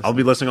 I'll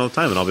be listening all the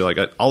time, and I'll be like,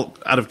 I'll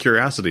out of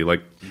curiosity,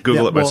 like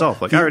Google it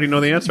myself. Like, I already know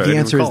the answer. The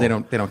answer is they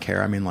don't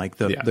care. I mean, like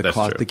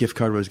the gift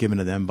card was given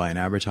to them by an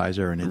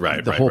advertiser, and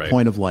the whole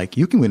point of like,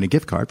 you can win a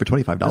gift card for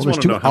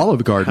 $25 to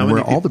Olive Garden,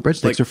 where all the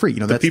breadsticks are free.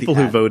 That's the people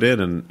who vote in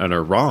and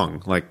are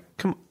wrong. Like,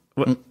 come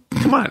on.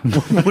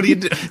 What are you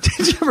doing?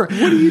 What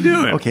are you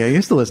doing? Okay, I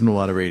used to listen to a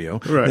lot of radio.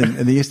 Right. And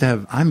they used to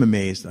have, I'm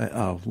amazed.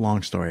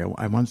 Long story.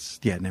 I once,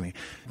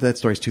 that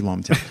story's too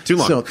long to tell. Too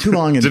long. So, too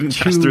long. And didn't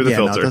pass through the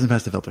filter. No, it doesn't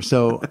pass the filter.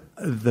 So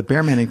the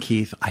Bearman and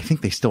Keith, I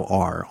think they still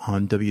are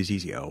on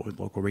WZZO,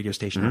 a local radio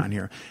station around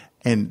here.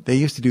 And they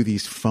used to do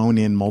these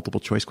phone-in multiple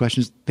choice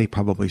questions. They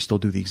probably still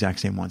do the exact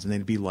same ones. And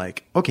they'd be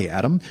like, okay,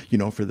 Adam,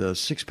 for the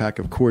 6-pack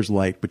of Coors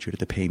Light, which you had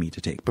to pay me to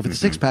take. But for the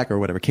 6-pack or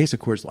whatever case of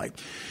Coors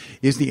Light,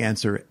 is the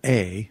answer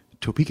A,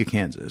 Topeka,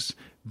 Kansas,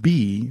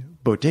 B,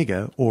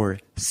 Bodega, or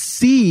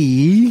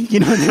C,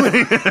 please,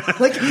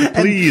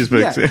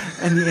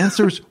 and the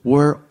answers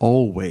were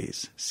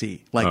always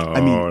C.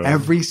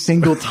 Every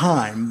single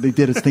time they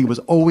did a thing, it was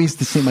always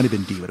the same. Might have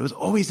been D, but it was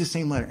always the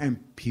same letter,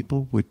 and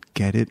people would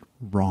get it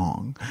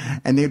wrong,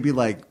 and they'd be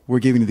like, "We're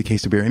giving you the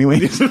case of beer anyway."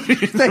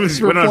 Thanks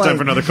for we don't have time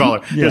for another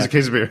caller. Here's a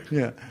case of beer.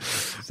 Yeah.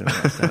 So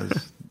that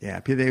was,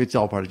 it's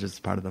all part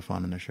of the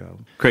fun in the show.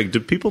 Craig, do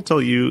people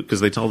tell you, because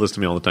they tell this to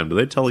me all the time, do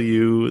they tell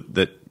you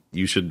that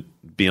you should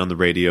be on the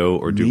radio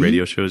or do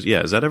radio shows?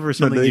 Yeah, is that ever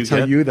something you get? They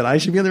tell you that I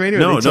should be on the radio?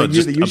 No,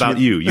 just about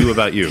you. You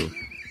about you.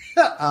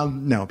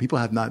 No, people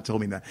have not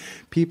told me that.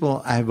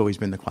 I have always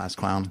been the class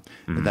clown.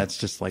 But that's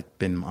just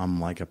been, I'm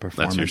like a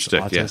performance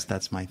autist. Yeah.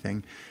 That's my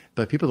thing.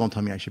 But people don't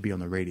tell me I should be on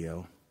the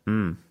radio.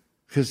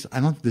 Because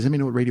does anybody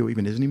know what radio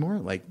even is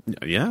anymore?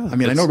 Yeah. I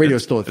mean, I know radio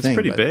is still a thing.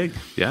 It's pretty big.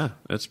 Yeah,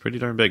 it's pretty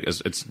darn big.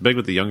 It's big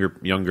with the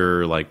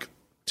younger like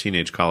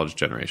teenage college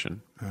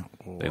generation.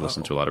 They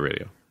listen to a lot of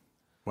radio.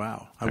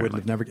 Wow. Apparently. I would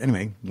have never.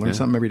 Anyway, learn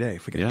something every day.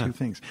 Forget two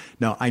things.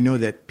 No, I know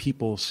that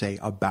people say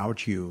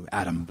about you,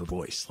 Adam, the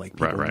voice.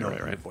 People know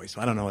the voice.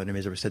 So I don't know if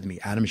anybody's ever said to me,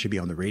 Adam should be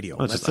on the radio.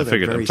 I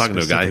figured I'm talking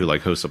to a guy who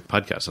hosts a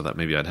podcast. I thought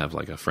maybe I'd have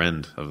a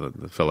friend of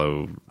the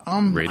fellow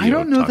radio. I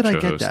don't know that I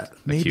get host, that.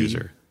 Maybe.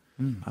 Accuser.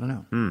 I don't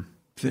know.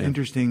 It's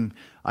interesting.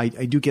 I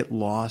do get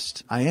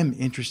lost. I am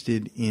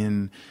interested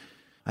in.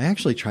 I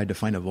actually tried to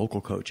find a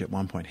vocal coach at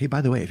one point. Hey,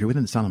 by the way, if you're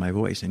within the sound of my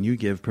voice and you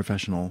give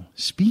professional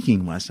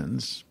speaking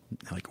lessons,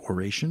 like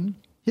oration,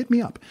 hit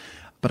me up.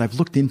 But I've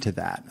looked into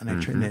that, and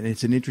and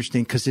it's an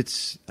interesting,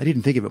 because I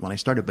didn't think of it when I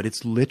started, but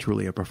it's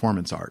literally a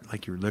performance art.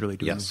 Like you're literally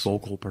doing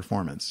vocal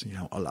performance,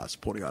 a la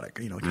sporiotic,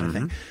 kind of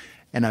thing.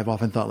 And I've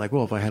often thought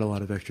if I had a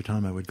lot of extra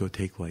time, I would go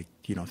take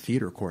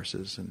theater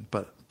courses.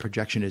 But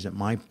projection isn't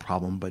my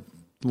problem, but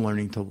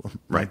learning to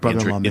my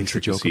brother-in-law makes a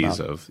joke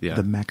about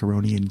the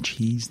macaroni and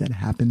cheese that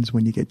happens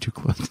when you get too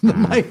close to the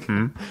mic.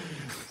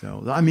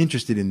 So I'm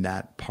interested in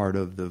that part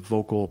of the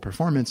vocal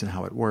performance and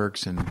how it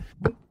works, and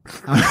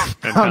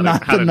how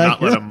to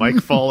not let a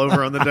mic fall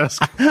over on the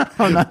desk.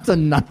 How not to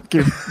knock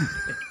your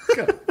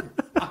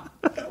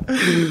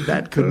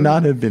that could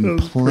not have been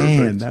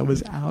planned. Perfect. That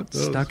was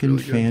stuck in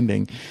really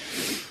Fanding.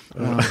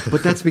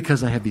 But that's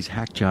because I have these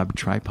hack job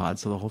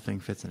tripods, so the whole thing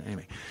fits in it.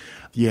 Anyway.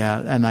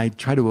 Yeah, and I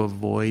try to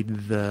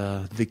avoid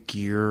the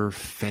gear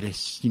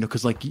fetish,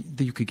 because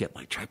you could get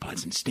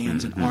tripods and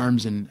stands and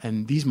arms,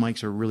 and these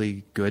mics are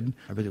really good.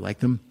 I really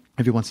like them.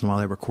 Every once in a while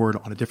I record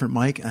on a different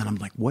mic, and I'm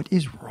like, what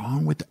is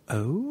wrong with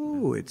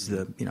it's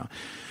the.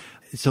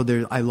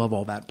 So I love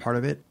all that part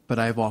of it, but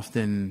I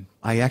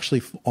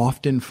actually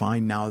often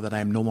find now that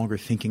I'm no longer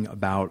thinking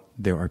about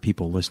there are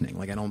people listening.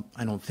 I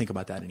don't think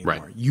about that anymore.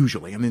 Right.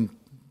 Usually, I mean,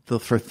 the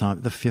fifth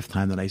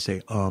time that I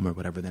say or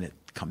whatever, then it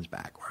comes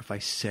back. Or if I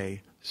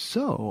say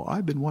so,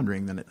 I've been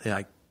wondering, then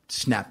I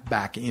snap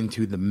back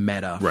into the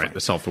meta. Right,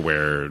 the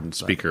self-aware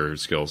speaker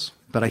skills.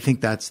 But I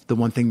think that's the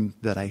one thing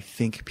that I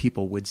think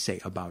people would say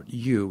about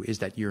you is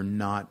that you're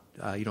not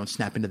you don't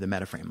snap into the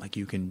meta frame.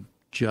 You can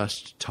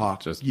just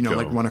talk,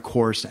 run a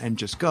course and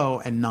just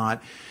go and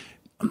not.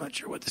 I'm not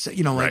sure what to say.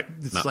 Right.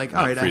 It's all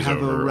right, I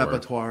have a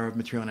repertoire of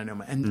material and I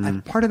know.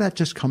 And part of that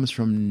just comes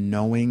from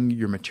knowing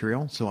your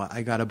material. So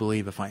I got to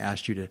believe if I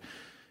asked you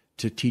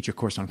to teach a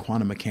course on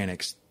quantum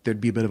mechanics, there'd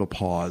be a bit of a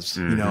pause.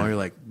 You're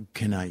like,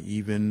 can I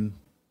even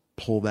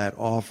pull that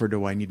off, or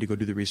do I need to go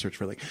do the research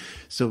for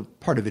So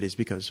part of it is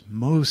because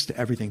most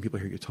everything people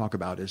hear you talk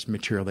about is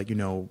material that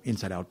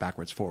inside out,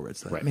 backwards,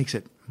 forwards. That makes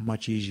it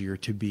much easier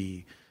to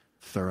be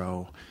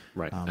thorough.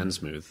 Right, and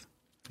smooth.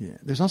 Yeah.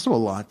 There's also a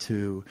lot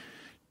to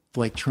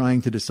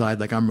trying to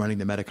decide, I'm running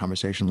the meta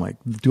conversation,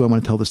 do I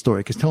want to tell the story?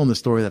 Because telling the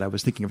story that I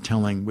was thinking of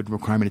telling would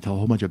require me to tell a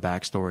whole bunch of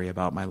backstory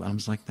about my life. I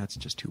was like, that's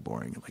just too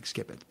boring.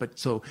 Skip it. But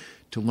so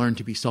to learn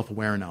to be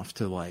self-aware enough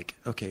to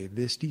okay,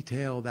 this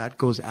detail, that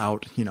goes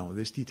out,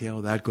 this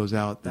detail, that goes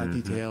out, that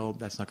detail,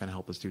 that's not going to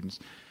help the students.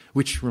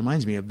 Which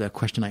reminds me of the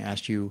question I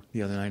asked you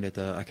the other night at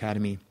the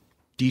Academy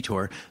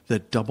detour, the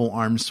double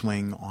arm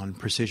swing on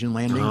precision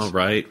landings. Oh,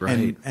 right.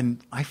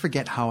 And I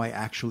forget how I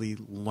actually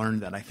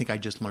learned that. I think I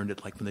just learned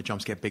it when the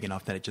jumps get big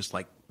enough that it just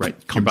right.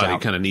 Your body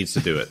kind of needs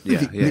to do it.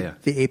 Yeah,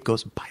 the ape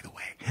goes, by the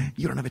way,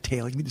 you don't have a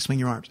tail. You need to swing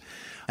your arms.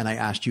 And I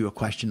asked you a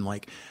question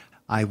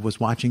I was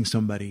watching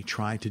somebody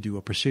try to do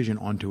a precision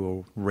onto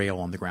a rail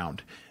on the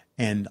ground.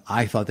 And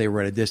I thought they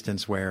were at a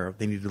distance where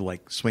they needed to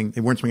swing.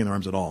 They weren't swinging their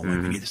arms at all.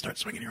 You need to start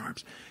swinging your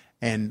arms.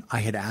 And I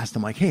had asked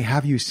him hey,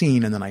 have you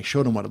seen? And then I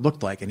showed him what it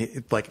looked like. And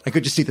it I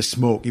could just see the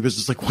smoke. He was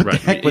just what the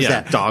heck was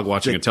that? Dog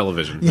watching a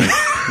television.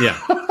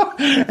 Yeah.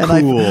 And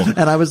cool.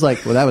 I was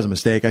like, well, that was a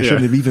mistake. I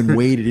shouldn't have even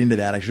waded into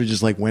that. I should have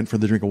just went for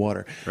the drink of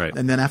water. Right.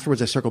 And then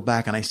afterwards I circled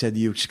back and I said to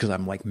you, just because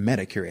I'm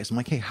meta curious, I'm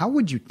hey, how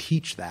would you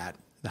teach that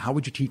how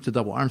would you teach the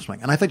double arm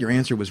swing? And I thought your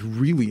answer was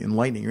really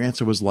enlightening. Your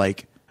answer was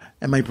like,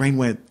 and my brain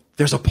went,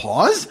 there's a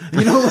pause?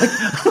 You know, like,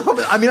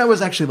 I mean, I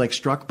was actually like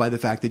struck by the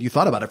fact that you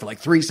thought about it for like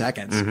 3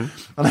 seconds. And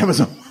I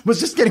was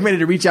just getting ready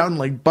to reach out and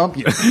like bump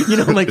you, you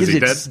know, like, is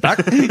it dead? Stuck?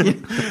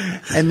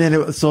 And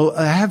then, so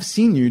I have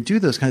seen you do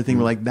this kind of thing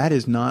where like, that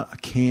is not a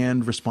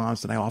canned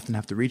response that I often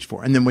have to reach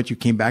for. And then what you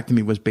came back to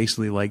me was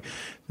basically like,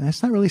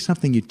 that's not really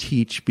something you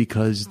teach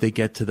because they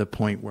get to the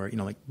point where, you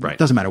know, like, it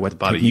doesn't matter what the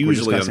body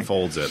usually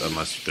unfolds it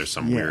unless there's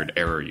some weird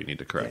error you need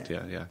to correct.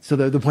 Yeah. So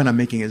the point I'm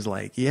making is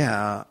like,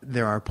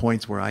 there are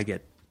points where I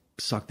get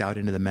sucked out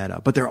into the meta,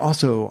 but I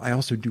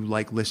also do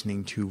like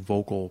listening to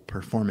vocal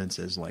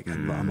performances. Like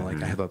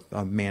I have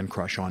a man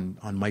crush on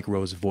Mike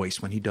Rowe's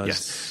voice when he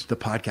does the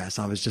podcast.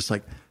 I was just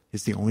like,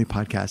 it's the only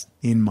podcast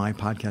in my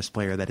podcast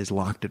player that is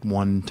locked at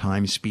 1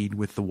 time speed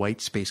with the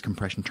white space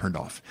compression turned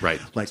off. Right.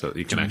 Like, so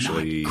you can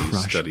actually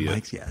study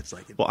it. Yeah, it's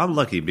like, well, I'm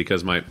lucky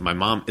because my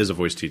mom is a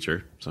voice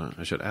teacher, so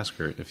I should ask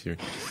her if she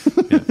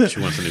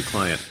wants a new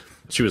client.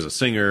 She was a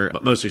singer,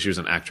 but mostly she was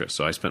an actress.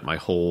 So I spent my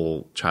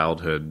whole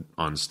childhood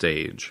on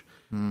stage.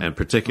 And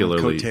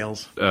particularly,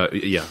 coattails.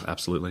 Yeah,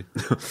 absolutely.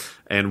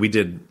 And we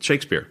did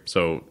Shakespeare,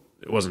 so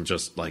it wasn't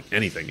just like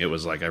anything. It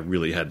was like I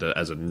really had to,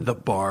 as the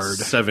bard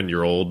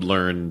 7-year-old,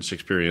 learn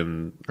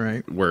Shakespearean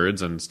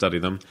words and study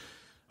them.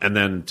 And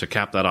then to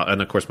cap that off,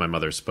 and of course my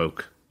mother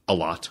spoke a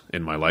lot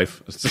in my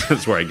life.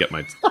 That's where I get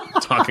my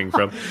talking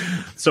from.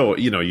 So,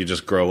 you know, you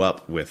just grow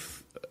up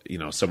with, you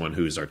know, someone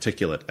who's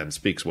articulate and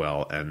speaks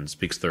well and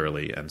speaks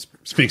thoroughly and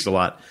speaks a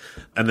lot.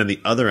 And then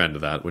the other end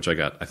of that, which I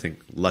got, I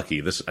think,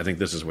 lucky. I think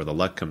this is where the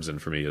luck comes in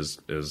for me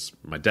is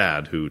my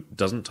dad, who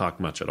doesn't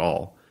talk much at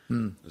all.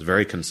 Is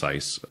very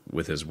concise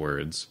with his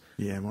words.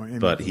 Yeah,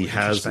 but he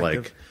has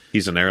like,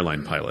 he's an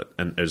airline pilot.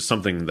 And there's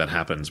something that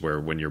happens where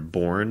when you're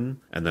born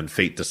and then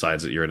fate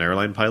decides that you're an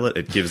airline pilot,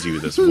 it gives you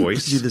this voice.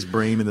 Gives you this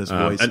brain and this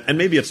voice. And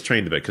maybe it's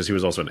trained a bit because he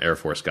was also an Air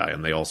Force guy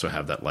and they also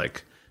have that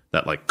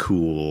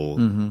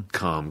cool,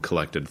 calm,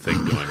 collected thing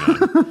going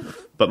on.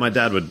 But my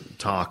dad would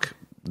talk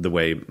the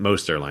way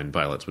most airline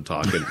pilots would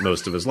talk in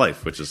most of his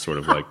life, which is sort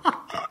of like,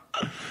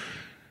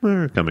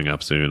 we're coming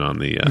up soon on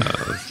the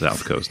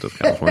south coast of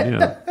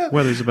California.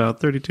 Weather's about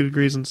 32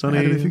 degrees and sunny.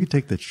 Adam, if you could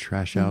take the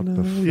trash out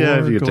before.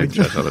 Yeah, if you could take the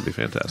trash out, that'd be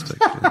fantastic.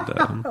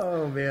 And,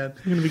 oh, man.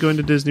 I'm going to be going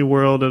to Disney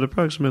World at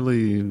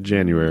approximately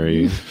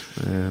January.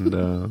 And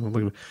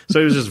so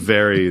he was just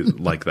very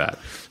like that.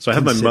 So I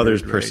have my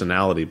mother's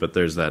personality, but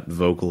there's that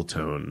vocal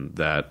tone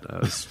that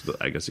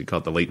I guess you call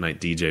it the late night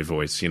DJ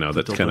voice, you know,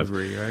 that kind of.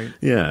 Right?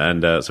 Yeah.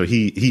 And so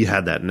he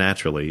had that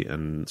naturally.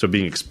 And so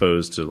being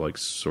exposed to like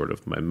sort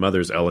of my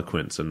mother's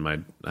eloquence and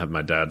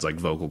my dad's like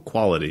vocal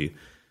quality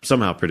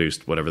somehow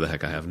produced whatever the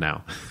heck I have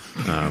now,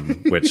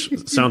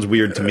 which sounds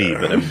weird to me,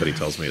 but everybody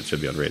tells me it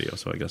should be on radio,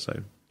 so I guess I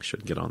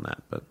should get on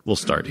that. But we'll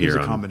start here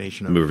on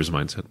combination of Movers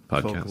Mindset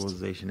podcast.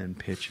 Vocalization and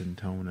pitch and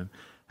tone. And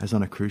I was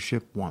on a cruise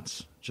ship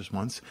just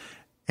once,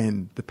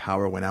 and the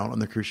power went out on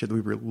the cruise ship. We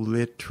were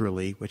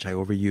literally, which I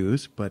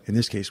overuse, but in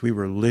this case, we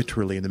were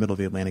literally in the middle of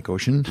the Atlantic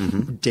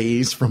Ocean,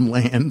 days from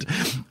land,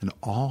 and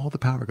all the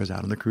power goes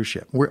out on the cruise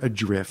ship. We're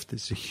adrift.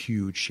 It's a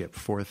huge ship,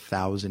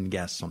 4,000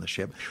 guests on the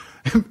ship.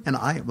 And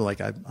I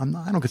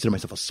don't consider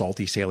myself a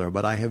salty sailor,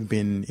 but I have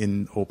been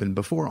in open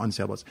before on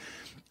sailboats.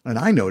 And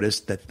I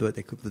noticed that what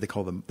they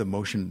call the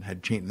motion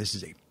had changed. This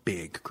is a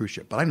big cruise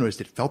ship, but I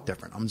noticed it felt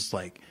different. I'm just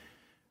like,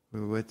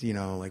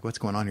 what's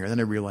going on here? And then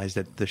I realized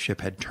that the ship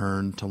had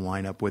turned to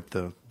line up with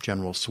the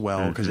general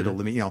swell because it'll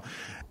limit,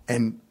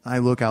 and I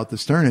look out the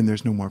stern and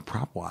there's no more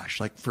prop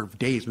wash. Like for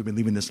days we've been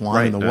leaving this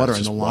line in the water,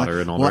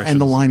 and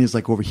the line is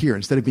like over here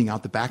instead of being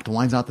out the back. The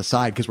line's out the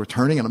side because we're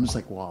turning, and I'm just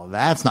like, well,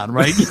 that's not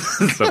right.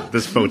 So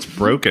this boat's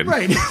broken,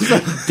 right? It's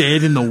like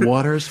dead in the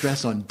water,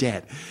 stress on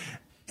dead.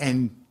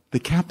 And the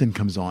captain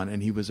comes on,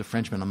 and he was a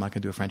Frenchman. I'm not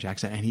going to do a French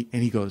accent,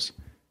 and he goes,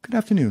 "Good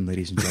afternoon,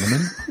 ladies and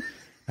gentlemen.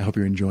 I hope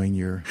you're enjoying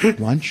your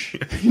lunch."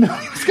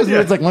 Because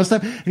it's like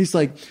lunchtime. And he's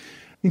like,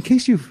 "In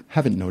case you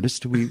haven't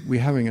noticed, we're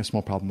having a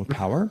small problem with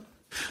power.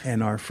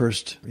 And our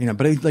first,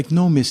 but like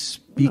no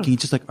misspeaking,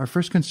 just like our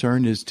first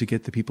concern is to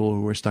get the people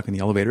who are stuck in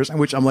the elevators."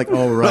 Which I'm like,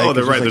 oh, right. Oh,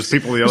 they're right. There's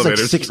people in the elevators.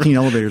 There's like 16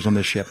 elevators on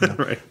this ship.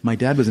 Right. My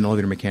dad was an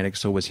elevator mechanic,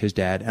 so was his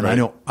dad. And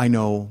I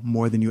know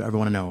more than you ever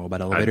want to know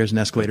about elevators and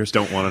escalators.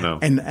 Don't want to know.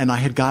 And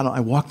I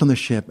walked on the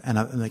ship, and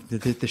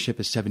the ship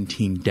is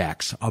 17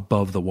 decks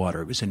above the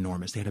water. It was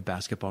enormous. They had a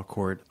basketball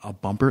court, a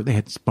bumper. They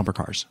had bumper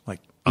cars,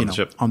 like, on the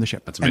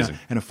ship. That's amazing.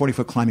 And a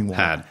 40-foot climbing wall.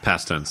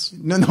 Past tense.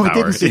 No,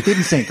 it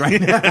didn't sink,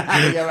 right?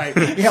 Yeah, right.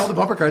 Yeah, all the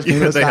bumper cars.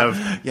 They have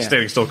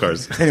standing still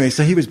cars. Anyway,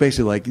 so he was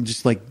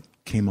basically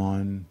came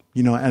on,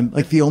 and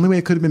like the only way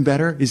it could have been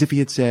better is if he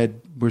had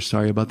said, "We're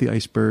sorry about the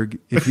iceberg.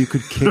 If you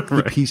could kick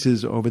the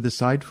pieces over the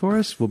side for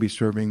us, we'll be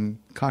serving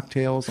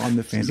cocktails on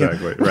the fan."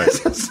 Exactly, right.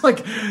 It's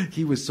like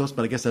he was so,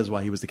 but I guess that's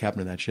why he was the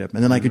captain of that ship.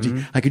 And then I could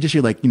just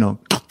hear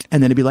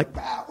and then it'd be like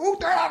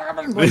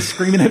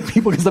screaming at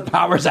people because the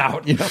power's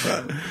out, Yep.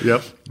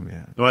 Yeah.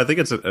 Well, I think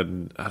it's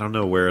I don't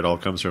know where it all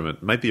comes from.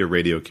 It might be a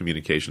radio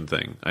communication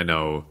thing. I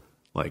know,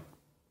 like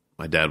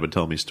my dad would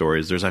tell me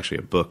stories. There's actually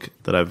a book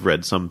that I've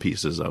read some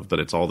pieces of,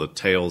 but it's all the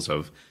tales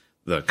of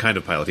the kind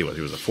of pilot he was.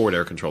 He was a forward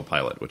air control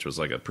pilot, which was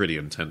like a pretty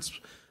intense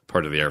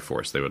part of the Air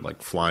Force. They would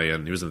like fly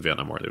in. He was in the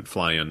Vietnam War. They would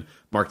fly in,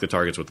 mark the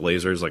targets with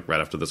lasers, like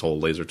right after this whole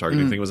laser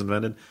targeting thing was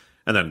invented,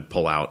 and then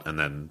pull out, and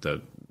then the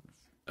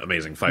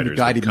amazing fighters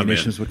guided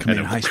munitions would come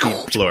in high speed,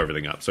 blow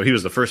everything up. So he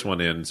was the first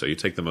one in. So you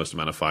take the most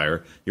amount of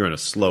fire. You're in a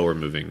slower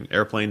moving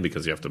airplane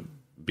because you have to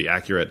be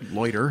accurate,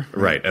 loiter,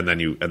 right? And then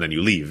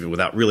you leave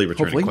without really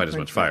returning quite as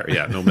much fire.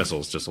 Yeah, no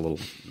missiles, just a little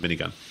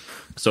minigun.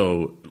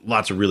 So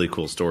lots of really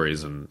cool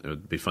stories, and it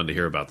would be fun to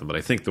hear about them. But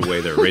I think the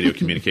way their radio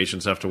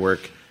communications have to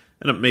work,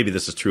 and maybe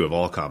this is true of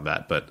all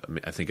combat, but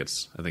I think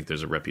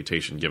there's a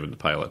reputation given to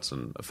pilots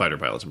and fighter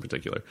pilots in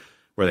particular,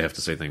 where they have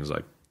to say things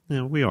like,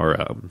 we are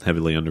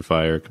heavily under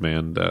fire,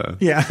 command.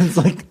 It's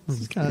like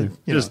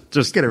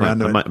just get around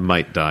to it.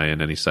 Might die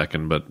in any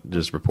second, but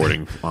just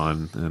reporting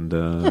on. And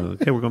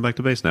okay, we're going back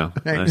to base now.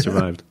 I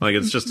survived. Like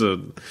it's just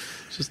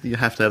you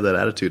have to have that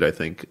attitude. I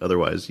think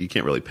otherwise you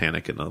can't really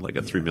panic in a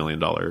 $3 million,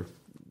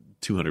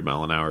 200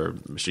 mile an hour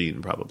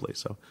machine probably.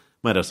 So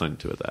might have something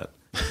to do with that.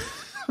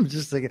 I'm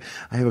just thinking,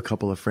 I have a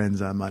couple of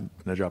friends. I'm not going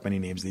to drop any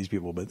names of these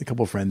people, but a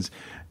couple of friends,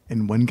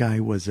 and one guy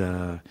was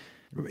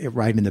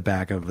riding in the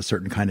back of a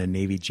certain kind of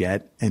Navy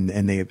jet, and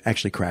they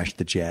actually crashed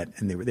the jet,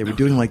 and they were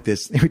doing like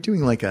this. They were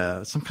doing like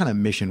some kind of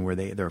mission where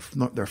there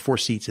are 4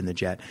 seats in the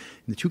jet,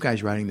 and the 2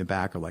 guys riding in the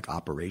back are like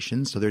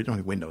operations, so they don't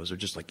have windows. They're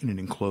just like in an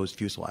enclosed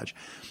fuselage,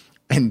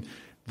 and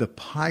the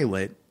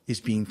pilot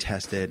is being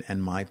tested,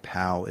 and my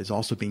pal is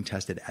also being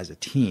tested as a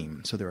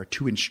team. So there are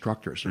 2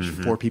 instructors. There's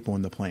 4 people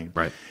in the plane,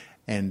 right?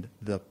 And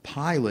the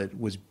pilot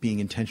was being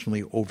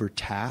intentionally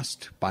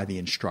overtasked by the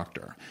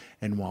instructor.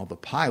 And while the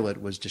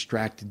pilot was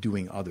distracted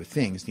doing other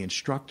things, the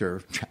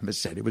instructor, Travis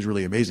said, it was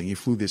really amazing. He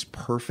flew this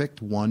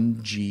perfect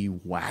 1G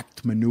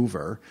whacked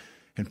maneuver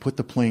and put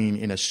the plane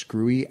in a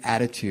screwy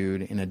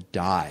attitude in a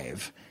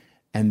dive,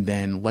 and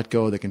then let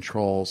go of the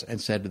controls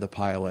and said to the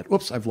pilot,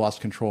 whoops, I've lost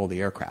control of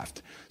the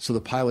aircraft. So the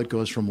pilot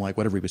goes from like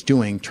whatever he was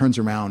doing, turns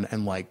around,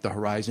 and like the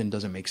horizon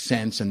doesn't make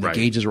sense, and the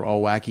gauges are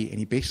all wacky. And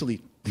he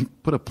basically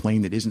put a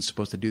plane that isn't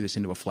supposed to do this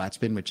into a flat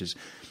spin, which is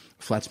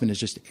flat spin is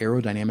just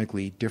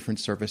aerodynamically different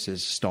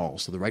surfaces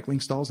stalls. So the right wing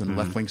stalls and the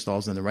left wing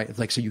stalls and the right.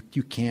 Like, so you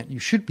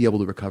should be able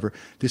to recover.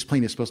 This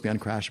plane is supposed to be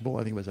uncrashable.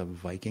 I think it was a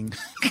Viking.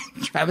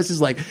 Travis is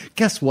like,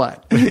 guess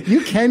what?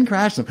 You can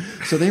crash them.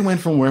 So they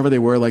went from wherever they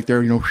were, like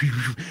they're,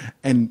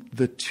 and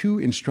the 2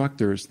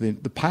 instructors, the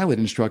pilot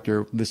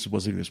instructor, this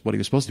was what he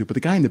was supposed to do, but the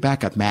guy in the back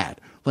got mad.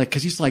 Like,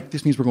 cause he's like,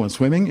 this means we're going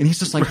swimming. And he's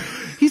just like,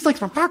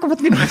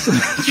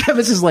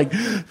 Travis is like,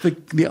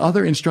 the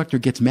other instructor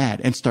gets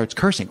mad and starts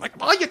cursing. Like,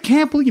 oh, you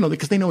can't believe,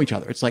 because they know each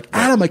other. It's like,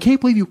 Adam, I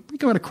can't believe you're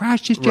going to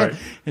crash this jet. Right.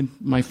 And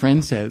my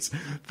friend says,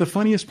 the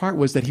funniest part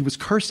was that he was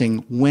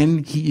cursing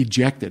when he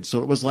ejected.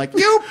 So it was like,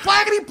 you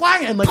blackety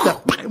black, and like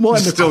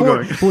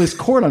his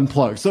cord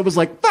unplugged. So it was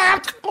like,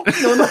 out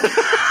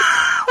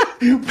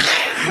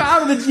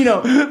of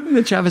the,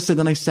 and Travis said,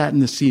 then I sat in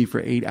the sea for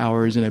 8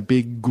 hours in a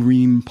big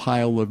green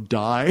pile of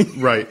dye.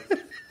 Right.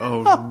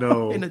 Oh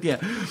no.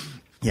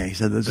 Yeah, he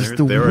said just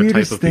the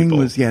weirdest thing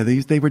was,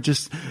 they were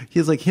just,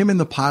 he's like, him and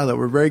the pilot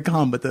were very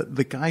calm, but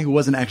the guy who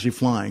wasn't actually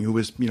flying, who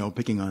was,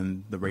 picking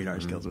on the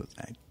radar skills was,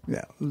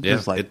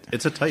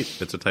 it's a type.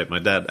 It's a type. My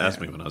dad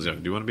asked me when I was young,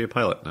 do you want to be a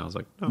pilot? And I was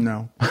like,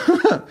 no.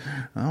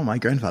 Oh, my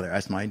grandfather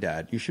asked my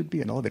dad, you should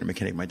be an elevator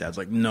mechanic. My dad's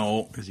like,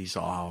 no, because he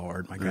saw how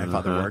hard my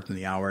grandfather worked in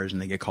the hours,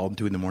 and they get called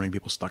 2 a.m,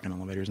 people stuck in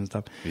elevators and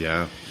stuff.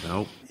 Yeah,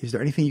 no. Is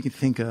there anything you can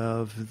think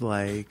of,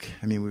 like,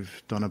 I mean,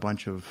 we've done a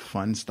bunch of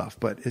fun stuff,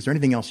 but is there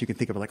anything else you can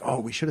think of, like, oh,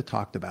 we should have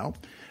talked about?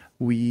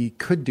 We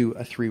could do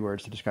a 3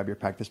 words to describe your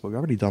practice, but we've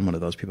already done one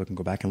of those. People can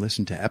go back and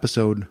listen to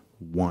episode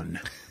 1.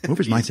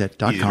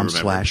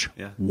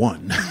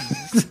 moversmindset.com/1.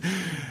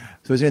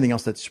 So is there anything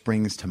else that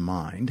springs to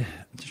mind?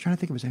 I'm just trying to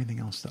think if there's anything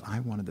else that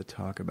I wanted to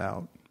talk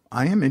about.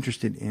 I am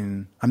interested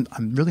in, I'm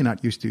really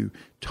not used to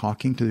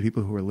talking to the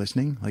people who are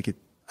listening.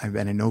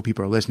 And I know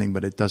people are listening,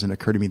 but it doesn't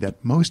occur to me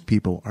that most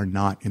people are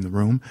not in the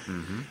room.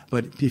 Mm-hmm.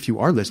 But if you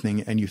are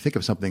listening and you think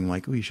of something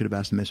like, oh, you should have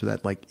asked them this or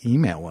that, like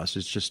email us.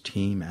 It's just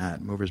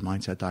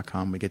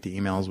team@moversmindset.com. We get the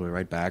emails, we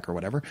write back or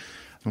whatever.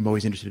 I'm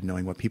always interested in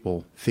knowing what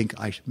people think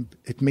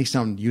it may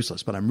sound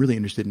useless, but I'm really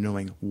interested in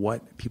knowing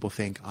what people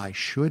think I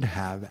should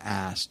have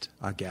asked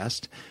a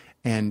guest.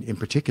 And in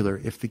particular,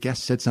 if the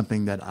guest said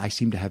something that I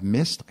seem to have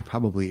missed, I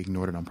probably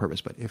ignored it on purpose.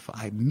 But if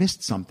I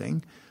missed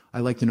something, I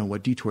like to know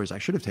what detours I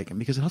should have taken,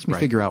 because it helps me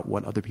figure out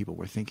what other people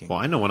were thinking. Well,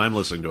 I know when I'm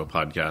listening to a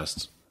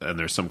podcast and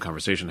there's some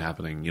conversation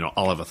happening,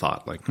 I'll have a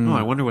thought like, oh,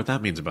 I wonder what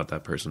that means about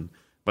that person.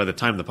 By the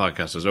time the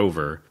podcast is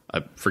over,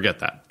 I forget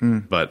that.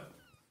 But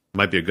it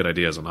might be a good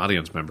idea as an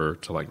audience member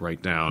to like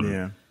write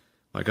down,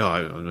 like,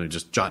 oh, I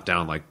just jot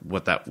down like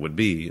what that would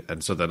be.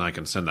 And so then I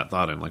can send that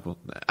thought in like, well,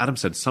 Adam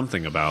said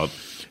something about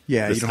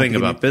this thing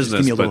about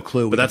business,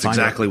 but that's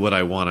exactly what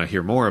I want to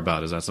hear more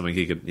about. Is that something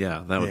he could,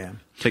 that would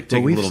take a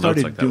little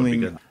notes like that would be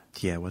good.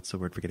 what's the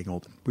word for getting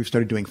old? We've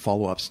started doing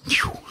follow-ups.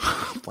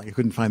 Like I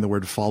couldn't find the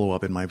word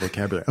follow-up in my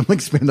vocabulary. I'm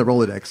like spinning the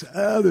Rolodex.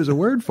 Oh, there's a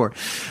word for it.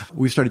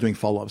 We've started doing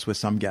follow-ups with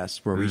some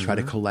guests where we try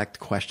to collect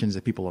questions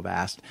that people have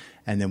asked.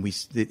 And then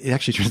it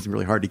actually turns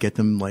really hard to get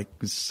them. Like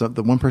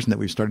the one person that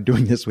we've started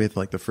doing this with,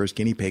 like the first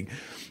guinea pig,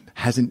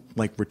 hasn't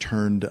like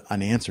returned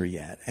an answer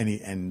yet.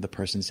 And the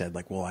person said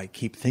like, well, I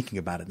keep thinking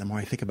about it. The more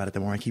I think about it, the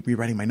more I keep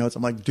rewriting my notes.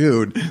 I'm like,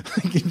 dude,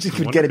 you just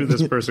could get it. Who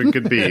this person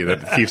could be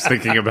that keeps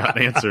thinking about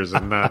answers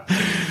and not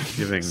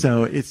giving.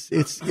 So it's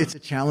a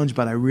challenge,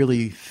 but I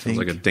really think sounds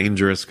like a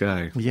dangerous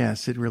guy.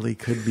 Yes, it really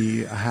could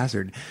be a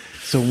hazard.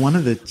 So one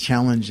of the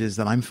challenges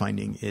that I'm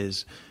finding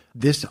is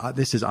this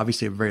is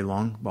obviously a very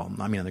long, well,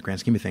 I mean, in the grand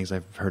scheme of things,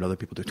 I've heard other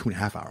people do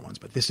 2.5-hour ones,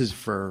 but this is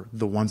for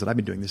the ones that I've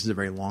been doing. This is a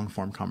very long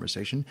form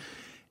conversation.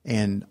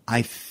 And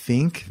I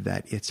think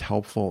that it's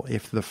helpful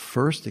if the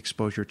first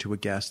exposure to a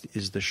guest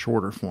is the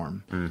shorter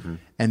form. Mm-hmm.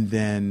 And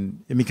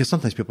then, I mean, because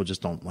sometimes people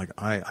just don't like,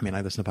 I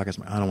listen to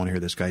podcasts, I don't want to hear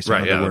this guy say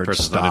another word, the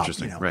person's stop, not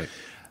interesting. Right.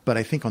 But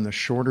I think on the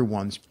shorter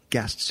ones,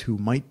 guests who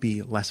might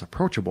be less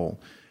approachable,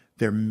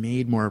 they're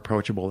made more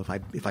approachable if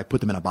I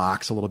put them in a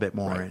box a little bit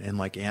more and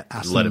like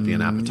ask let them, it be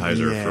an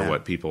appetizer for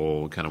what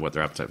people kind of what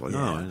their appetite was.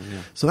 Yeah.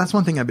 So that's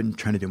one thing I've been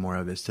trying to do more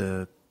of is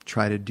to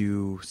try to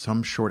do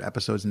some short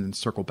episodes and then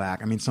circle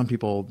back. I mean, some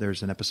people,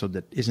 there's an episode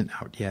that isn't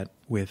out yet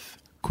with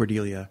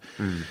Cordelia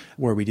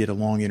where we did a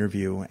long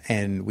interview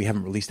and we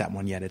haven't released that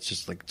one yet. It's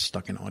just like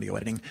stuck in audio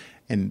editing.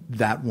 And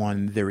that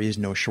one, there is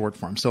no short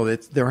form. So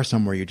there are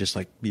some where you just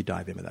like, you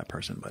dive in with that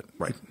person, but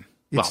right.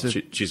 Well,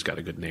 she's got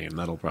a good name.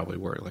 That'll probably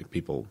work. Like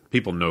people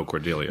know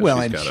Cordelia.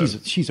 Well,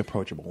 she's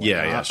approachable.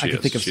 Yeah, I can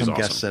think of some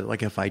guests that,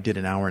 like, if I did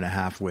an hour and a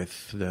half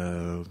with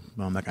I'm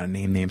not going to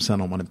name names, so I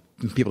don't want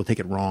people to take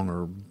it wrong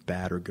or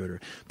bad or good.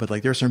 But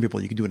like, there are certain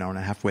people you can do an hour and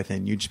a half with,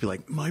 and you just be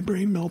like, my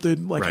brain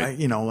melted. Like, right.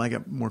 I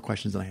got more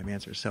questions than I have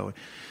answers. So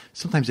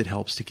sometimes it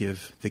helps to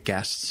give the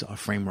guests a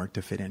framework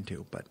to fit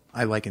into. But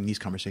I like in these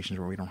conversations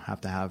where we don't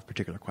have to have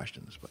particular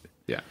questions, but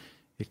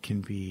it can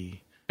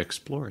be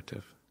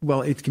explorative.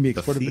 Well, it can be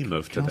the theme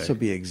of it can also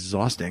be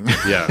exhausting.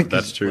 Yeah,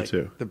 that's true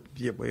too.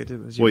 We've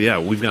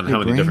gone how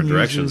many different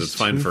directions. It's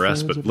fine for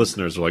us, but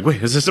listeners are like,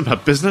 wait, is this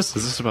about business?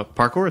 Is this about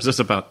parkour? Is this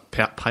about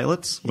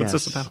pilots? What's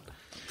this about?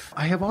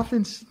 I have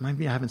often,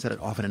 maybe I haven't said it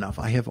often enough.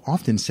 I have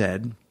often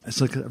said,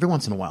 it's like every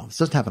once in a while, this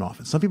doesn't happen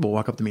often. Some people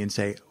walk up to me and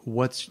say,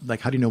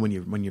 how do you know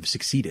when you've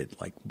succeeded?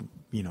 Like,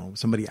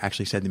 somebody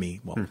actually said to me,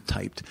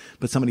 typed,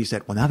 but somebody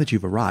said, well, now that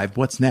you've arrived,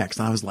 what's next?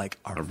 And I was like,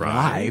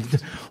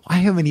 arrived? I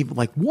haven't even,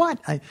 like, what?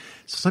 So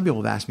some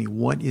people have asked me,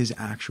 what is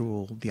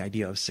the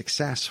idea of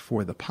success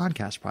for the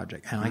podcast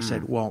project? And I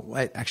said, well,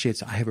 actually,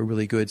 I have a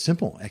really good,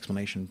 simple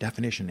explanation,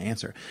 definition,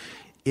 answer.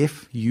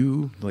 If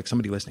you, like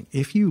somebody listening,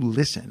 if you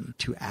listen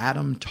to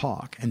Adam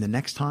talk and the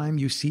next time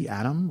you see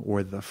Adam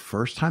or the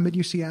first time that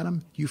you see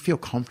Adam, you feel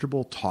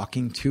comfortable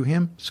talking to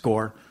him,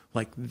 score.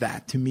 Like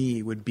that to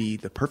me would be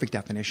the perfect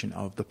definition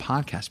of the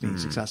podcast being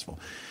successful.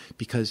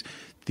 Because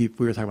we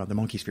were talking about the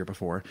monkey sphere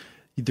before.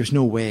 There's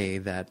no way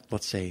that,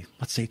 let's say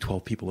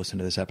 12 people listen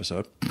to this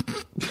episode.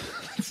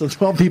 So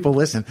 12 people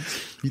listen.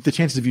 The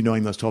chances of you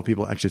knowing those 12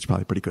 people, actually, it's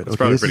probably pretty good.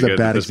 Okay, this is a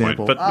bad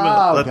example. Point.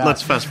 But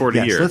let's fast forward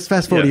a year. Let's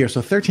fast forward a year.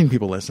 So 13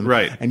 people listen.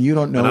 Right. And you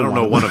don't know and I don't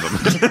know one of them.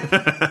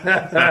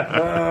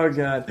 Oh,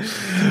 God.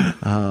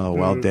 Oh,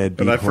 well, dead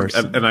beat horse.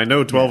 And I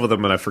know 12 of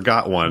them, and I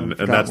forgot one,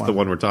 and that's the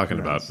one we're talking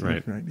about.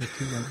 Right.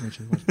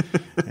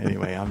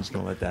 Anyway, I'm just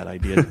going to let that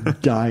idea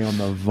die on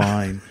the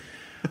vine.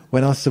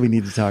 What else do we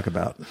need to talk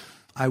about?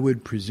 I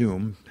would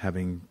presume,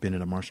 having been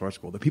in a martial arts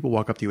school, that people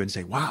walk up to you and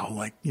say, wow,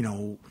 like,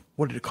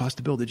 what did it cost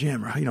to build a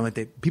gym? Or,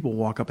 people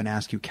walk up and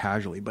ask you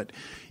casually, but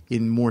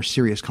in more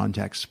serious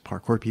contexts,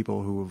 parkour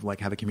people who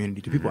have a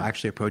community, do people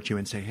actually approach you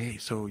and say, hey,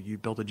 so you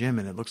built a gym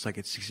and it looks like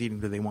it's succeeding?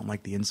 Do they want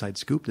like the inside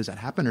scoop? Does that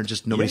happen or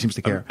just nobody seems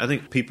to care? I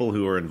think people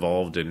who are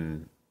involved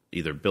in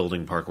either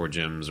building parkour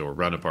gyms or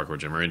run a parkour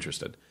gym are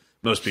interested.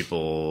 Most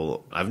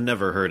people, I've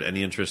never heard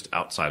any interest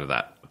outside of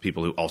that.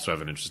 People who also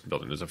have an interest in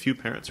building. There's a few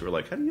parents who are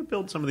like, how do you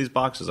build some of these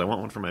boxes? I want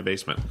one for my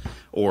basement.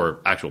 Or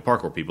actual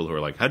parkour people who are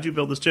like, how'd you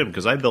build this gym?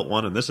 Because I built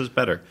one and this is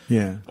better.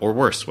 Yeah. Or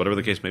worse, whatever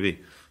the case may be.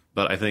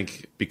 But I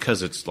think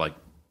because it's like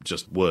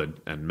just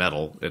wood and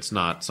metal, it's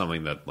not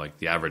something that like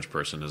the average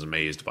person is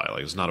amazed by.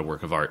 Like it's not a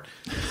work of art.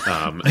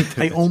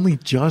 I only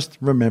just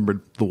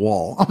remembered the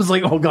wall. I was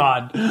like, oh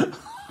God.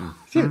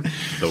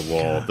 The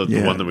wall,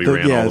 the one that we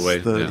ran all the way.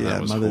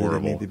 That was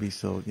horrible. Need to be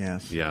so,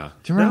 yes. Yeah.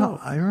 Do you remember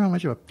I remember how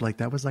much of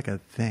that was like a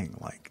thing.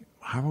 Like,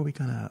 how are we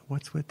gonna?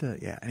 What's with the?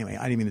 Yeah. Anyway,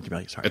 I didn't mean to be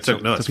like sorry. It's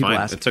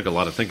fine. It took a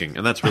lot of thinking,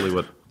 and that's really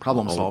what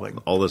problem solving.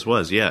 All this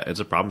was. Yeah, it's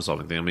a problem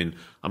solving thing. I mean,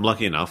 I'm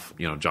lucky enough.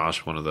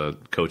 Josh, one of the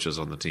coaches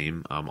on the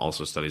team,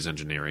 also studies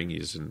engineering.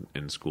 He's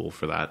in school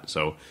for that.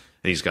 So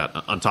and he's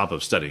got on top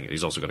of studying it,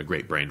 he's also got a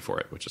great brain for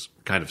it, which is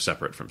kind of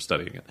separate from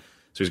studying it.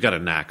 So he's got a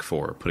knack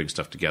for putting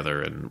stuff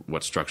together and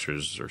what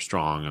structures are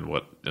strong and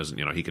what isn't.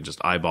 He can just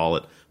eyeball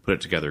it, put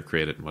it together,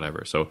 create it, and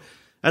whatever. So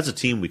as a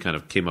team, we kind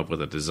of came up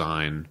with a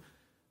design,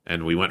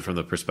 and we went from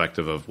the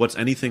perspective of what's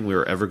anything we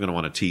were ever going to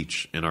want to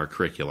teach in our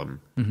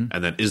curriculum,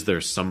 and then is there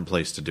some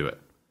place to do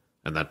it?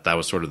 And that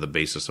was sort of the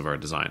basis of our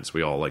designs.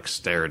 We all like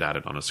stared at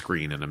it on a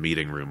screen in a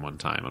meeting room one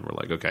time, and we're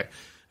like, okay,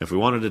 if we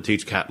wanted to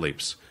teach cat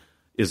leaps,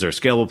 is there a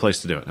scalable place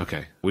to do it?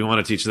 Okay. We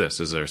want to teach this.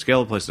 Is there a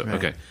scalable place to do it?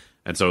 Right. Okay.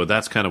 And so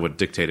that's kind of what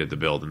dictated the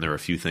build. And there were a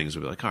few things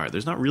we'd be like, all right,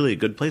 there's not really a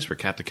good place for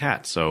cat to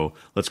cat, so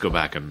let's go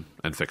back and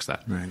fix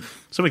that. Right.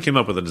 So we came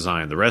up with a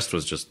design. The rest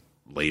was just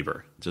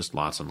labor, just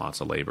lots and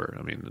lots of labor.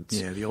 I mean, it's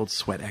the old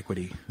sweat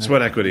equity.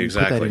 Sweat equity,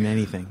 exactly. Put that in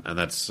anything. And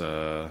that's,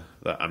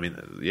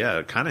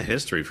 kind of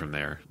history from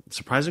there.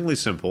 Surprisingly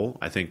simple.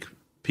 I think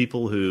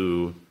people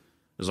who,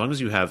 as long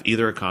as you have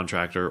either a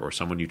contractor or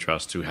someone you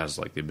trust who has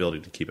like the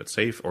ability to keep it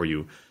safe, or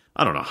you,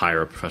 I don't know,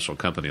 hire a professional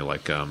company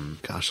like,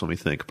 let me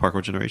think,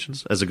 Parkour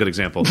Generations as a good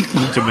example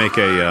to make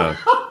a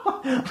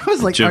I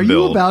was like, are build.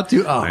 you about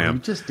to? Oh, I am.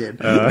 you just did.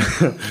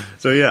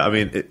 So yeah, I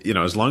mean,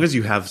 as long as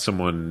you have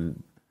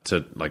someone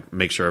to like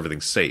make sure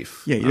everything's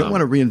safe. Yeah, you don't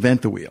want to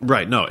reinvent the wheel.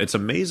 Right. No, it's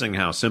amazing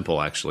how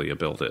simple actually a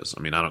build is. I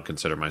mean, I don't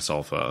consider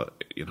myself an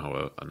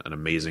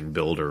amazing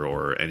builder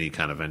or any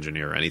kind of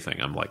engineer or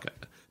anything. I'm like a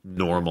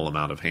normal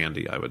amount of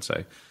handy, I would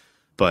say.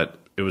 But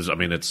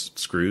it's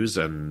screws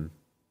and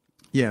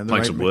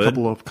planks of wood. A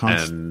couple of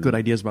good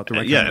ideas about the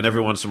right. Yeah, and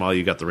every once in a while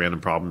you got the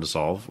random problem to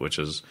solve, which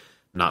is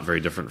not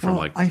very different from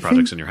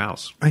projects in your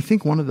house. I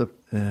think one of the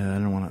I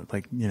don't want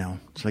to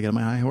should I get on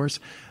my high horse?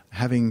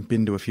 Having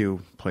been to a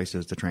few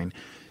places to train,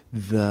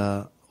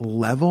 the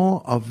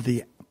level of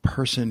the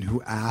person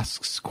who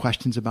asks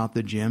questions about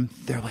the gym,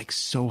 they're like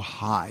so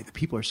high. The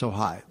people are so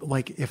high.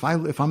 Like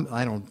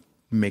I don't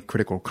make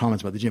critical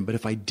comments about the gym, but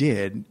if I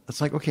did, it's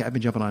like, okay, I've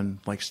been jumping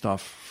on like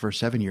stuff for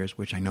 7 years,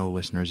 which I know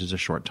listeners is a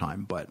short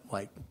time, but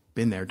like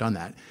been there, done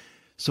that.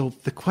 So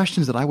the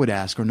questions that I would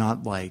ask are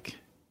not like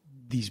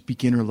these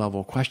beginner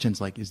level questions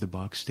like, is the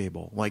box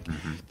stable? Like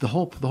the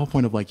whole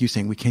point of like you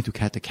saying we can't do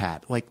cat to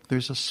cat, like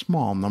there's a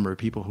small number of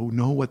people who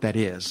know what that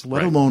is,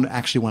 let alone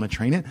actually want to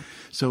train it.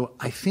 So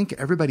I think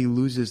everybody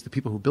loses, the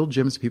people who build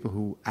gyms, the people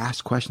who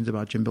ask questions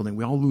about gym building,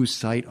 we all lose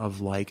sight of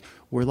like,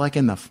 we're like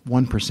in the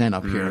 1%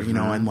 up here,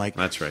 and like,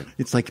 that's right.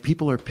 It's like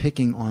people are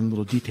picking on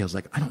little details.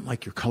 Like, I don't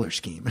like your color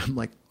scheme. I'm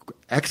like,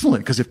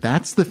 excellent. Because if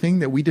that's the thing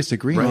that we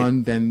disagree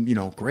on, then,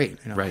 great.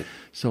 Right.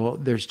 So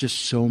there's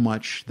just so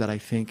much that I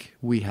think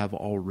we have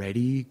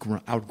already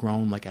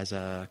outgrown, like as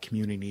a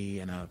community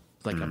and I'm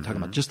talking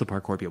about just the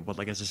parkour people, but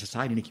like as a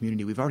society and a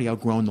community, we've already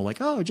outgrown the like,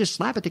 oh, just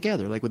slap it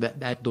together. Like with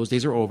that those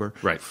days are over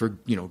for,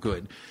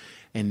 good.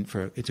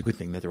 And it's a good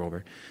thing that they're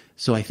over.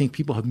 So I think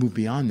people have moved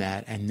beyond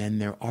that. And then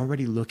they're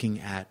already looking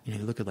at,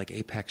 look at like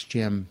Apex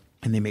Gym,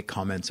 and they make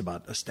comments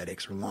about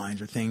aesthetics or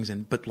lines or things.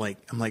 But like,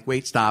 I'm like,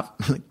 wait,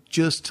 stop.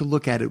 Just to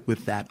look at it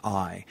with that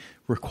eye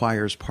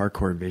requires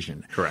parkour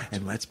vision. Correct.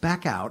 And let's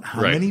back out.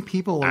 How many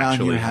people around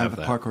actually here have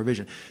that parkour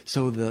vision?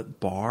 So the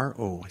bar,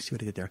 I see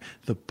what I did there.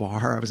 The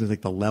bar, I was going to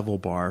think the level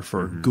bar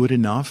for good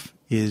enough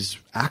is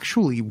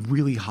actually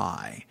really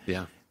high.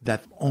 Yeah.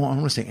 That I don't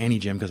want to say any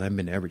gym because I haven't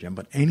been to every gym,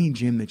 but any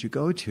gym that you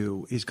go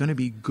to is going to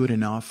be good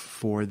enough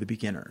for the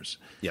beginners.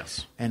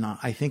 Yes. And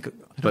I think, I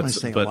don't want to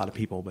say a lot of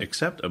people,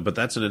 but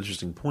that's an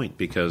interesting point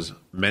because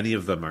many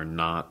of them are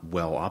not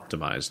well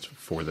optimized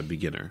for the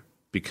beginner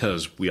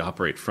because we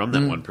operate from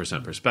that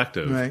 1%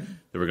 perspective. Right.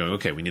 That we're going,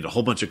 okay, we need a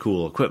whole bunch of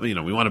cool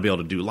equipment. We want to be able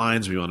to do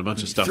lines. We want a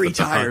bunch of stuff. 3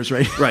 tires,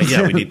 right? Right.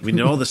 Yeah. we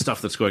need all the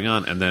stuff that's going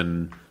on. And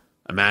then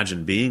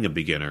imagine being a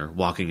beginner,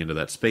 walking into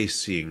that space,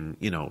 seeing,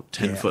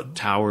 10-foot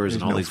towers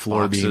and all these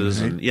floor boxes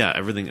beam, right? and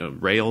everything,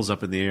 rails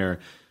up in the air.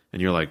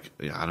 And you're like,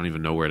 I don't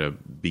even know where to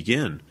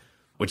begin.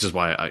 Which is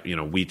why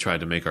we tried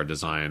to make our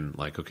design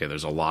like, okay,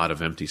 there's a lot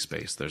of empty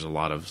space. There's a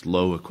lot of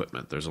low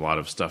equipment. There's a lot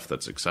of stuff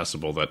that's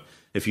accessible that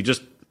if you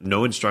just,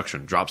 no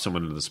instruction, drop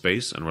someone into the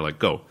space and we're like,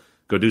 go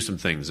do some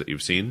things that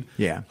you've seen.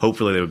 Yeah.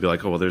 Hopefully they would be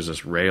like, oh, well, there's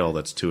this rail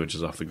that's 2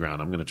 inches off the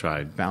ground. I'm going to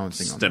try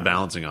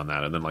balancing on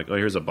that. And then like, oh,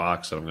 here's a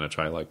box that I'm going to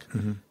try like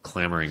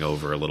clambering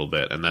over a little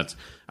bit. And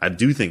I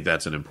do think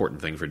that's an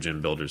important thing for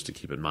gym builders to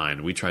keep in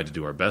mind. We tried to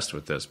do our best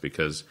with this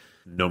because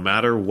no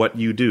matter what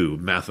you do,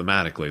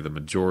 mathematically, the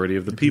majority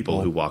of the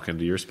people who walk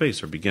into your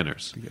space are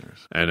beginners.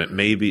 And it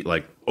may be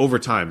like over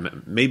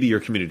time, maybe your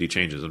community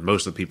changes and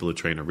most of the people who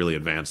train are really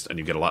advanced and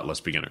you get a lot less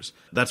beginners.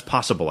 That's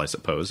possible, I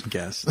suppose.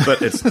 Guess.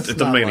 But it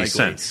doesn't make any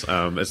sense.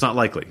 It's not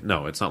likely.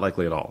 No, it's not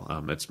likely at all.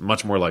 It's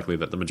much more likely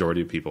that the majority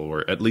of people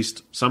were at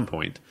least some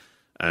point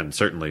and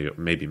certainly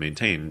maybe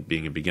maintain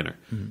being a beginner.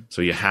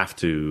 So you have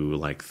to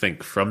like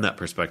think from that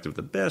perspective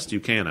the best you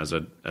can as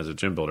a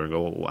gym builder and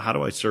go, well, how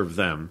do I serve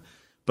them?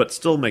 But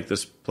still make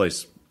this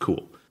place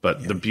cool.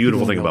 But the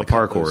beautiful thing about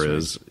parkour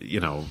is,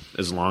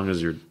 as long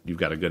as you've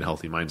got a good,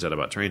 healthy mindset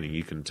about training,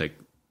 you can take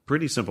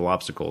pretty simple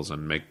obstacles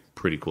and make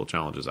pretty cool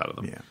challenges out of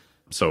them. Yeah.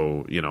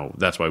 So,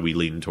 that's why we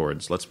lean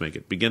towards let's make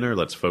it beginner.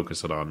 Let's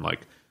focus it on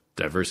like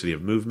diversity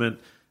of movement.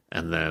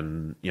 And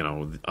then,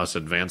 us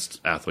advanced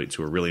athletes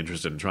who are really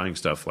interested in trying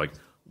stuff, like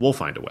we'll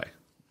find a way.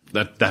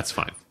 That's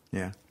fine.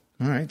 Yeah.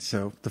 All right.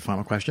 So the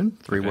final question,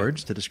 3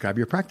 words to describe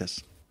your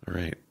practice. All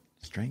right.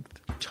 Strength,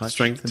 touch,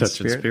 and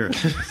spirit.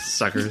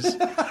 Suckers.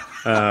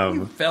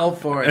 You fell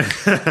for it.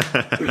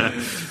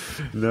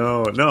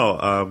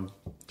 No.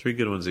 3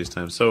 good ones these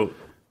times. So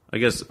I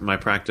guess my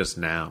practice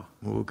now.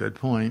 Oh, good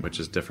point. Which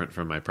is different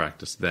from my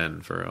practice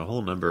then for a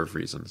whole number of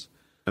reasons.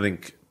 I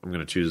think I'm going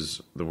to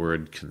choose the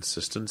word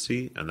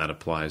consistency, and that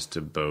applies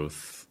to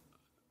both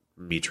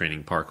me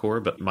training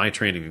parkour, but my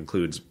training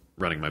includes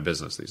running my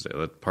business these days.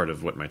 That's part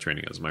of what my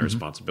training is, my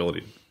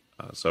responsibility.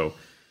 So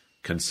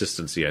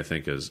consistency, I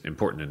think, is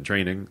important in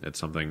training. It's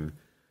something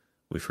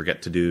we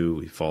forget to do,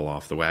 we fall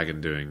off the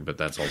wagon doing, but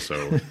that's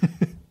also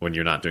when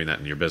you're not doing that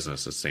in your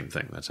business, it's the same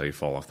thing. That's how you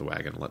fall off the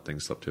wagon and let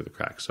things slip through the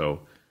cracks.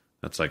 So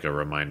that's like a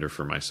reminder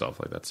for myself,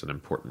 like that's an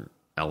important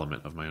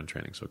element of my own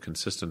training. So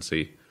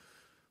consistency.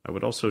 I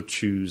would also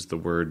choose the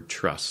word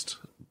trust.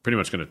 Pretty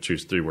much going to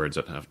choose 3 words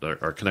that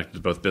are connected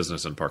to both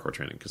business and parkour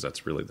training, because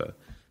that's really the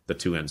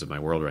 2 ends of my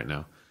world right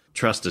now.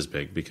 Trust is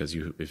big because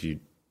you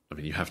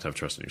have to have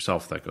trust in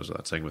yourself. That goes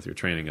without saying with your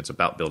training. It's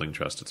about building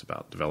trust. It's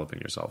about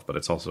developing yourself, but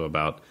it's also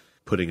about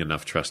putting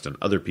enough trust in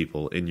other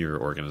people in your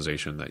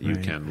organization that you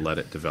can let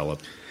it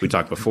develop. We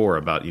talked before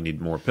about you need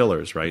more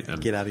pillars, right?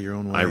 And get out of your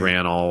own way. I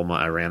ran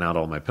out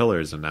all my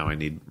pillars, and now I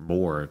need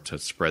more to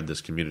spread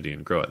this community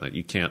and grow it. That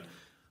you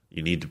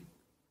need to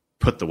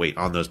put the weight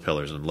on those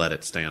pillars and let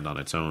it stand on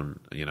its own,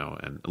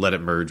 and let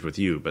it merge with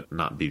you, but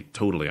not be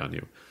totally on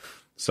you.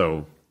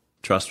 So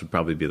trust would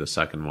probably be the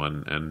second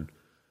one. And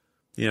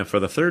for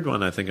the third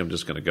one, I think I'm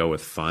just going to go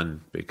with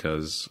fun,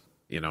 because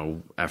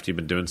after you've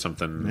been doing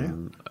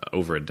something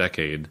over a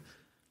decade,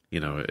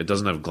 it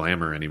doesn't have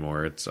glamour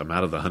anymore. I'm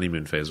out of the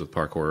honeymoon phase with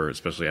parkour,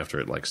 especially after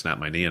it like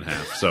snapped my knee in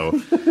half. So,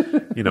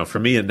 for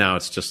me and now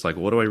it's just like,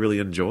 what do I really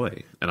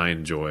enjoy? And I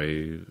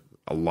enjoy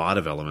a lot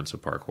of elements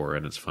of parkour,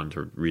 and it's fun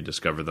to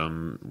rediscover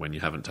them when you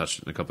haven't touched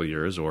it in a couple of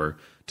years, or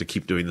to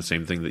keep doing the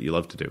same thing that you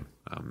love to do.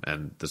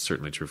 And that's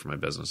certainly true for my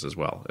business as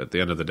well. At the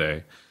end of the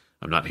day,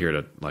 I'm not here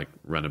to like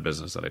run a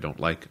business that I don't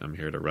like. I'm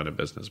here to run a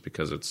business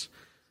because it's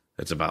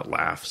about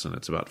laughs, and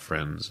it's about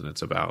friends, and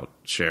it's about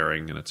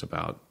sharing, and it's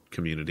about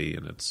community,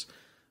 and it's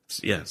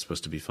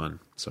supposed to be fun.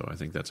 So I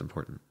think that's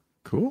important.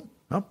 Cool.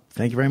 Well,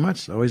 thank you very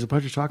much. Always a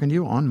pleasure talking to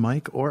you on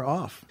mic or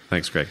off.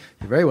 Thanks, Greg.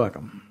 You're very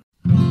welcome.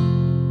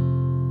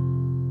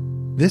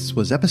 This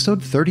was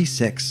episode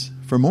 36.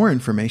 For more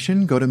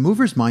information, go to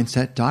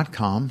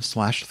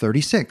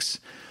moversmindset.com/36.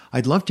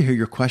 I'd love to hear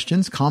your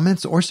questions,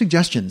 comments, or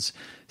suggestions.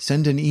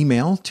 Send an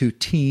email to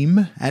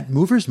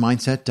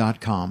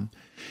team@moversmindset.com.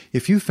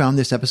 If you found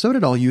this episode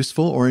at all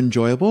useful or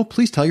enjoyable,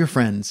 please tell your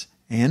friends.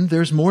 And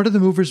there's more to the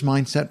Movers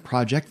Mindset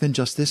project than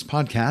just this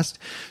podcast.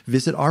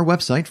 Visit our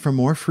website for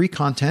more free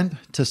content,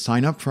 to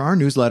sign up for our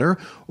newsletter,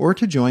 or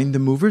to join the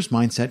Movers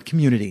Mindset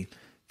community.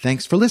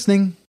 Thanks for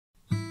listening.